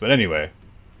case. But anyway.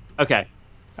 Okay.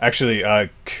 Actually,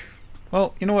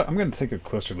 well, you know what? I'm gonna take a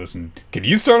closer listen. Can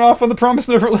you start off on the Promised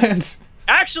Neverland?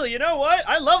 Actually, you know what?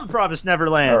 I love Promised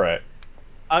Neverland. All right.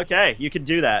 Okay, you can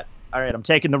do that. All right, I'm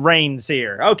taking the reins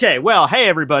here. Okay, well, hey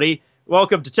everybody.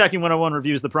 Welcome to Teching 101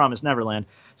 Reviews The Promised Neverland.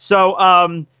 So,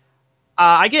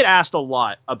 I get asked a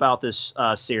lot about this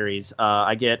series.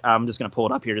 I'm just going to pull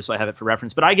it up here just so I have it for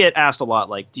reference. But I get asked a lot,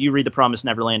 like, do you read The Promised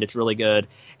Neverland? It's really good.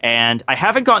 And I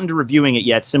haven't gotten to reviewing it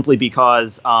yet simply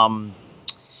because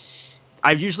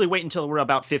I usually wait until we're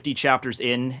about 50 chapters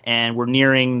in, and we're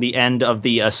nearing the end of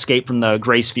the Escape from the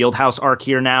Grace Fieldhouse arc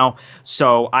here now.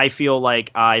 So I feel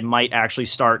like I might actually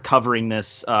start covering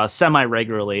this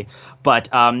semi-regularly. But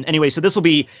anyway, so this will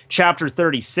be chapter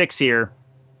 36 here,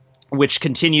 which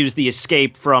continues the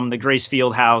escape from the Grace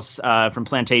Fieldhouse from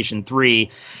Plantation 3.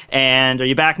 And are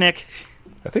you back, Nick?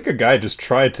 I think a guy just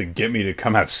tried to get me to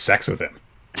come have sex with him.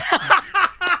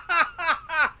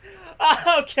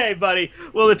 Okay, buddy.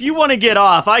 Well, if you want to get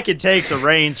off, I can take the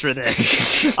reins for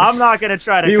this. I'm not going to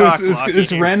try to cockblock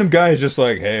this random guy is just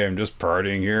like, hey, I'm just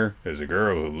partying here. There's a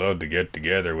girl who loved to get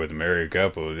together with a married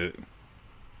couple. What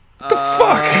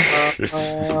the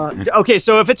fuck? Okay,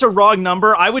 so if it's a wrong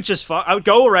number, I would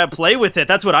go around play with it.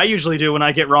 That's what I usually do when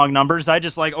I get wrong numbers. I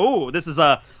just like, oh, this is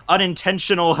a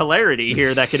unintentional hilarity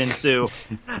here that could ensue.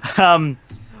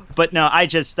 But no, I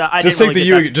just take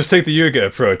the Yuga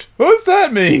approach. What does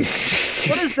that mean?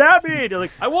 What does that mean? You're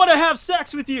like, I want to have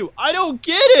sex with you. I don't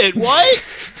get it. What?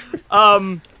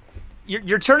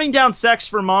 You're turning down sex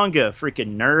for manga,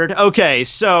 freaking nerd. Okay,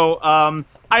 so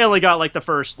I only got like the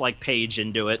first like page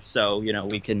into it, so you know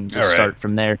we can just start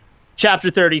from there. Chapter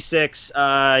 36.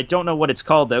 I don't know what it's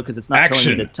called though, because it's not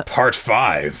telling me the Part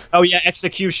 5. Oh yeah,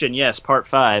 Execution. Yes, Part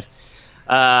 5.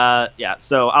 Yeah.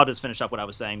 So I'll just finish up what I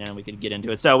was saying, and we can get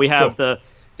into it. So we have the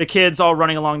kids all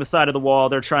running along the side of the wall.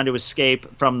 They're trying to escape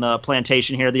from the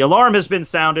plantation here. The alarm has been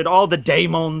sounded. All the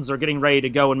daemons are getting ready to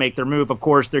go and make their move. Of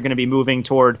course, they're going to be moving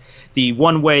toward the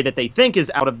one way that they think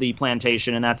is out of the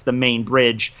plantation, and that's the main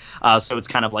bridge. So it's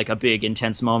kind of like a big,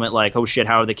 intense moment like, oh, shit,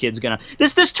 how are the kids going to...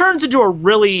 This turns into a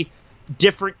really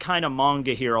different kind of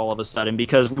manga here all of a sudden,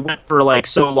 because we went for like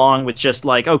so long with just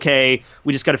like, okay,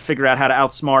 we just got to figure out how to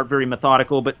outsmart, very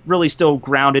methodical, but really still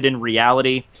grounded in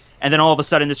reality. And then all of a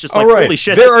sudden, it's just like, holy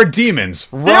shit. There are demons.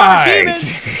 There are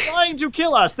demons trying to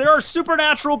kill us. There are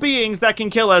supernatural beings that can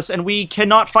kill us, and we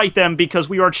cannot fight them because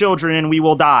we are children and we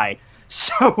will die.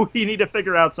 So we need to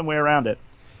figure out some way around it.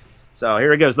 So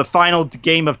here it goes. The final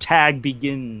game of tag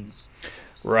begins.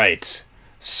 Right.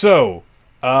 So,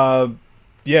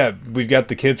 yeah, we've got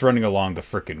the kids running along the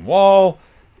frickin' wall,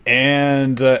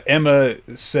 and Emma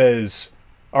says,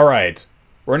 all right,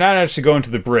 we're not actually going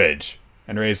to the bridge.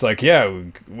 And Ray's like, yeah,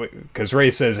 because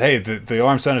Ray says, hey, the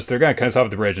alarm sounded, they're going to cut us off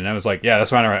at the bridge. And Emma's like, yeah, that's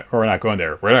why we're not going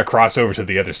there. We're going to cross over to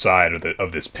the other side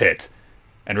of this pit.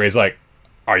 And Ray's like,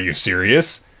 are you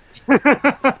serious?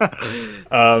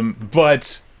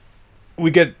 But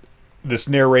we get this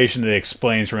narration that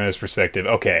explains from Emma's perspective,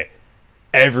 okay,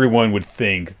 everyone would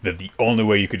think that the only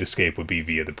way you could escape would be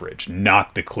via the bridge,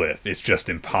 not the cliff. It's just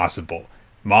impossible.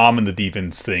 Mom and the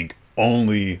demons think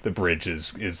only the bridge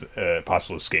is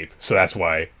possible escape. So that's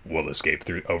why we'll escape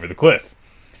over the cliff.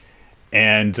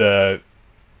 And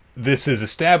this is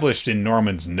established in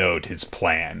Norman's note, his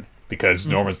plan, because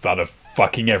Norman's thought of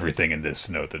fucking everything in this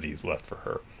note that he's left for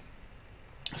her.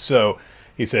 So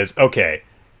he says, okay,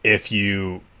 if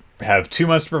you have 2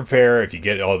 months to prepare, if you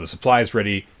get all the supplies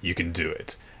ready, you can do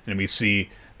it. And we see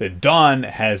that Dawn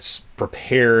has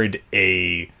prepared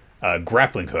a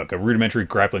grappling hook, a rudimentary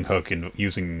grappling hook,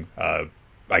 using,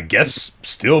 I guess,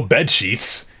 still bed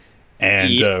sheets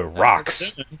and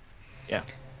rocks. Yeah.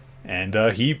 And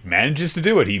he manages to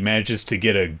do it. He manages to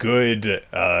get a good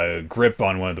grip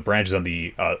on one of the branches on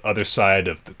the other side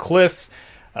of the cliff.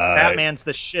 Batman's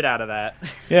the shit out of that.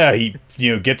 Yeah,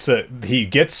 he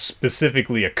gets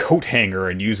specifically a coat hanger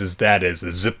and uses that as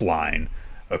a zip line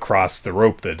across the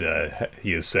rope that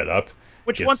he has set up.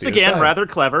 Which, once again, rather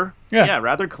clever. Yeah,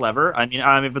 rather clever. I mean,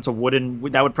 if it's a wooden,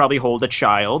 that would probably hold a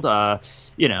child. Just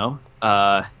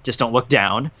don't look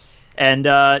down. And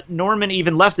Norman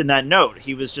even left in that note.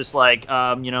 He was just like,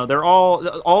 they're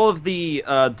all of the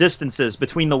distances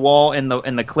between the wall and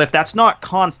the cliff. That's not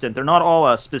constant. They're not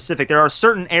all specific. There are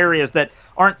certain areas that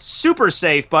aren't super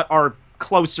safe, but are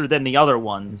closer than the other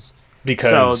ones.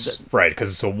 Because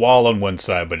because it's a wall on one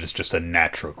side, but it's just a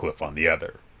natural cliff on the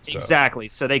other. So. Exactly.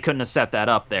 So they couldn't have set that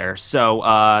up there.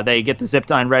 So they get the zip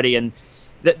line ready, and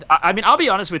I mean, I'll be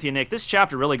honest with you, Nick. This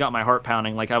chapter really got my heart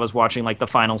pounding. Like I was watching like the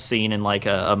final scene in like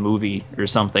a movie or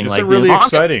something. It's like a really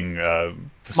exciting.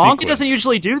 Manga doesn't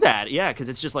usually do that. Yeah, because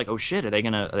it's just like, oh shit, are they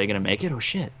gonna make it? Oh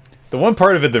shit. The one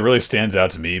part of it that really stands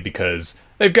out to me because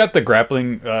they've got the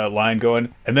grappling line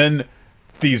going, and then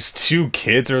these two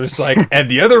kids are just like, and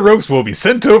the other ropes will be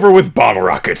sent over with bottle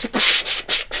rockets.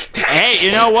 Hey,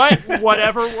 you know what?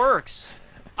 Whatever works.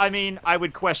 I mean, I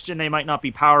would question they might not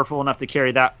be powerful enough to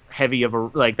carry that heavy of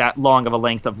that long of a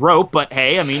length of rope, but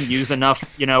hey, I mean, use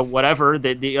enough, whatever.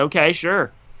 Okay,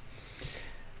 sure.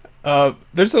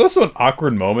 There's also an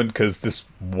awkward moment because this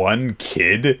one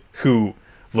kid who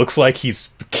looks like he's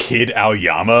Kid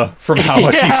Aoyama from how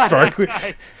much he's sparkly.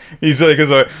 He's like,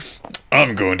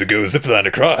 I'm going to go zipline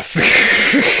across.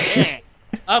 Yeah.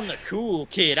 I'm the cool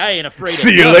kid. I ain't afraid of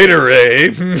See you later,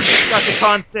 Ray. He's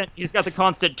got the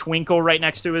constant twinkle right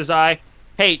next to his eye.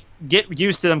 Hey, get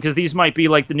used to them because these might be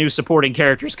like the new supporting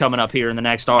characters coming up here in the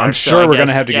next arc. I'm sure we're going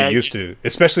to have to get used to,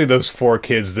 especially those 4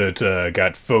 kids that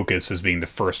got focus as being the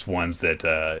first ones that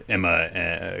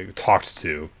Emma talked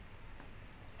to.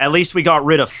 At least we got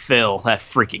rid of Phil, that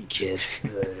freaking kid.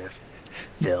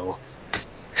 Phil.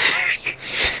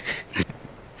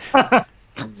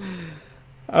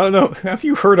 I don't know. Have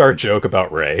you heard our joke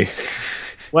about Ray?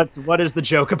 What is the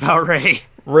joke about Ray?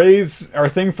 Our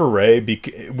thing for Ray,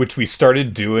 which we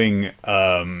started doing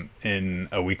in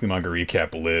a weekly manga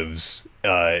recap, lives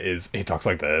is he talks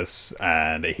like this,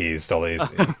 and he's totally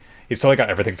got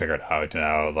everything figured out.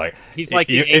 Like he's like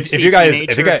if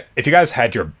you guys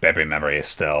had your baby memory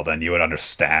still, then you would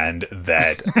understand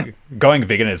that going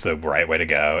vegan is the right way to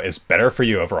go. It's better for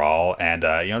you overall, and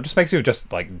just makes you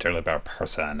just like generally a better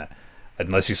person.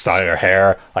 Unless you style your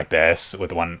hair like this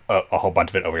with a whole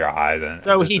bunch of it over your eyes. And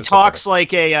so he talks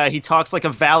like a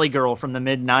Valley Girl from the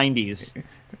mid '90s.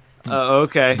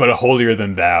 Okay. But a holier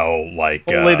than thou,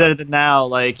 holier than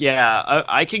thou, yeah.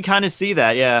 I can kind of see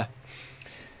that, yeah.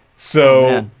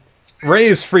 So Ray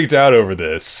is freaked out over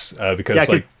this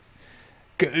because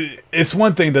it's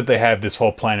one thing that they have this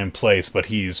whole plan in place, but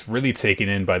he's really taken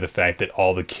in by the fact that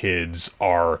all the kids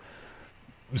are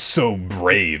so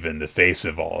brave in the face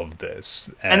of all of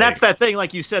this. And that's that thing,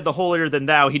 like you said, the holier than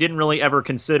thou. He didn't really ever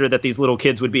consider that these little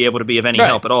kids would be able to be of any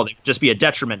help at all. They'd just be a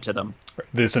detriment to them.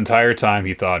 This entire time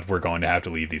he thought, we're going to have to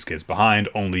leave these kids behind.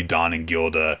 Only Don and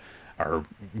Gilda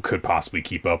could possibly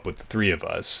keep up with the 3 of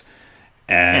us.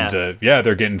 And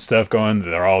they're getting stuff going.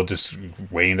 They're all just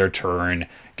waiting their turn,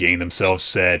 getting themselves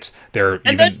set.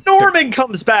 Then Norman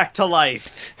comes back to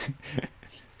life.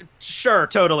 Sure,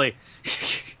 totally.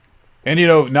 And,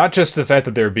 not just the fact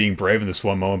that they're being brave in this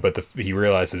one moment, but he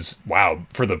realizes, wow,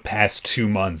 for the past 2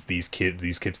 months, these kids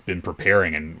have been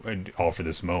preparing and all for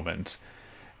this moment.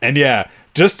 And yeah,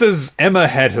 just as Emma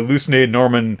had hallucinated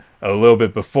Norman a little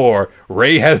bit before,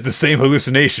 Ray has the same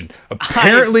hallucination.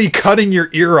 Apparently cutting your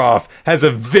ear off has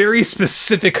a very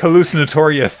specific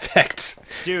hallucinatory effect.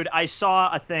 Dude, I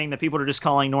saw a thing that people are just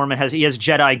calling Norman he has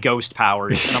Jedi ghost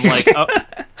powers. And I'm like, oh,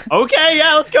 okay,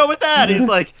 yeah, let's go with that. He's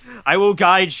like, I will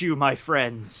guide you, my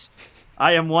friends.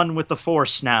 I am one with the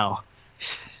Force now.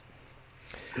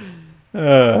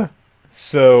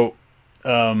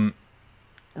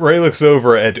 Ray looks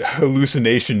over at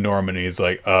hallucination Norman and he's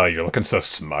like, you're looking so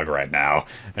smug right now.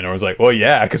 And Norman's like, well,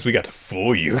 yeah, because we got to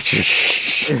fool you.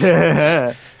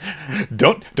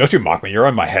 Don't you mock me. You're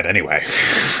on my head anyway.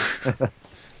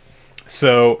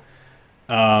 So,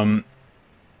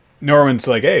 Norman's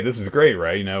like, hey, this is great,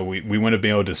 right? We want to be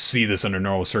able to see this under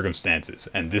normal circumstances.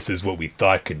 And this is what we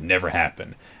thought could never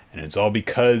happen. And it's all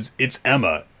because it's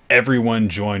Emma. Everyone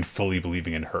joined fully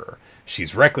believing in her.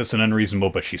 She's reckless and unreasonable,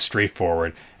 but she's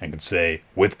straightforward and can say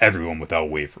with everyone without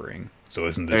wavering. So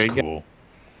isn't this cool?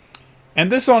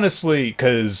 And this honestly,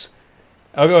 because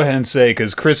I'll go ahead and say,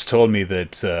 because Chris told me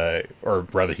that, or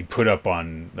rather he put up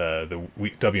on the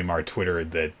WMR Twitter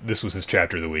that this was his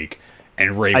chapter of the week,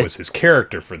 and Ray was his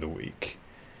character for the week.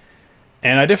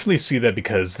 And I definitely see that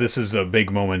because this is a big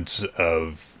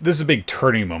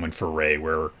turning moment for Ray,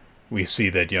 where we see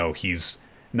that, he's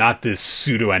not this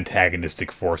pseudo-antagonistic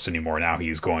force anymore. Now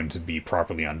he's going to be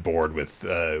properly on board with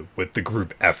the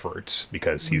group effort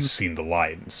because he's seen the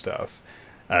light and stuff.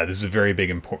 This is a very big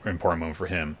important moment for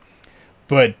him.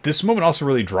 But this moment also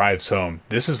really drives home.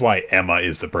 This is why Emma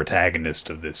is the protagonist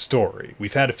of this story.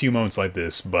 We've had a few moments like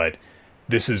this, but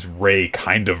this is Ray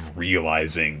kind of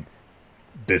realizing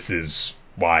this is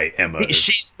why Emma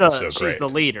she's the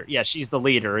leader. Yeah, she's the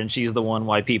leader, and she's the one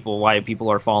why people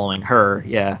are following her.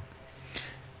 Yeah.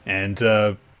 And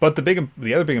But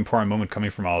the other big important moment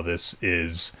coming from all of this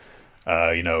is,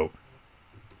 you know,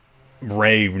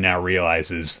 Ray now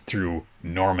realizes through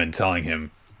Norman telling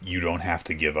him, you don't have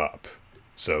to give up.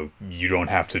 So you don't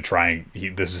have to try.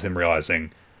 This is him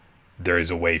realizing there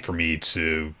is a way for me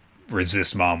to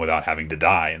resist Mom without having to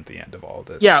die at the end of all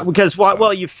this. Yeah, because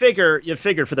well, you figure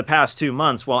for the past 2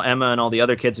 months, while Emma and all the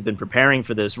other kids have been preparing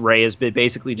for this, Ray has been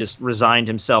basically just resigned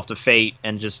himself to fate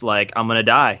and just like, I'm gonna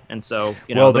die. And so,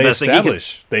 you know, well,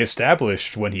 they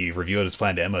established when he revealed his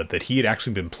plan to Emma that he had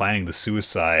actually been planning the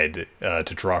suicide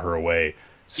to draw her away.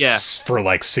 Yeah. For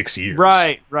like 6 years.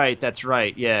 Right. That's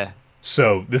right. Yeah.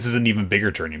 So this is an even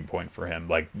bigger turning point for him.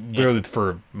 Like literally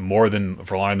for longer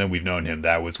than we've known him,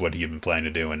 that was what he had been planning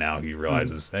to do, and now he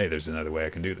realizes, hey, there's another way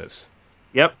I can do this.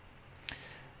 Yep.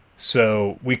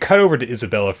 So we cut over to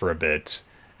Isabella for a bit,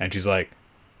 and she's like,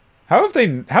 how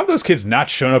have those kids not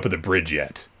shown up at the bridge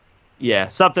yet? Yeah,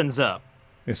 something's up.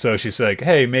 And so she's like,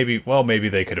 hey, maybe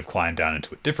they could have climbed down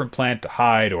into a different plant to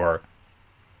hide, or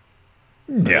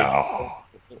no.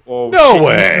 Oh, no shit.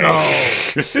 way!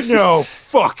 No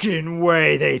fucking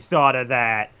way they thought of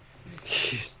that.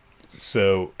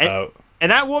 So, and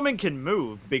that woman can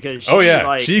move because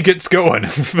she gets going.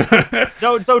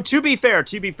 though to be fair,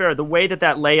 the way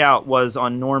that layout was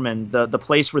on Norman, the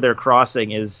place where they're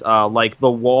crossing is like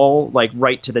the wall, like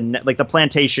right to the like the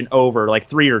plantation over, like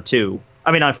 3 or 2.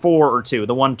 I mean, 4 or 2,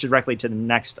 the one directly to the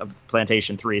next of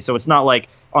plantation 3. So it's not like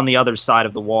on the other side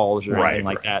of the walls or anything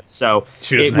like that. So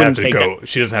she doesn't have to go.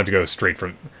 She doesn't have to go straight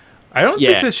from. I don't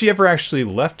think that she ever actually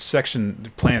left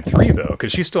section Plant 3 though,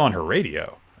 because she's still on her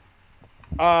radio.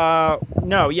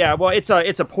 No, yeah. Well, it's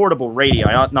a portable radio.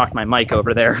 I knocked my mic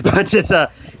over there, but it's a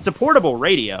portable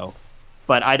radio.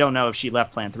 But I don't know if she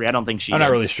left Plant 3. I don't think she. I'm not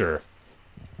really sure.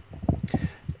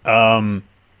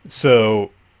 So.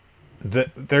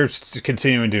 They're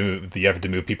continuing the effort to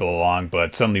move people along,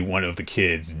 but suddenly one of the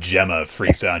kids, Gemma,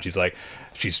 freaks out. And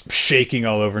she's shaking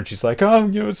all over, and she's like, "Oh,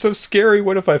 you know, it's so scary.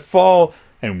 What if I fall?"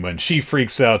 And when she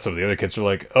freaks out, some of the other kids are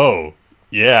like, "Oh,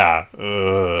 yeah,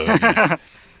 oh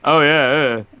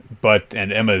yeah."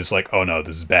 And Emma's like, "Oh no,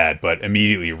 this is bad." But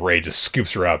immediately Ray just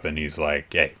scoops her up, and he's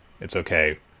like, "Hey, it's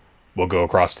okay. We'll go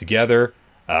across together.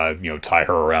 You know, tie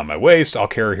her around my waist. I'll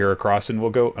carry her across, and we'll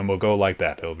go like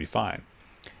that. It'll be fine."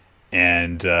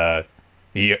 And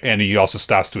he also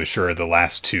stops to assure the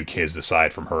last 2 kids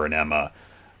aside from her and Emma,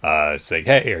 saying,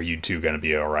 "Hey, are you two going to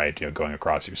be all right? You know, going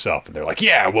across yourself?" And they're like,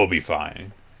 "Yeah, we'll be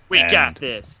fine. We got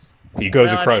this." He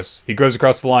goes across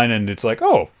the line, and it's like,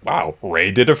 "Oh, wow, Ray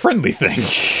did a friendly thing."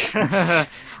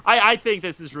 I think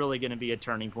this is really going to be a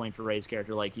turning point for Ray's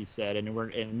character, like you said, and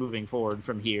moving forward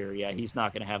from here. Yeah, he's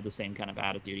not going to have the same kind of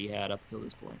attitude he had up until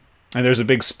this point. And there's a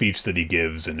big speech that he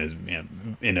gives in his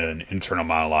in an internal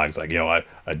monologue. It's like, you know,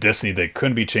 a destiny that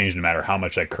couldn't be changed no matter how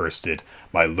much I cursed it.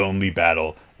 My lonely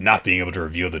battle, not being able to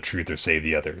reveal the truth or save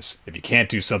the others. If you can't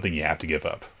do something, you have to give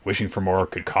up. Wishing for more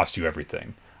could cost you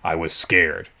everything. I was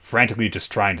scared, frantically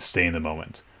just trying to stay in the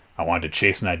moment. I wanted to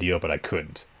chase an ideal, but I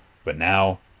couldn't. But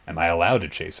now, am I allowed to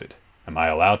chase it? Am I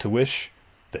allowed to wish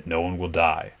that no one will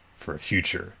die for a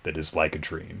future that is like a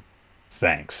dream?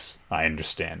 Thanks. I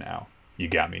understand now. You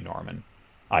got me, Norman.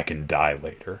 I can die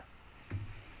later.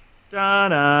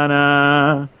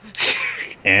 Da-na-na.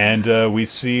 And we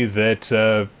see that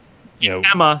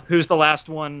it's Emma who's the last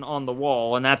one on the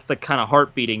wall, and that's the kind of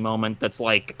heart beating moment. That's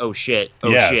like, oh shit,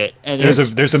 shit. And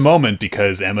there's a moment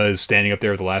because Emma is standing up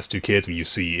there with the last 2 kids when you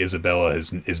see Isabella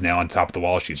is now on top of the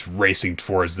wall. She's racing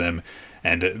towards them,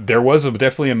 and there was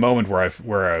definitely a moment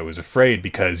where I was afraid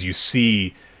because you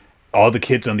see all the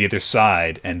kids on the other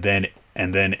side, and then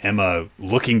Emma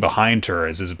looking behind her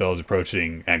as Isabella's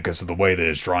approaching, and because of the way that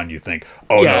it's drawn, you think,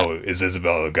 no, is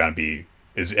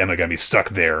Emma gonna be stuck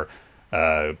there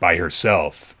by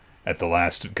herself at the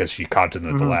last, because she caught them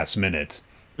at the last minute.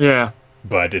 Yeah.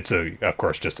 But it's of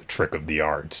course just a trick of the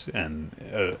art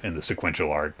and in the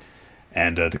sequential art,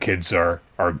 and the kids are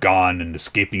gone and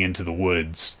escaping into the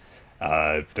woods.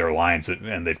 There are lines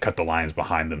and they've cut the lines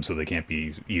behind them so they can't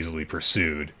be easily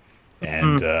pursued.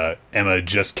 And Emma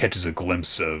just catches a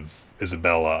glimpse of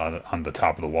Isabella on the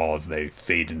top of the wall as they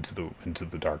fade into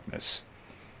the darkness.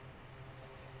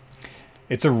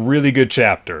 It's a really good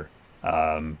chapter.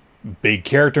 Big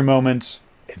character moments.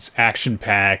 It's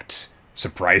action-packed,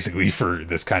 surprisingly for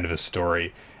this kind of a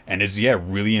story. And it's,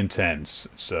 really intense.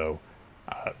 So,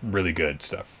 really good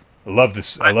stuff. I love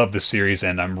this series,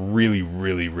 and I'm really,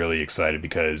 really, really excited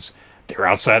because they're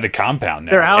outside the compound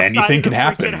now. They're outside Anything the can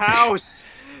happen. House.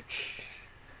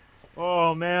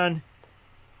 Oh man.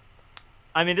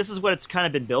 I mean, this is what it's kind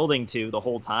of been building to the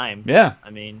whole time. Yeah. I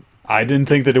mean, I didn't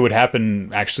think that it would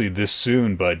happen actually this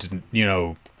soon, but, you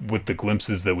know, with the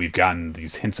glimpses that we've gotten,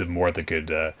 these hints of more that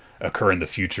could occur in the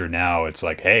future now, it's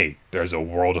like, hey, there's a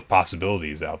world of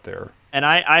possibilities out there. And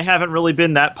I haven't really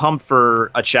been that pumped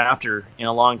for a chapter in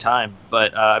a long time.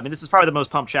 But, I mean, this is probably the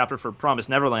most pumped chapter for Promised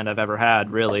Neverland I've ever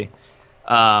had, really.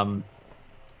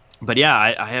 But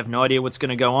yeah, I have no idea what's going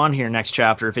to go on here next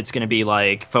chapter. If it's going to be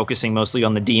like focusing mostly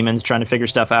on the demons, trying to figure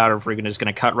stuff out, or if we're just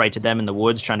going to cut right to them in the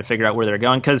woods, trying to figure out where they're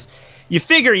going. Because you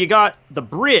figure you got the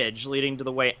bridge leading to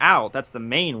the way out. That's the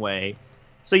main way.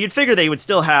 So you'd figure they would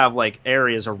still have like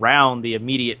areas around the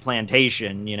immediate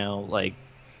plantation. You know, like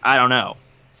I don't know.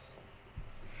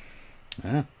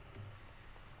 Yeah.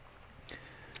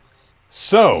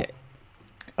 So, okay.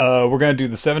 We're going to do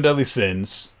the 7 Deadly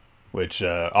Sins, which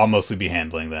I'll mostly be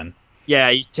handling then. Yeah,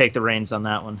 you take the reins on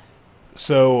that one.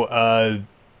 So,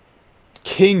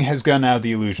 King has gotten out of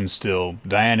the illusion still.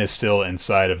 Diane is still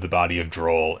inside of the body of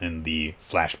Droll in the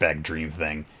flashback dream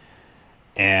thing.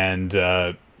 And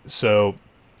so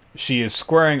she is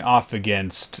squaring off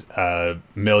against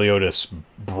Meliodas'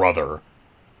 brother,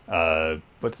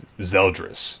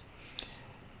 Zeldris.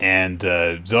 And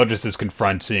Zeldris is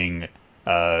confronting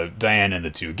Diane and the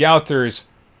two Gauthers,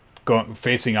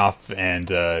 facing off, and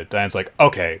Diane's like,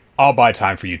 okay, I'll buy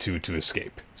time for you two to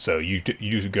escape. So you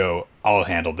go, I'll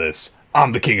handle this.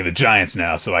 I'm the king of the giants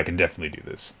now, so I can definitely do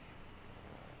this.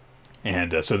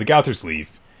 And so the Gauthers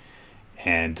leave,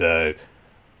 and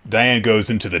Diane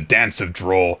goes into the Dance of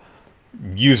Droll,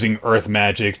 using earth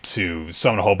magic to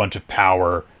summon a whole bunch of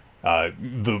power.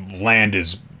 The land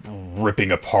is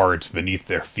ripping apart beneath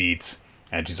their feet,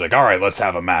 and she's like, all right, let's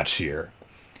have a match here.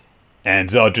 And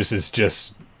Zeldris is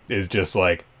just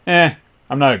like, I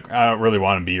don't really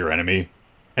want to be your enemy,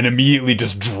 and immediately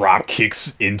just drop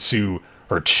kicks into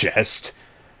her chest,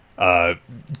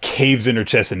 caves in her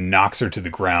chest and knocks her to the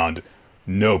ground,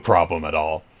 no problem at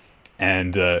all.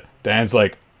 And Diane's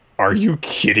like, are you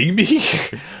kidding me?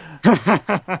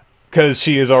 Because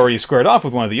she has already squared off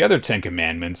with one of the other 10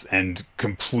 commandments and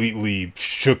completely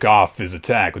shook off his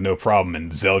attack with no problem,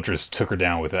 and Zeldris took her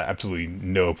down with absolutely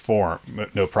no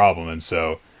problem. And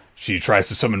so she tries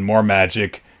to summon more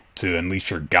magic to unleash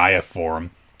her Gaia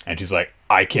form, and she's like,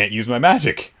 I can't use my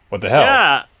magic. What the hell?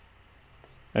 Yeah.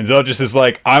 And Zeldris is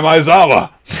like, I'm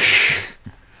Aizawa.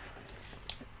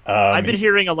 I've been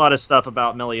hearing a lot of stuff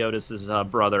about Meliodas'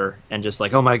 brother, and just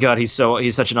like, oh my god, he's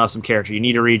such an awesome character. You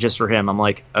need to read just for him. I'm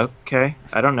like, okay,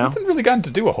 I don't know. He hasn't really gotten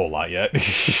to do a whole lot yet.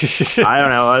 I don't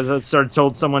know. I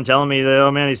started someone telling me that,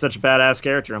 oh man, he's such a badass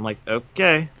character. I'm like,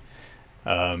 okay.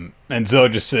 And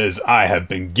Zeldris says, I have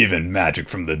been given magic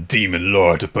from the Demon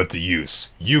Lord to put to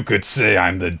use. You could say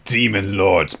I'm the Demon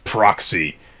Lord's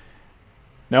proxy.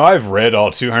 Now, I've read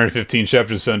all 215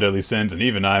 chapters of 7 Deadly Sins, and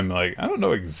even I'm like, I don't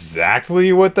know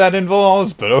exactly what that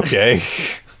involves, but okay.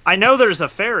 I know there's a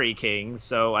fairy king,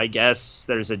 so I guess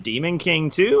there's a demon king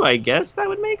too. I guess that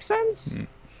would make sense.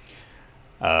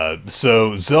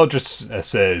 So Zeldris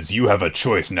says, you have a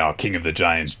choice now, King of the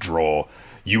Giants Droll.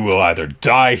 You will either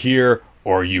die here,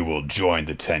 or you will join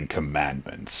the 10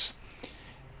 Commandments.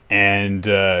 And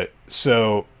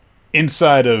so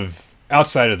outside of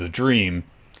the dream,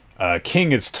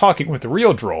 King is talking with the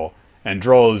real Droll, and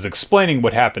Droll is explaining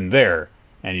what happened there.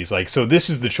 And he's like, so this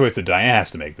is the choice that Diane has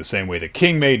to make, the same way that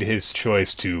King made his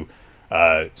choice to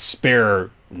spare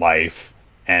life,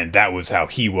 and that was how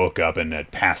he woke up and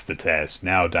had passed the test.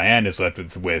 Now Diane is left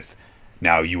with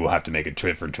now you will have to make a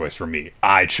different choice for me.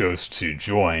 I chose to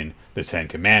join the 10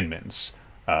 Commandments.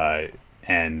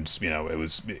 And, you know,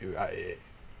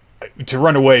 to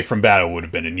run away from battle would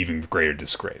have been an even greater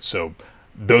disgrace. So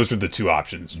those were the two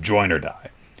options, join or die.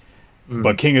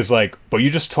 But King is like, but you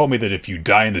just told me that if you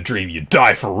die in the dream, you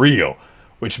die for real.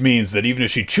 Which means that even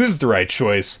if she chooses the right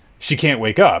choice, she can't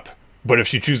wake up. But if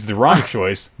she chooses the wrong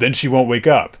choice, then she won't wake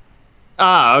up.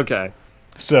 Ah, okay.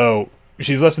 So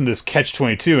she's left in this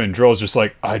catch-22, and Droll's just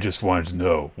like, I just wanted to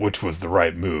know which was the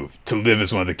right move. To live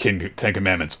as one of the 10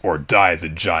 Commandments, or die as a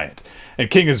giant. And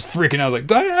King is freaking out, like,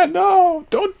 Diane, no!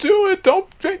 Don't do it! Don't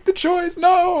make the choice!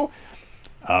 No!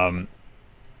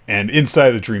 And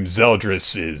inside the dream,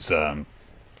 Zeldris is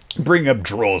bringing up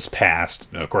Droll's past,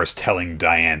 and of course telling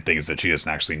Diane things that she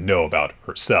doesn't actually know about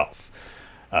herself.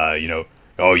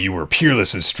 Oh, you were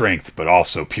peerless in strength, but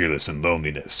also peerless in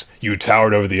loneliness. You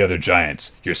towered over the other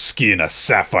giants, your skin a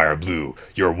sapphire blue,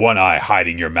 your one eye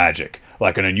hiding your magic.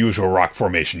 Like an unusual rock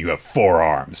formation, you have 4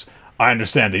 arms. I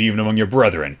understand that even among your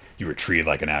brethren, you were treated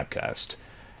like an outcast.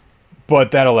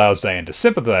 But that allows Diane to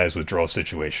sympathize with Droll's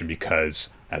situation because,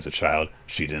 as a child,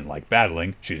 she didn't like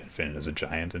battling, she didn't fit in as a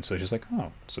giant, and so she's like,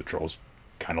 oh, so Droll's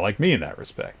kind of like me in that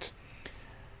respect.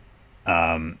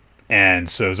 And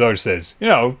so Zoe says,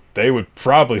 they would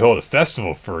probably hold a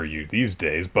festival for you these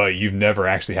days, but you've never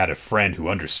actually had a friend who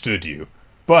understood you.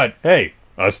 But, hey,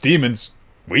 us demons,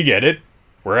 we get it.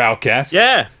 We're outcasts.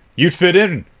 Yeah. You'd fit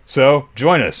in, so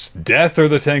join us. Death or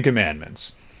the Ten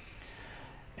Commandments.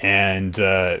 And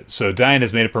so Diane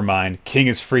has made up her mind. King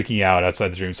is freaking out outside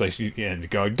the dream. It's like, and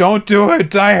going, don't do it,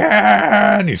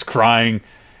 Diane! He's crying.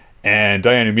 And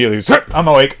Diane immediately goes, I'm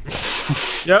awake.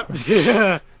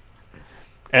 Yep.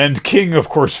 And King, of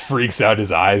course, freaks out. His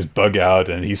eyes bug out,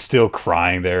 and he's still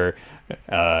crying there.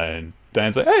 And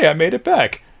Diane's like, hey, I made it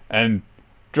back. And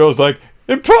Joel's like,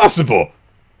 impossible!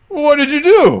 What did you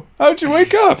do? How'd you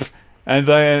wake up? And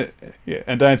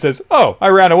Diane says, oh, I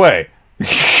ran away.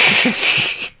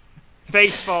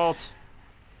 Fate's fault.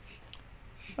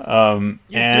 You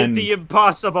did the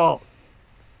impossible.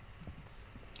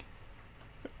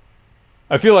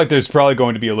 I feel like there's probably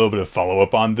going to be a little bit of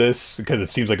follow-up on this, because it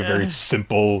seems like a very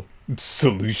simple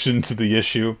solution to the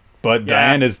issue. But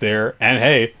Diane is there, and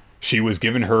hey, she was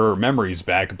given her memories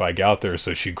back by Gowther,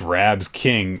 so she grabs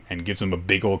King and gives him a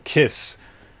big old kiss.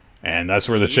 And that's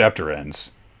where the chapter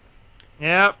ends.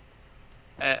 Yep.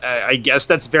 I guess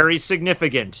that's very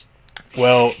significant.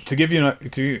 Well, to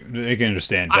make you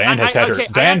understand,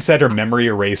 Diane's had her memory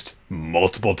erased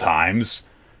multiple times.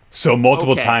 So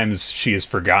multiple times she has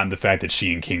forgotten the fact that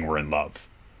she and King were in love.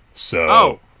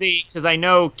 So see, because I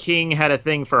know King had a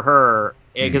thing for her,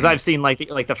 because I've seen like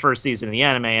the first season of the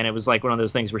anime, and it was like one of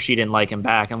those things where she didn't like him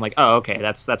back. I'm like, oh, okay,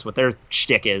 that's what their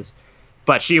shtick is.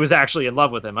 But she was actually in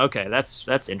love with him. Okay,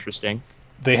 that's interesting.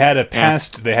 They had a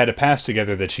past. They had a past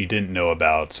together that she didn't know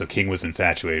about. So King was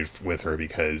infatuated with her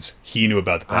because he knew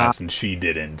about the past and she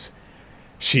didn't.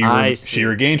 She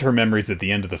regained her memories at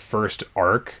the end of the first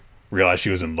arc. Realized she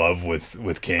was in love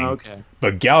with King. Okay.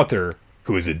 But Gowther,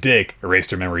 who is a dick,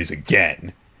 erased her memories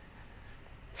again.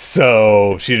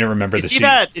 So she didn't remember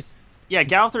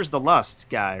Gowther's the lust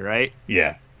guy, right?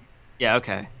 Yeah. Yeah.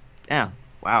 Okay. Yeah.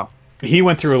 Wow. He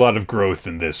went through a lot of growth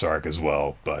in this arc as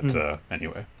well, but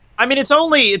anyway. I mean, it's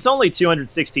only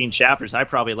 216 chapters. I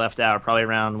probably left out probably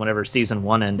around whenever season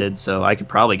 1 ended, so I could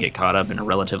probably get caught up in a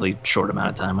relatively short amount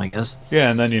of time, I guess. Yeah,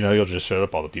 and then you'll just shut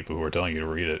up all the people who are telling you to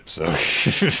read it. So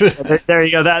there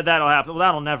you go. That'll happen. Well,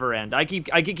 that'll never end. I keep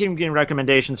getting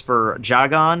recommendations for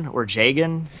Jagan or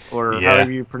Jagan or however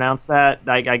you pronounce that.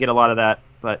 I get a lot of that,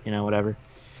 but whatever.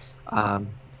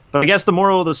 But I guess the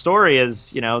moral of the story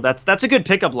is, that's a good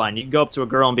pickup line. You can go up to a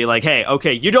girl and be like, hey,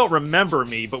 okay, you don't remember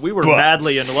me, but we were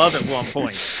madly in love at one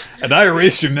point. And I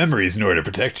erased your memories in order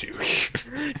to protect you.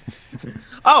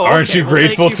 Oh, okay. Aren't you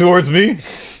grateful towards me?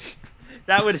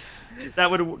 That would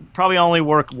probably only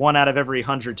work 1 out of every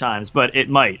 100 times, but it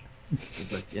might.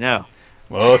 It's like,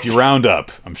 Well, if you round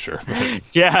up, I'm sure.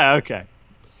 Yeah, okay.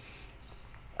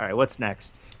 All right, what's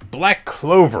next? Black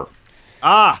Clover.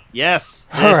 Ah, yes.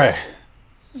 All right.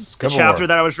 A chapter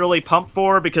that I was really pumped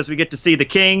for because we get to see the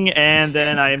king, and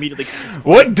then I immediately...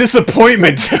 What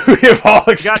disappointment we have all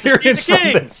experienced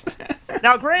from this.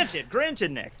 Now, granted,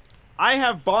 Nick, I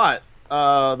have bought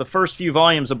the first few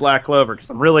volumes of Black Clover because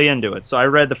I'm really into it, so I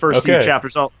read the first few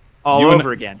chapters all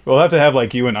over again. We'll have to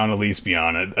have you and Annalise be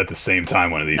on it at the same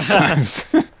time one of these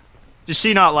times. Does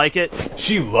she not like it?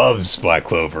 She loves Black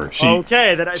Clover. She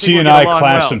and I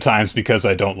clash sometimes because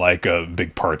I don't like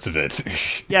big parts of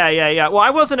it. Yeah. Well,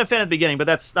 I wasn't a fan at the beginning, but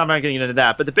I'm not getting into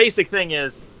that. But the basic thing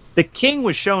is, the king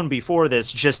was shown before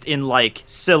this just in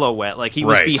silhouette, he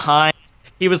was behind.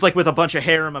 He was with a bunch of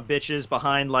harem of bitches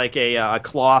behind a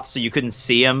cloth, so you couldn't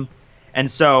see him. And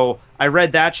so I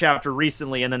read that chapter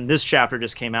recently, and then this chapter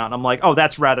just came out, and I'm like, oh,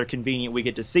 that's rather convenient. We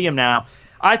get to see him now.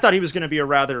 I thought he was going to be a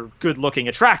rather good-looking,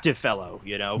 attractive fellow,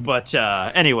 But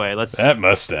anyway, that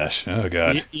mustache. Oh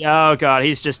god. Oh god,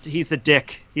 he's a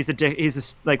dick. He's a dick.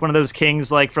 He's one of those kings,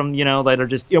 from that are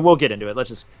just. We'll get into it. Let's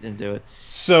just get into it.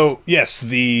 So yes,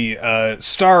 the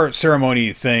star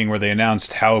ceremony thing where they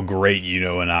announced how great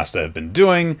and Asta have been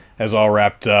doing has all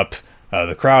wrapped up.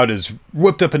 The crowd is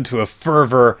whipped up into a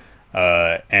fervor.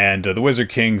 And the Wizard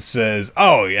King says,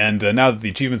 oh, and now that the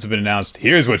achievements have been announced,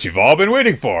 here's what you've all been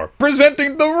waiting for.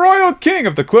 Presenting the Royal King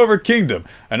of the Clover Kingdom.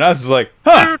 And us is like,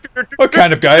 huh, what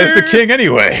kind of guy is the king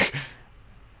anyway?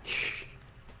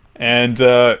 And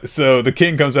so the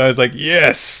king comes out and is like,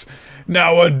 yes,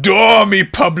 now adore me,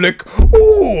 public.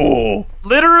 Ooh.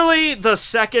 Literally, the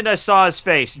second I saw his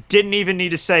face, didn't even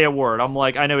need to say a word. I'm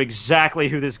like, I know exactly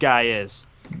who this guy is.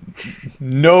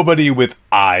 nobody with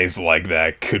eyes like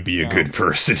that could be a good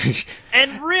person.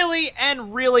 And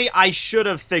really, I should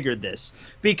have figured this,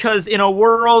 because in a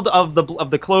world of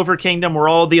the Clover Kingdom where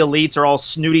all the elites are all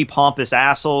snooty, pompous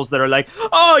assholes that are like,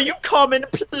 oh, you common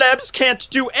plebs can't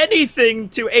do anything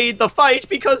to aid the fight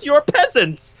because you're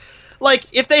peasants. Like,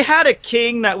 if they had a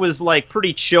king that was, like,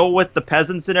 pretty chill with the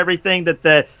peasants and everything,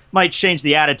 that might change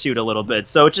the attitude a little bit.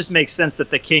 So it just makes sense that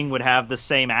the king would have the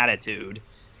same attitude,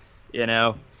 you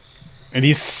know? And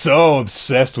he's so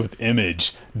obsessed with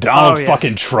image. Donald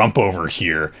fucking Trump over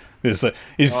here. He's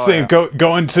saying,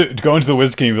 go into the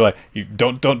Wizard King and be like, you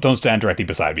don't stand directly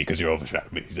beside me because you overshadow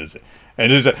me.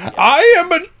 And he's like, I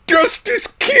am a Justice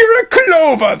Kira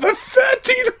Clover, the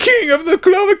 13th king of the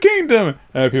Clover Kingdom.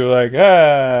 And people are like,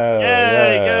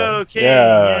 there you go, king.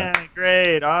 Yeah,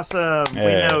 great, awesome. Yeah.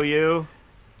 We know you.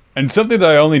 And something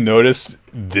that I only noticed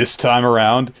this time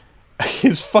around,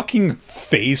 his fucking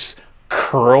face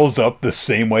curls up the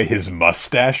same way his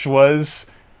mustache was.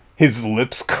 His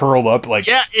lips curl up like...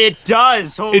 Yeah, it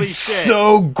does. Holy shit. It's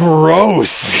so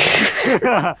gross.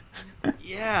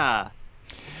 Yeah.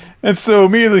 And so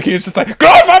immediately the king's just like,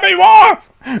 go for me more!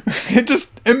 It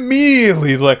just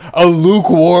immediately, like, a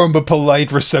lukewarm but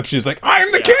polite reception is like,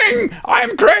 I'm the king!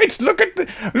 I'm great! Look at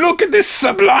this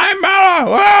sublime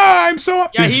manner! Ah, I'm so...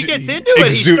 Yeah, he gets into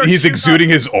it. He's exuding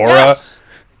his aura. Yes.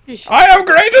 I am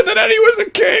greater than any was a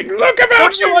king! Look about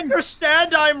Don't you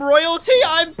understand? I'm royalty!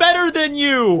 I'm better than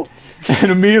you!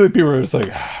 And immediately people are just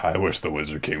like, I wish the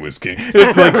Wizard King was king.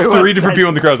 It's like 3 different people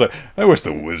in the crowd like, I wish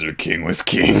the Wizard King was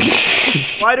king.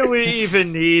 Why do we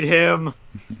even need him?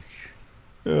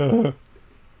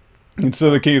 And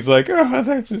so the king's like, oh,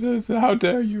 how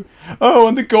dare you? Oh,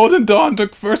 and the Golden Dawn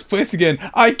took first place again.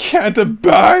 I can't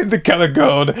abide the color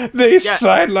gold. They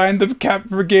sidelined the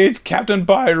brigades captained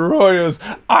by royals.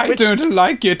 I don't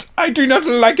like it. I do not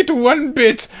like it one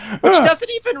bit. Which doesn't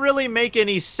even really make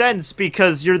any sense,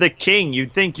 because you're the king.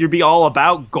 You'd think you'd be all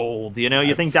about gold, you know?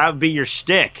 You think that would be your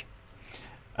shtick.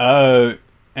 I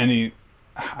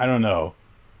don't know.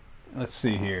 Let's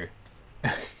see here.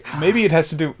 Maybe it has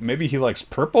to do... Maybe he likes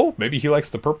purple? Maybe he likes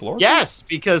the purple orca? Yes,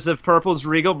 because of purple's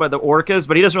regal by the orcas,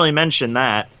 but he doesn't really mention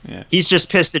that. Yeah. He's just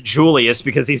pissed at Julius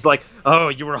because he's like, oh,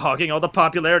 you were hogging all the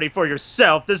popularity for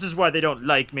yourself. This is why they don't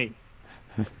like me.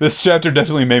 This chapter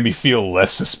definitely made me feel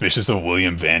less suspicious of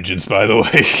William Vengeance, by the way.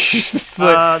 It's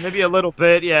like, maybe a little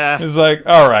bit, yeah. It's like,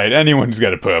 alright, anyone's got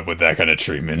to put up with that kind of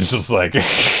treatment. It's just like,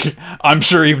 I'm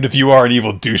sure even if you are an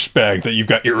evil douchebag that you've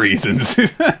got your reasons.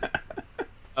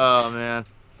 Oh, man.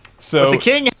 So but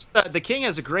the king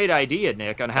has a great idea,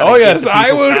 Nick, on how. Oh yes,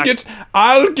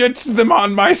 I'll get them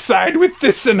on my side with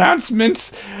this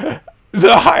announcement.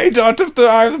 The hideout of the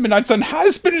Eye of the Midnight Sun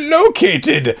has been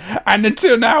located, and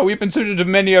until now we've been suited to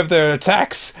many of their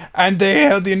attacks, and they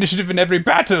held the initiative in every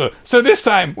battle. So this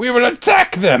time we will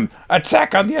attack them,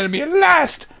 attack on the enemy at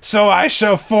last. So I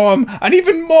shall form an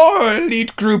even more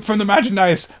elite group from the Magic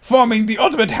Knights, forming the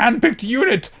ultimate handpicked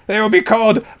unit. They will be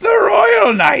called the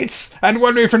Royal Knights, and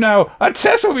 1 week from now, a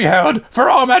test will be held for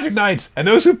all Magic Knights, and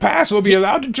those who pass will be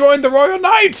allowed to join the Royal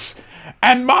Knights.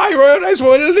 And my Royal Knights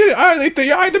will annihilate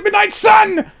the Eye of the Midnight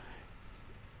Sun!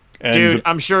 And dude,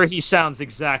 I'm sure he sounds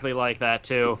exactly like that,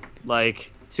 too.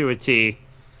 Like, to a T.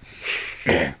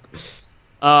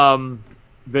 But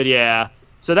yeah.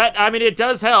 So that, I mean, it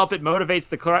does help. It motivates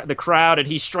the crowd, and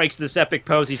he strikes this epic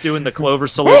pose. He's doing the Clover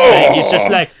salute thing. He's just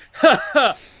like, ha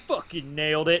ha, fucking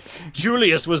nailed it.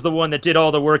 Julius was the one that did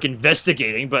all the work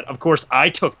investigating, but of course I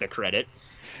took the credit.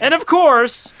 And of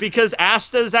course, because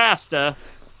Asta's Asta...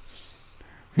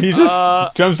 He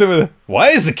just jumps in with, why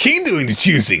is the king doing the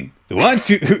choosing? The ones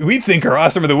who we think are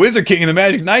awesome are the Wizard King and the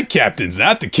Magic Knight captains,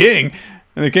 not the king.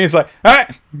 And the king's like,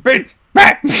 alright,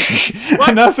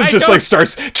 and Asta just like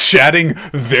starts chatting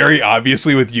very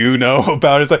obviously with Yuno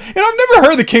about it. It's like, I've never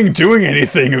heard the king doing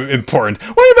anything important.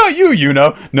 What about you,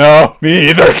 Yuno? No,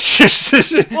 me either.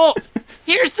 Well,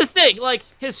 here's the thing, like,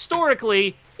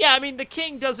 historically... Yeah, I mean, the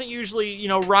king doesn't usually, you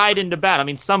know, ride into battle. I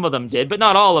mean, some of them did, but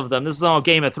not all of them. This is all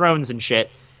Game of Thrones and shit.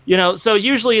 You know, so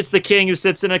usually it's the king who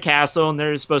sits in a castle and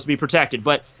they're supposed to be protected.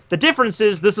 But the difference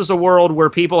is this is a world where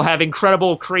people have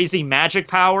incredible, crazy magic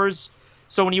powers.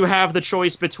 So when you have the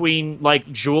choice between, like,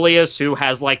 Julius, who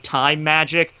has, like, time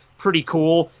magic, pretty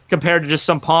cool, compared to just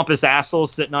some pompous asshole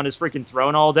sitting on his freaking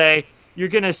throne all day, you're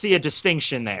going to see a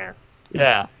distinction there.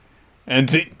 Yeah.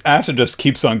 And Asta just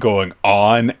keeps on going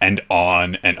on and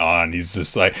on and on. He's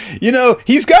just like,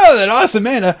 he's got all that awesome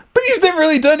mana, but he's never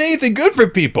really done anything good for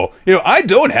people. I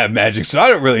don't have magic, so I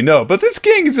don't really know. But this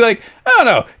king is like, I don't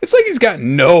know. It's like he's got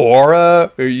no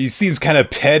aura. Or he seems kind of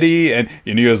petty. And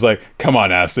Yuno's like, come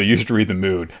on, Asta, you should read the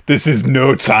mood. This is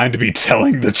no time to be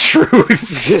telling the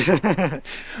truth.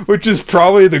 Which is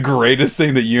probably the greatest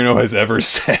thing that Yuno has ever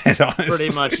said, honestly.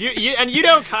 Pretty much. And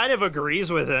Yuno kind of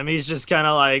agrees with him. He's just kind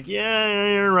of like, yeah,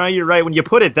 you're right. When you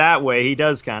put it that way, he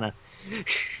does kind of.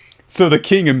 So the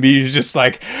king immediately just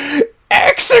like,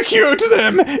 execute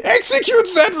them! Execute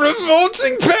that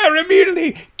revolting pair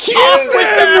immediately! Kill Off them!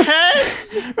 with their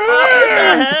heads! Off with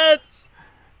their heads!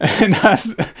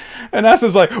 And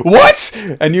Asa's like, what?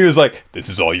 And Yuna's like, this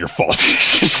is all your fault.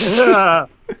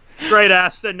 Great,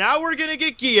 Asta. Now we're gonna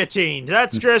get guillotined.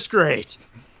 That's just great.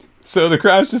 So the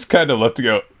crowd's just kind of left to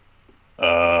go,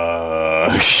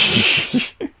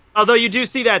 Although you do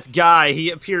see that guy, he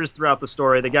appears throughout the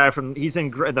story. The guy he's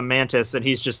in the Mantis, and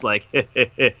he's just like,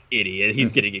 idiot,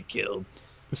 he's gonna get killed.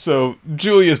 So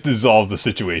Julius dissolves the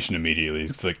situation immediately.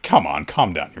 He's like, come on,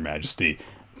 calm down, your majesty.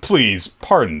 Please,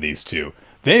 pardon these two.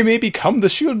 They may become the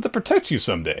shield that protects you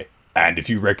someday. And if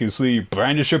you recklessly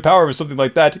brandish your power or something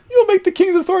like that, you'll make the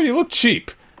king's authority look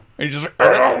cheap. And you're just like,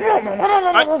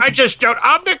 I just don't,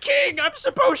 I'm the king, I'm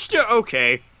supposed to,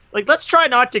 okay. Like, let's try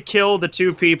not to kill the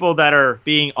two people that are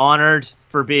being honored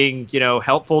for being,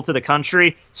 helpful to the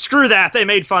country. Screw that. They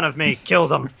made fun of me. Kill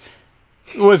them.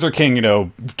 The Wizard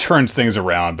King, turns things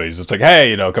around, but he's just like,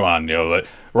 hey, come on,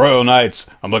 Royal Knights,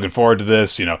 I'm looking forward to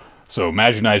this, So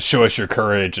Magic Knights, show us your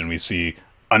courage, and we see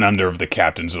a number of the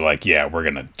captains are like, yeah, we're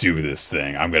gonna do this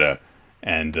thing.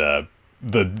 And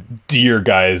the deer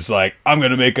guy is like, I'm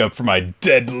gonna make up for my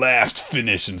dead last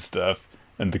finish and stuff.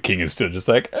 And the king is still just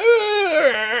like,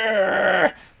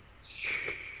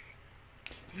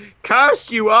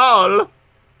 curse you all!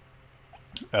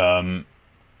 The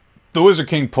Wizard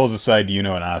King pulls aside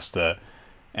Yuno and Asta,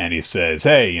 and he says,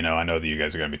 hey, I know that you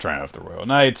guys are going to be trying out for the Royal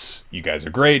Knights. You guys are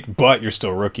great, but you're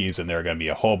still rookies, and there are going to be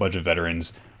a whole bunch of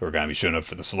veterans who are going to be showing up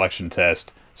for the selection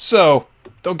test. So,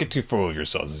 don't get too full of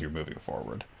yourselves as you're moving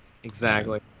forward.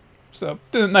 Exactly. So,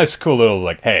 nice, cool little,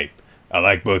 like, hey, I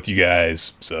like both you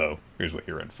guys, so here's what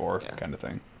you're in for, kind of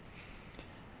thing.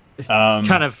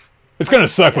 Kind of. It's going to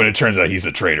suck when it turns out he's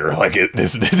a traitor. Like,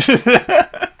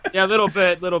 Yeah, a little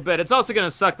bit. It's also going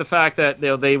to suck the fact that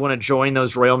they want to join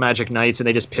those Royal Magic Knights and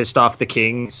they just pissed off the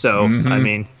king. So, I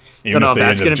mean, I don't know if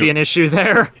that's going to be an issue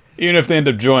there. Even if they end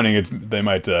up joining it, they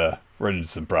might run into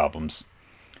some problems.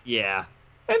 Yeah.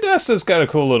 And Asta's got a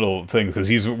cool little thing because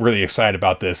he's really excited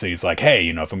about this. And he's like, hey,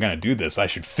 if I'm going to do this, I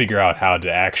should figure out how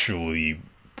to actually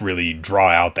really draw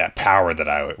out that power that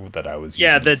I was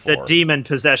using the demon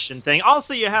possession thing.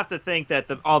 Also, you have to think that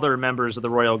the other members of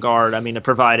the Royal Guard,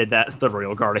 provided that the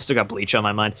Royal Guard, I still got Bleach on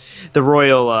my mind, the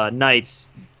Royal Knights,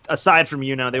 aside from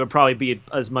they would probably be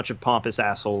as much of pompous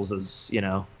assholes as a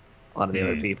lot of the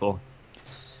other people.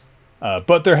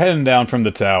 But they're heading down from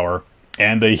the tower,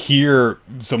 and they hear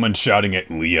someone shouting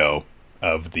at Leo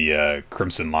of the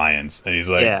Crimson Lions, and he's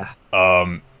like,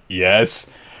 yes.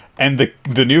 And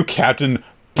the new captain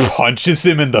punches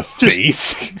him in the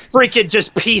face. Freaking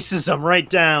just pieces him right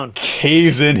down.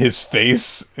 Caves in his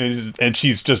face, and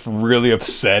she's just really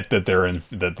upset that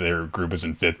their group is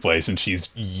in 5th place, and she's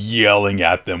yelling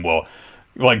at them. Well,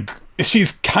 like,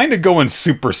 she's kind of going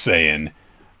Super Saiyan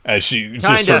as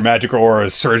just her magical aura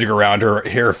is surging around her,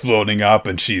 hair floating up,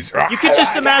 and she's. You could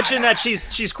just imagine that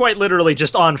she's quite literally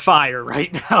just on fire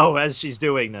right now as she's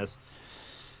doing this.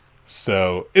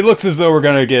 So it looks as though we're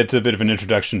going to get a bit of an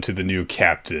introduction to the new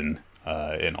captain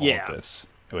in all of this,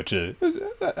 which is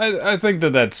I think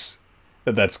that's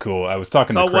cool. I was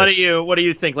talking to Chris. So what do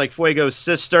you think? Like Fuego's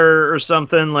sister or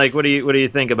something? Like what do you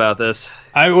think about this?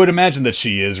 I would imagine that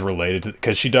she is related to,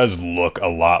 because she does look a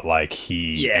lot like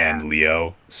he and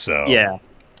Leo. So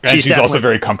and she's also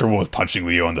very comfortable with punching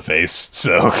Leo in the face.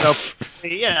 So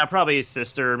probably a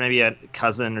sister, maybe a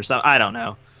cousin or something. I don't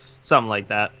know, something like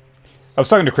that. I was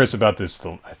talking to Chris about this,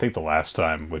 I think the last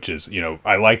time, which is,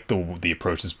 I like the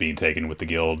approach that's being taken with the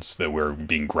guilds, that we're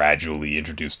being gradually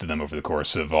introduced to them over the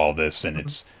course of all this, and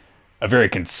it's a very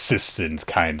consistent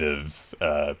kind of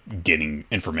getting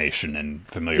information and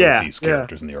familiar with these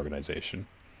characters in the organization.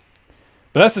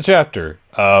 But that's the chapter.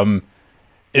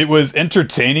 It was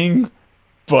entertaining,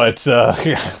 but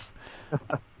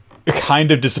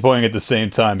kind of disappointing at the same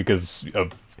time because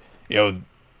of,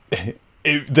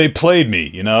 they played me,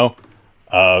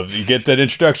 you get that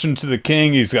introduction to the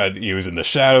king. He was in the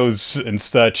shadows and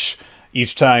such.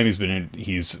 Each time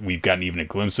we've gotten even a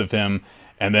glimpse of him,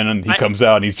 and then he comes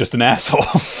out and he's just an asshole.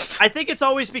 I think it's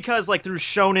always because through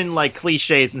shonen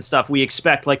cliches and stuff, we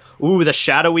expect the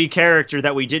shadowy character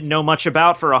that we didn't know much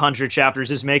about for 100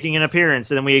 chapters is making an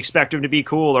appearance, and then we expect him to be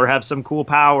cool or have some cool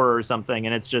power or something,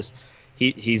 and it's just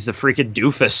he's a freaking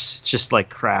doofus. It's just like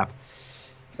crap.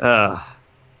 But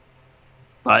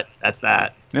that's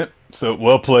that. Yep. So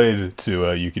well played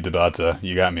to Yuki Tabata.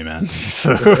 You got me, man.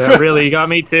 So. Really, you got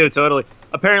me too. Totally.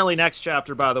 Apparently, next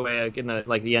chapter, by the way, in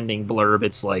the ending blurb,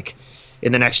 it's like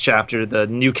in the next chapter, the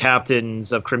new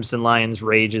captains of Crimson Lion's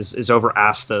rage is over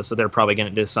Asta, so they're probably going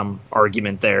to do some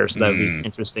argument there. So that would be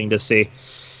interesting to see.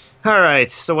 All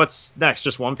right. So what's next?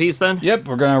 Just One Piece then? Yep.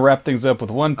 We're going to wrap things up with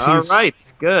One Piece. All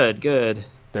right. Good.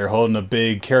 They're holding a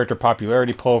big character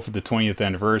popularity poll for the 20th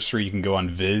anniversary. You can go on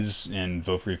Viz and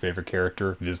vote for your favorite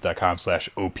character.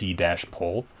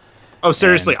 Viz.com/op-poll. Oh,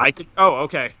 seriously? I could. Oh,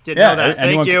 okay. Didn't know that.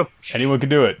 Thank you. Anyone can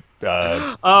do it.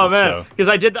 Oh man, because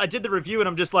I did the review and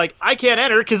I'm just like, I can't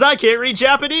enter because I can't read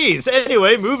Japanese.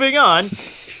 Anyway, moving on.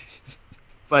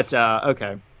 But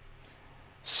okay.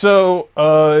 So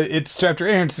it's chapter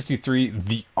 863,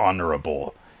 The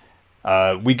Honorable.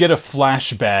 We get a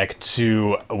flashback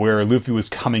to where Luffy was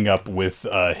coming up with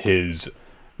his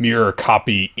mirror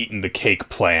copy eating the cake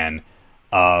plan.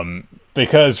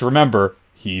 Because, remember,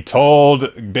 he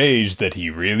told Beige that he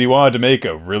really wanted to make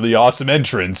a really awesome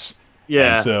entrance.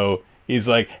 Yeah. And so he's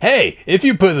like, hey, if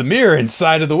you put the mirror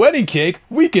inside of the wedding cake,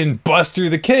 we can bust through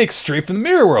the cake straight from the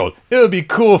mirror world. It'll be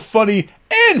cool, funny,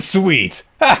 and sweet.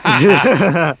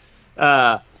 And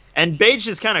Beige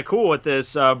is kind of cool with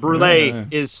this. Brule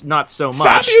is not so much.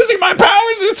 Stop using my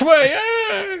powers this way!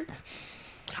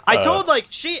 I told, like,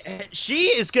 she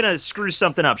is going to screw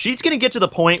something up. She's going to get to the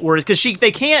point where, because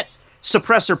they can't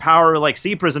suppress her power like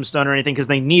Sea Prism Stone or anything because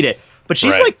they need it. But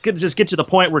she's, like, going to just get to the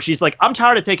point where she's like, I'm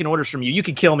tired of taking orders from you. You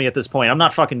can kill me at this point. I'm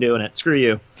not fucking doing it. Screw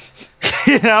you.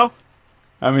 You know?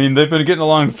 I mean, they've been getting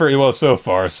along fairly well so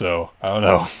far, so I don't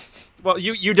know. Well,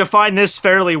 you define this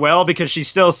fairly well because she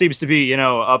still seems to be,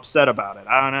 upset about it.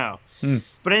 I don't know.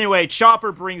 But anyway,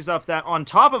 Chopper brings up that on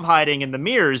top of hiding in the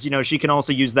mirrors, she can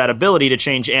also use that ability to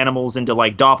change animals into,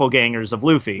 like, doppelgangers of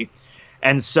Luffy.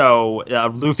 And so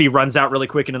Luffy runs out really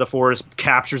quick into the forest,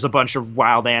 captures a bunch of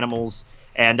wild animals,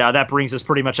 and that brings us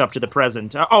pretty much up to the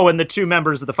present. And the two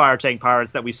members of the Fire Tank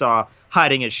Pirates that we saw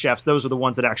hiding as chefs, those are the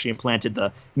ones that actually implanted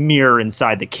the mirror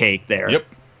inside the cake there. Yep.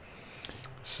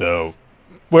 So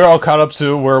we're all caught up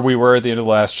to where we were at the end of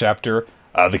the last chapter.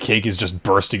 The cake is just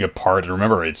bursting apart. And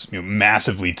remember, it's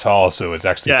massively tall, so it's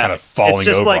actually kind of falling over onto people.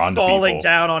 It's just like falling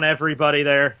down on everybody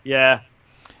there. Yeah.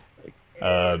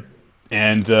 And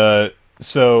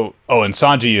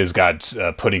Sanji has got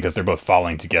Pudding because they're both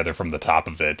falling together from the top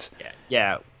of it.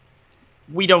 Yeah.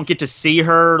 We don't get to see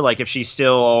her, like, if she's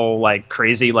still, like,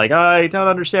 crazy, like, I don't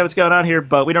understand what's going on here,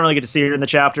 but we don't really get to see her in the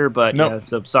chapter, but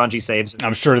so Sanji saves her.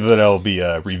 I'm sure that it'll be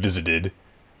revisited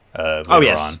later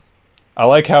on. I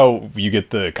like how you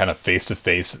get the kind of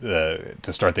face-to-face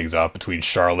to start things off between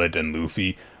Charlotte and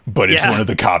Luffy, but it's one of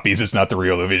the copies. It's not the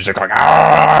real Luffy. It's just like,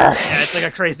 ah! Yeah, it's like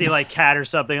a crazy, like, cat or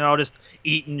something. They're all just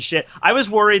eating shit. I was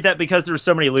worried that because there were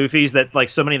so many Luffys that, like,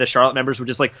 so many of the Charlotte members would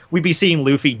just, like, we'd be seeing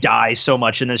Luffy die so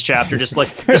much in this chapter. Just like,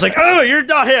 oh, you're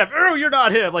not him. Oh, you're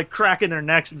not him. Like, cracking their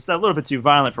necks and stuff. A little bit too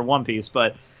violent for One Piece.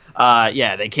 But,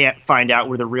 they can't find out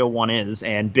where the real one is.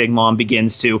 And Big Mom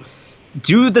begins to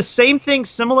do the same thing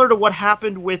similar to what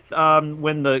happened with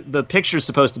when the picture's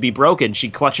supposed to be broken. She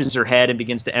clutches her head and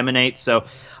begins to emanate. So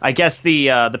I guess the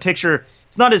picture,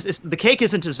 the cake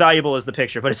isn't as valuable as the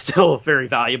picture, but it's still very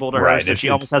valuable to her. So she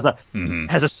almost has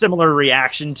a similar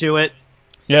reaction to it.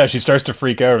 Yeah, she starts to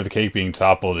freak out over the cake being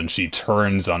toppled, and she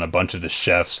turns on a bunch of the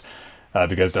chefs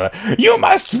because they're like, "You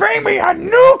must bring me a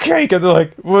new cake," and they're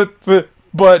like, "What?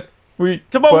 But." We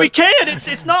can't.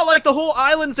 It's not like the whole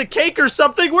island's a cake or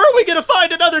something. Where are we gonna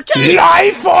find another cake?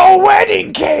 Life or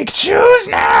wedding cake, choose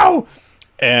now.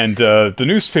 And the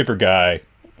newspaper guy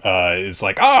is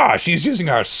like, she's using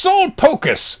our soul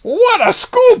pocus. What a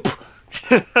scoop!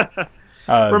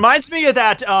 Reminds me of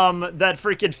that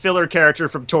freaking filler character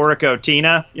from Toriko,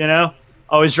 Tina.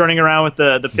 Always running around with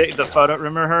the photo.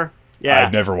 Remember her? Yeah.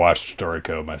 I've never watched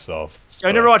Toriko myself.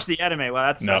 I never watched the anime. Well,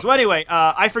 that's nice. Well, anyway,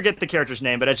 I forget the character's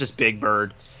name, but it's just Big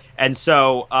Bird. And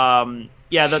so,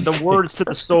 the words to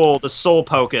the soul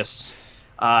pocus,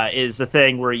 is the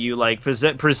thing where you, like,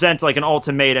 present like an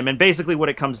ultimatum, and basically what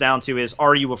it comes down to is,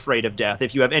 are you afraid of death?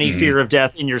 If you have any fear of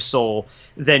death in your soul,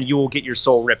 then you will get your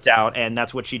soul ripped out, and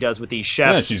that's what she does with these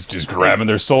chefs. Yeah, she's just grabbing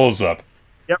their souls up.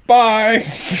 Yep. Bye!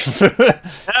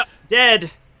 Dead.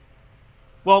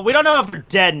 Well, we don't know if they're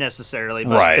dead necessarily,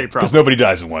 but right, because nobody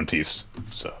dies in One Piece,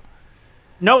 so.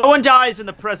 No one dies in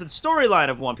the present storyline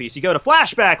of One Piece. You go to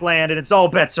Flashback Land, and it's all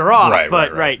bets are off,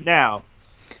 right now.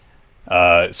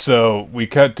 So we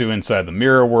cut to inside the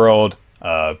mirror world.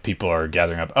 people are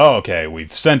gathering up. Oh, okay,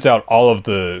 we've sent out all of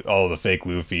the fake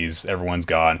Luffys. Everyone's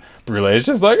gone. Brule is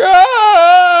just like,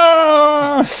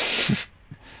 ah!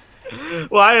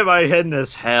 Why am I in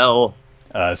this hell?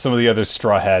 Some of the other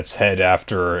Straw Hats head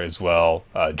after her as well.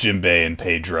 Jinbei and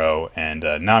Pedro and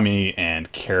Nami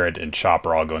and Carrot and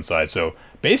Chopper all go inside. So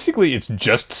basically, it's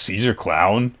just Caesar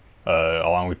Clown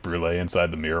along with Brule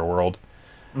inside the mirror world.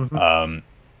 Mm-hmm.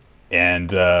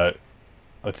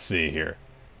 Let's see here.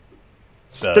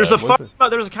 There's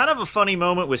kind of a funny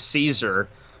moment with Caesar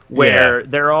where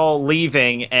they're all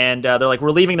leaving, and they're like,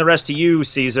 "We're leaving the rest to you,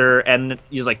 Caesar." And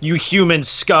he's like, "You human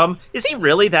scum." Is he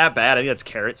really that bad? I think that's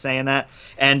Carrot saying that.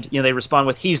 And they respond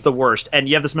with, "He's the worst." And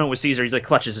you have this moment with Caesar. He's like,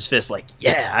 clutches his fist, like,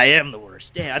 "Yeah, I am the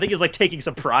worst." Yeah, I think he's like taking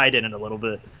some pride in it a little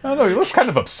bit. I don't know. He looks kind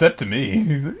of upset to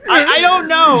me. I don't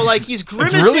know. Like he's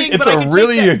grimacing. It's a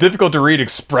really difficult to read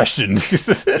expression.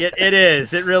 It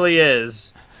is. It really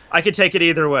is. I could take it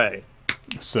either way.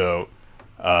 So,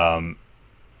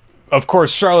 of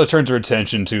course, Charlotte turns her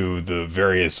attention to the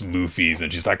various Luffys,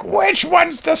 and she's like, "Which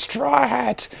one's the Straw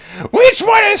Hat? Which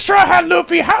one is Straw Hat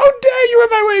Luffy? How dare you in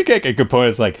my wedding cake?" And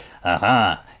Capone's like,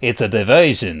 it's a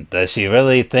diversion. Does she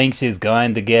really think she's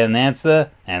going to get an answer?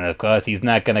 And of course, he's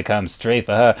not going to come straight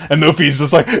for her. And Luffy's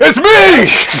just like, "It's me!"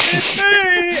 It's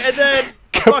me! And then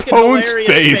Capone's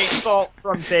face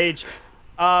from Sage.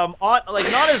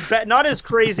 Not as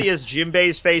crazy as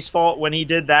Jinbei's face fault when he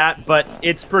did that, but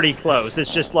it's pretty close.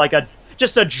 It's just like a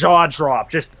jaw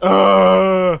drop.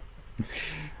 Oh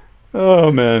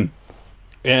man.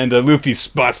 And Luffy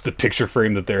spots the picture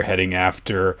frame that they're heading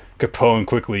after. Capone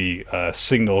quickly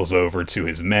signals over to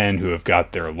his men who have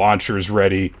got their launchers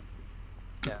ready.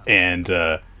 Yeah.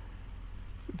 And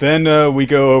then we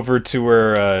go over to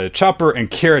where Chopper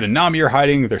and Carrot and Nami are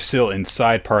hiding. They're still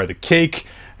inside part of the cake.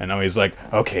 And Nami's like,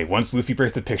 "Okay, once Luffy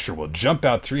breaks the picture, we'll jump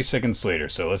out 3 seconds later.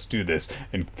 So let's do this,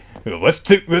 and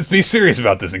let's be serious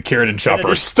about this." And Carrot and Chopper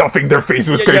are stuffing their face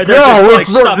with cake.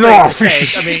 No! Cake.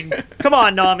 I mean, come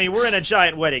on, Nami. We're in a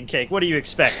giant wedding cake. What do you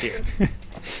expect here?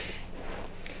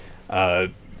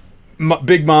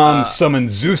 Big Mom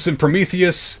summons Zeus and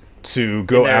Prometheus to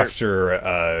go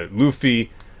after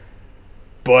Luffy,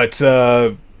 but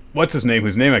what's his name?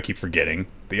 Whose name I keep forgetting?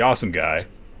 The awesome guy.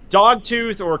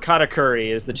 Dogtooth or Katakuri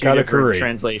is the two different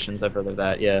translations I've heard of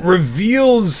that, yeah.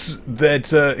 Reveals that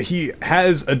he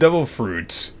has a devil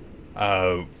fruit,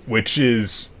 which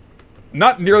is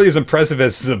not nearly as impressive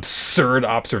as his absurd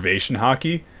observation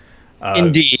hockey.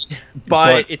 Indeed.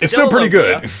 But it's still pretty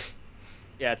good.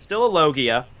 Yeah, it's still a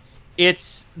Logia.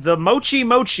 It's the Mochi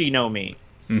Mochi no Mi.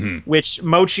 Mm-hmm. Which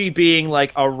mochi being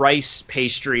like a rice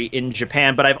pastry in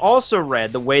Japan, but I've also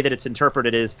read the way that it's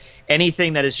interpreted is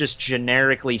anything that is just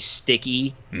generically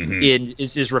sticky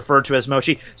is referred to as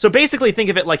mochi. So basically, think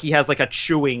of it like he has like a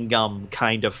chewing gum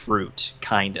kind of fruit,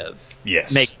 kind of.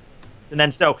 Yes. And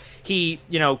then so he,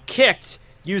 kicked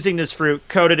using this fruit,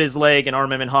 coated his leg and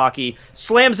arm him in hockey,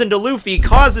 slams into Luffy,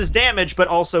 causes damage, but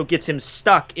also gets him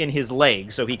stuck in his leg,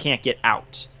 so he can't get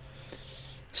out.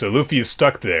 So Luffy is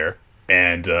stuck there.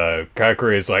 And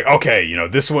Katakuri is like, "Okay,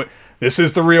 this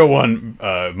is the real one,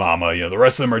 Mama. The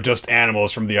rest of them are just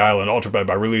animals from the island, altered by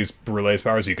Brule's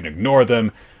powers. You can ignore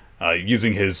them."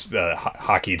 Using his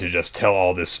hockey to just tell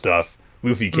all this stuff.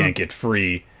 Luffy can't get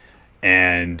free,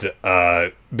 and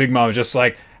Big Mom is just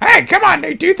like, "Hey, come on,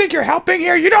 do you think you're helping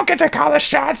here? You don't get to call the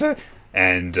shots."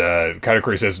 And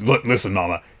Katakuri says, "Listen,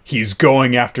 Mama, he's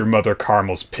going after Mother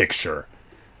Carmel's picture."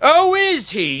 "Oh,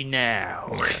 is he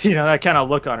now?" That kind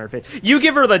of look on her face. You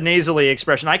give her the nasally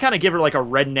expression. I kind of give her like a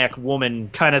redneck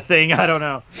woman kind of thing. I don't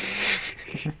know.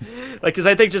 Like, because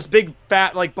I think just big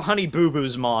fat, like Honey Boo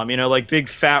Boo's mom, like big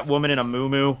fat woman in a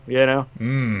muumuu,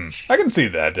 I can see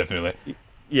that, definitely.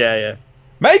 Yeah.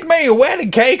 Make me a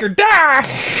wedding cake or die!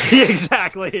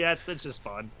 Exactly. That's just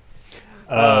fun.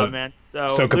 Oh, man.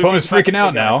 So Capone is freaking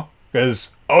out now,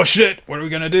 because, oh shit, what are we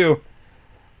going to do?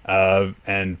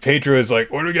 And Pedro is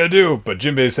like, "What are we gonna do?" But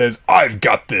Jinbei says, "I've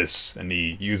got this," and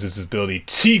he uses his ability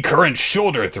T-Current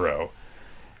Shoulder Throw.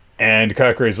 And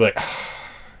Katakuri's like,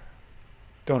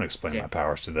 "Don't explain my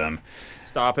powers to them."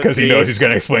 Stop it, because he knows he's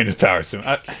gonna explain his powers to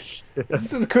him.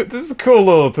 This is a cool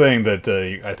little thing that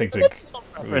I think that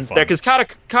reference there, because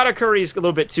Katakuri's a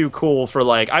little bit too cool for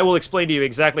like, I will explain to you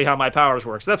exactly how my powers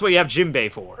work. So that's what you have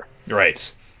Jinbei for,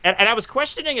 right? And I was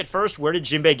questioning at first, where did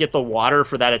Jinbei get the water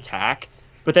for that attack?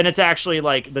 But then it's actually,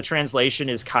 like, the translation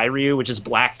is Kairyu, which is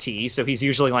black tea, so he's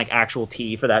usually, like, actual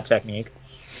tea for that technique.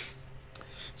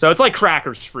 So it's like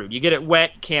Cracker's fruit. You get it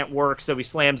wet, can't work, so he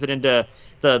slams it into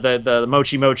the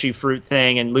Mochi Mochi fruit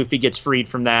thing, and Luffy gets freed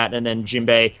from that, and then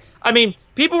Jinbei I mean,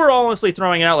 people were honestly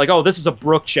throwing it out like, "Oh, this is a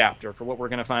Brook chapter for what we're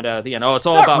going to find out at the end." Oh, it's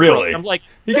all Not about really. Brook. I'm like,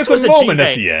 he gets a moment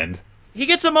at the end. He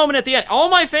gets a moment at the end. All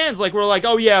my fans were like,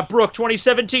 "Oh yeah, Brook,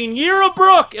 2017, year of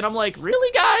Brook," and I'm like,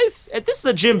 "Really, guys? This is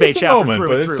a Jinbei chapter moment,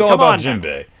 but it's all about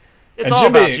Jinbei. It's all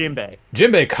about Jinbei.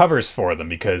 Jinbei covers for them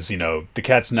because the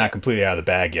cat's not completely out of the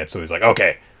bag yet. So he's like,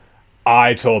 "Okay,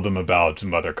 I told them about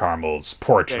Mother Carmel's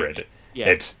portrait.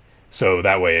 So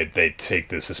that way they take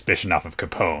the suspicion off of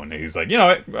Capone." And he's like,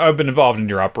 "I've been involved in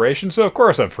your operation, so of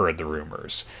course I've heard the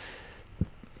rumors."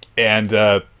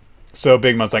 And so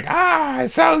Big Mom's like,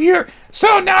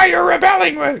 so now you're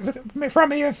rebelling from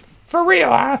me for real,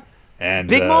 huh? And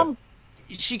Big Mom,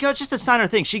 she goes, just to sign her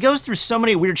thing, she goes through so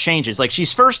many weird changes. Like,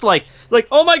 she's first like,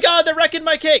 "Oh my god, they're wrecking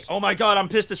my cake. Oh my god, I'm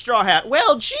pissed at Straw Hat.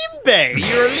 Well, Jinbei,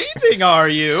 you're leaving, are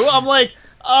you?" I'm like,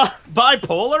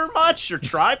 bipolar much? Or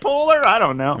tripolar? I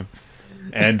don't know.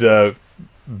 And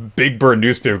Big Bird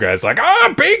newspaper guy's like,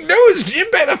 big news!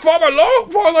 Jinbei, the former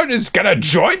warlord, is gonna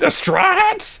join the Straw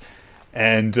Hats!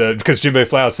 And because Jinbei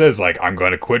flat out says, like, "I'm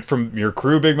going to quit from your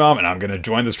crew, Big Mom, and I'm going to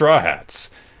join the Straw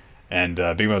Hats." And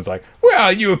Big Mom's like,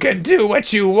 "Well, you can do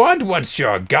what you want once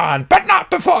you're gone, but not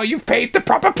before you've paid the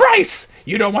proper price.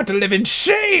 You don't want to live in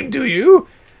shame, do you?"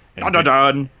 And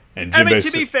dun. And I mean,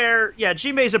 to be fair, yeah,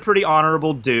 Jinbei's a pretty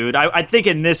honorable dude. I think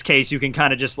in this case you can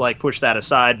kind of just, like, push that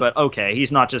aside, but okay,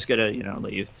 he's not just going to,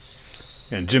 leave.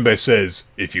 And Jinbei says,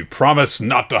 "If you promise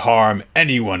not to harm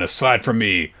anyone aside from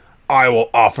me, I will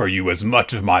offer you as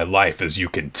much of my life as you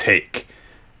can take."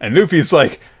 And Luffy's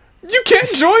like, "You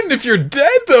can't join if you're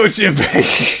dead, though,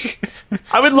 Jinbei."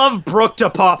 I would love Brook to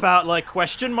pop out, like,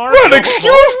 question mark. What?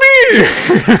 Excuse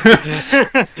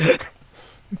me!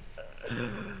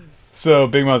 So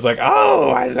Big Mom's like,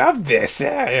 "Oh, I love this.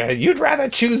 You'd rather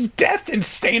choose death than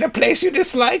stay in a place you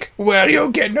dislike? Well, you'll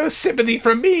get no sympathy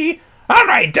from me. All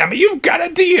right, dummy, you've got a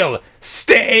deal.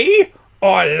 Stay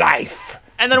or life."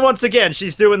 And then once again,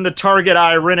 she's doing the Target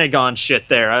Eye Rinnegan shit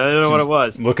there. I don't know what it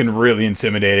was. Looking really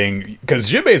intimidating,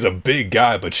 because Jinbei is a big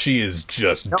guy, but she is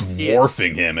just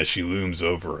dwarfing him as she looms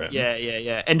over him.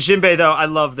 Yeah. And Jinbei, though, I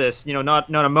love this. Not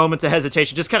a moment of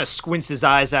hesitation. Just kind of squints his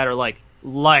eyes at her like,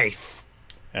 "Life.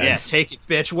 And yeah, take it,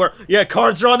 bitch.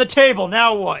 Cards are on the table.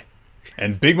 Now what?"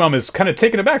 And Big Mom is kind of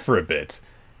taken aback for a bit.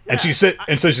 Yeah,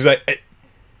 and so she's like,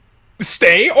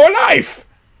 "Stay or life?"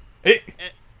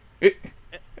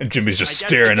 And Jimmy's just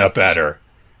staring up at her.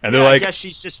 And they're like, I guess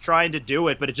she's just trying to do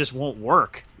it, but it just won't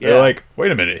work. They're like, "Wait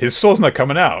a minute, his soul's not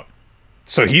coming out.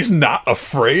 So he's not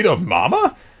afraid of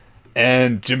Mama?"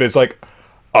 And Jimmy's like,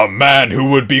 "A man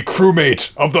who would be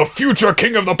crewmate of the future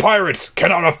king of the pirates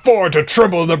cannot afford to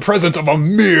tremble in the presence of a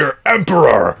mere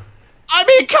emperor." I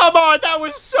mean, come on, that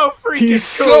was so freaking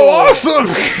He's cool. so awesome!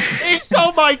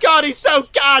 Oh my god, he's so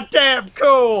goddamn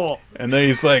cool! And then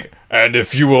he's like, "And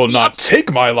if you will not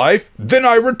take my life, then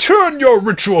I return your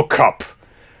ritual cup.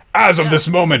 As of this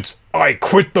moment, I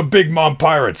quit the Big Mom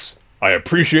Pirates. I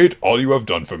appreciate all you have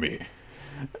done for me."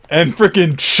 And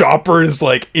frickin' Chopper is,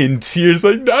 like, in tears,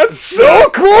 like, "That's so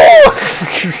cool!"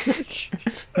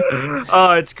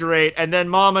 Oh, it's great. And then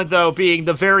Mama, though, being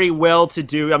the very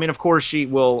well-to-do, I mean, of course she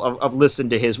will have listened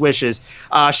to his wishes.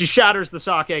 She shatters the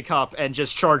sake cup and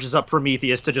just charges up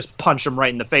Prometheus to just punch him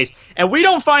right in the face. And we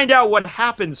don't find out what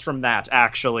happens from that,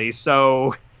 actually,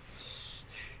 so...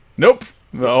 Nope.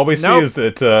 All we see is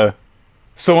that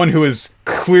someone who is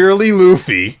clearly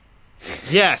Luffy...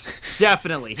 Yes,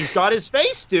 definitely. He's got his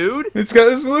face, dude. It's got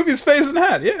Luffy's face and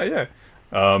hat. Yeah.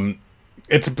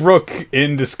 It's Brook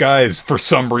in disguise for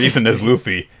some reason as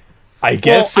Luffy. I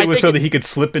guess it was so that he could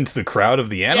slip into the crowd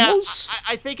of the animals?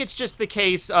 Yeah, I think it's just the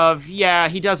case of,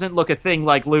 he doesn't look a thing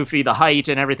like Luffy, the height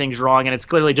and everything's wrong, and it's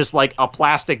clearly just like a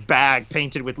plastic bag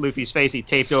painted with Luffy's face he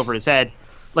taped over his head.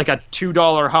 Like a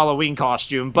 $2 Halloween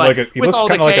costume, but he looks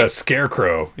kind of like a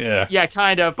scarecrow. Yeah,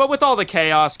 kind of. But with all the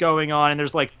chaos going on, and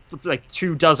there's like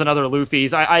 24 other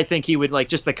Luffys, I think he would, like,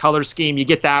 just the color scheme. You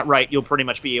get that right, you'll pretty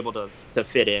much be able to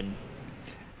fit in.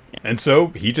 Yeah. And so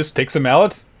he just takes a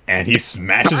mallet and he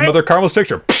smashes Mother Carmel's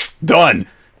picture. Pfft, done.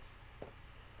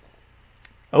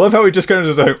 I love how he just kind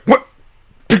of just like, what?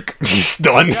 He's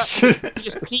done. Yeah, he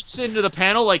just peeks into the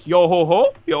panel like, yo ho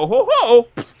ho, yo ho ho.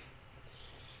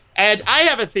 And I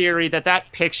have a theory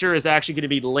that picture is actually going to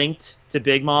be linked to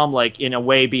Big Mom, like, in a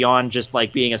way beyond just,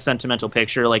 like, being a sentimental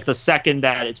picture. Like, the second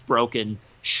that it's broken,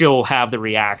 she'll have the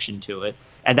reaction to it.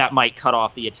 And that might cut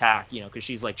off the attack, because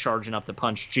she's, like, charging up to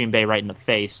punch Jinbei right in the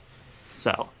face.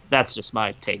 So, that's just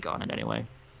my take on it anyway.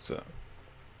 So,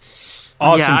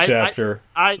 Awesome chapter.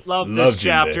 I love this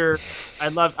chapter.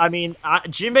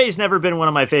 Jinbei's never been one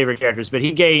of my favorite characters, but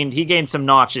he gained some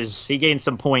notches. He gained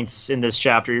some points in this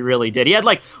chapter. He really did. He had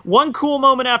like one cool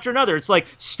moment after another. It's like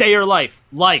stay or life,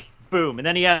 boom. And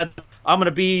then he had, I'm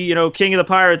gonna be, king of the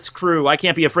pirates crew. I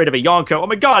can't be afraid of a Yonko. Oh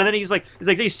my god! And then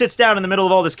he sits down in the middle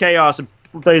of all this chaos and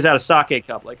plays out a sake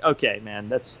cup. Like, okay, man,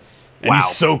 that's and he's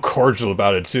so cordial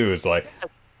about it too. It's like,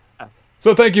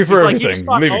 so thank you for everything. You just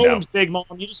got owned, Big Mom.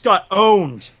 You just got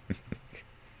owned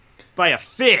by a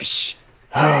fish.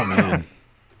 Oh man!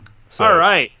 So, all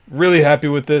right. Really happy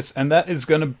with this, and that is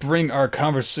gonna bring our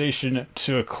conversation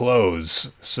to a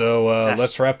close. So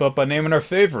let's wrap up by naming our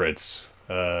favorites.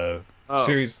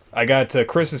 Series. I got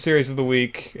Chris's series of the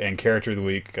week and character of the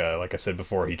week. Like I said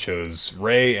before, he chose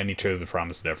Ray and he chose The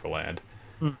Promised Neverland.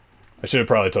 I should have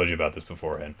probably told you about this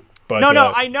beforehand. But,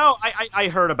 no, I know. I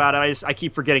heard about it. I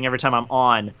keep forgetting every time I'm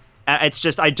on. It's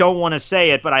just I don't want to say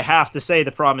it, but I have to say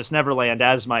The Promised Neverland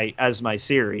as my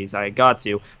series. I got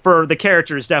to. For the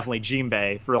character is definitely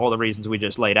Jinbei for all the reasons we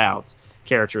just laid out.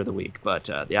 Character of the week, but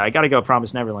yeah, I got to go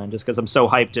Promised Neverland just because I'm so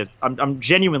hyped. I'm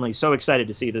genuinely so excited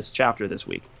to see this chapter this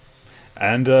week.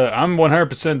 And I'm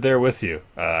 100% there with you.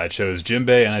 I chose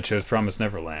Jinbei and I chose Promised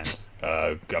Neverland.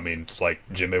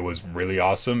 Jinbei was really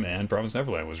awesome and Promised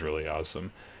Neverland was really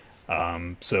awesome.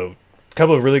 So a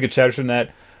couple of really good chapters from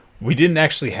that. We didn't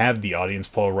actually have the audience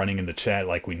poll running in the chat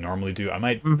like we normally do. I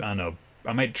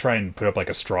might try and put up like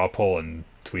a straw poll and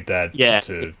tweet that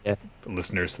to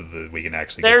listeners so that we can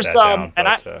actually get that down.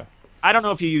 And I don't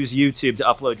know if you use YouTube to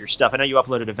upload your stuff. I know you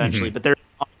upload it eventually, but there's an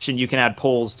option you can add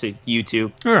polls to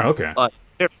YouTube. Oh, okay.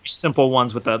 Very simple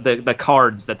ones with the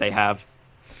cards that they have.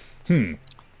 I'll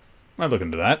look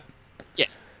into that. Yeah,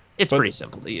 it's pretty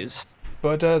simple to use.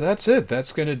 But that's it.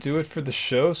 That's going to do it for the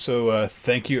show. So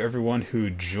thank you, everyone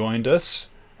who joined us.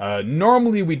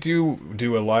 Normally, we do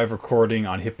a live recording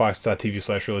on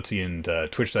hitbox.tv/realty and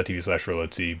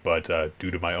twitch.tv/realty, but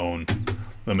due to my own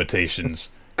limitations,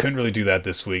 couldn't really do that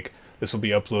this week. This will be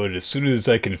uploaded as soon as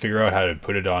I can figure out how to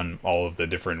put it on all of the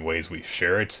different ways we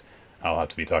share it. I'll have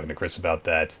to be talking to Chris about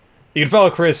that. You can follow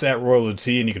Chris at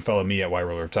RoyalT, and you can follow me at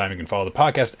YRollerTime. You can follow the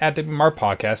podcast at WMR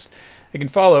Podcast. You can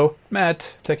follow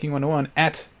Matt, Teching101,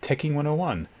 at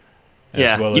Teching101.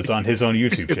 As well as on his own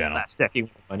YouTube channel.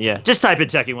 Yeah, just type in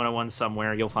Teching101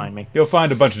 somewhere, you'll find me. You'll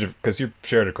find a bunch of different, because you're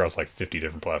shared across like 50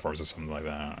 different platforms or something like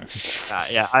that.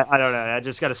 I don't know. I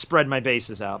just got to spread my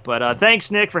bases out. But thanks,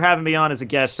 Nick, for having me on as a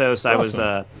guest host. That's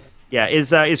awesome.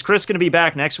 Is Chris going to be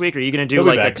back next week, or are you going to do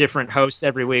like a different host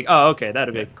every week? Oh, okay,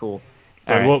 that'd be cool.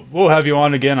 But we'll have you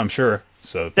on again, I'm sure.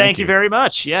 So thank you very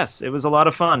much. Yes, it was a lot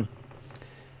of fun.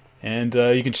 And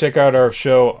you can check out our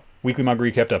show,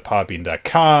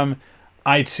 weeklymangarecap.podbean.com.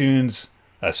 iTunes,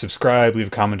 subscribe, leave a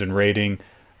comment and rating,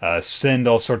 send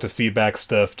all sorts of feedback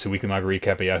stuff to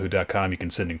weeklymangarecap@yahoo.com. You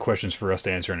can send in questions for us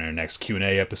to answer in our next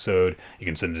Q&A episode. You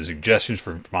can send in suggestions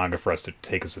for manga for us to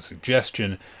take as a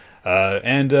suggestion.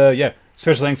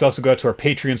 Special thanks also go out to our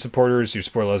Patreon supporters. Your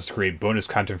support allows us to create bonus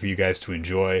content for you guys to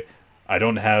enjoy. I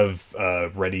don't have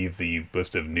ready the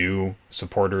list of new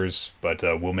supporters, but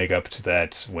we'll make up to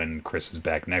that when Chris is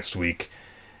back next week.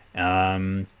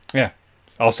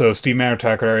 Also, Steve Manor,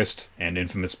 Taco Artist, and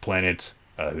Infamous Planet,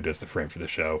 who does the frame for the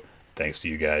show. Thanks to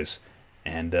you guys.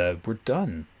 And we're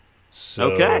done.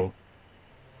 So, okay.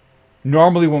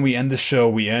 Normally when we end the show,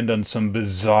 we end on some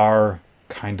bizarre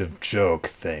kind of joke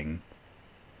thing.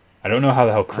 I don't know how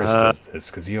the hell Chris does this,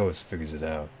 because he always figures it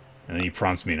out. And then he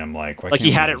prompts me, and I'm like, why can't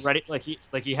he had it ready? Like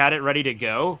he had it ready to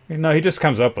go? No, he just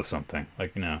comes up with something.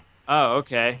 Oh,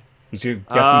 okay. He's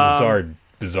got some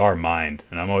bizarre mind,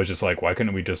 and I'm always just like, why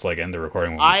couldn't we just end the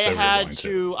recording when we said we were going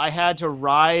to? I had to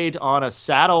ride on a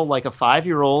saddle like a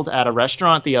 5-year-old at a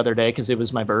restaurant the other day because it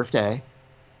was my birthday.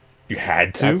 You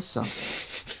had to?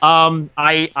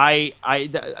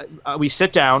 We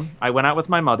sit down. I went out with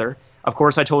my mother. Of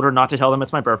course, I told her not to tell them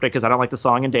it's my birthday because I don't like the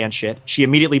song and dance shit. She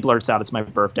immediately blurts out it's my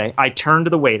birthday. I turn to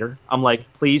the waiter. I'm like,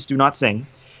 please do not sing.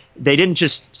 They didn't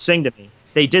just sing to me.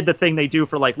 They did the thing they do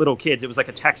for little kids. It was like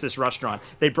a Texas restaurant.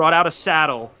 They brought out a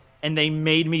saddle and they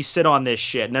made me sit on this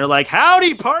shit. And they're like,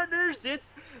 howdy, partners.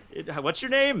 What's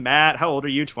your name? Matt. How old are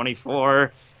you?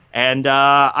 24. And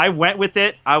I went with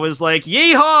it. I was like,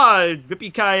 yeehaw,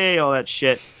 yippee-ki-yay, all that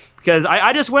shit. Because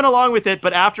I just went along with it.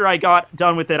 But after I got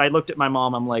done with it, I looked at my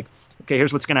mom. I'm like, okay,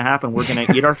 here's what's going to happen. We're going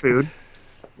to eat our food.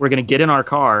 We're going to get in our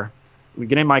car. We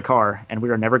get in my car, and we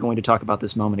are never going to talk about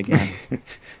this moment again.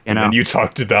 And then you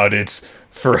talked about it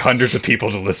for hundreds of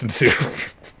people to listen to.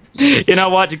 You know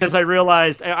what? Because I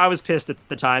realized, I was pissed at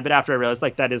the time, but after I realized,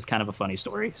 that is kind of a funny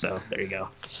story. So there you go.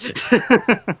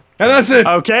 And that's it.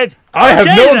 Okay. I have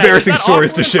no embarrassing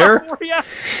stories to share.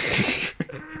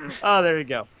 Oh, there you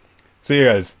go. See you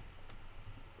guys.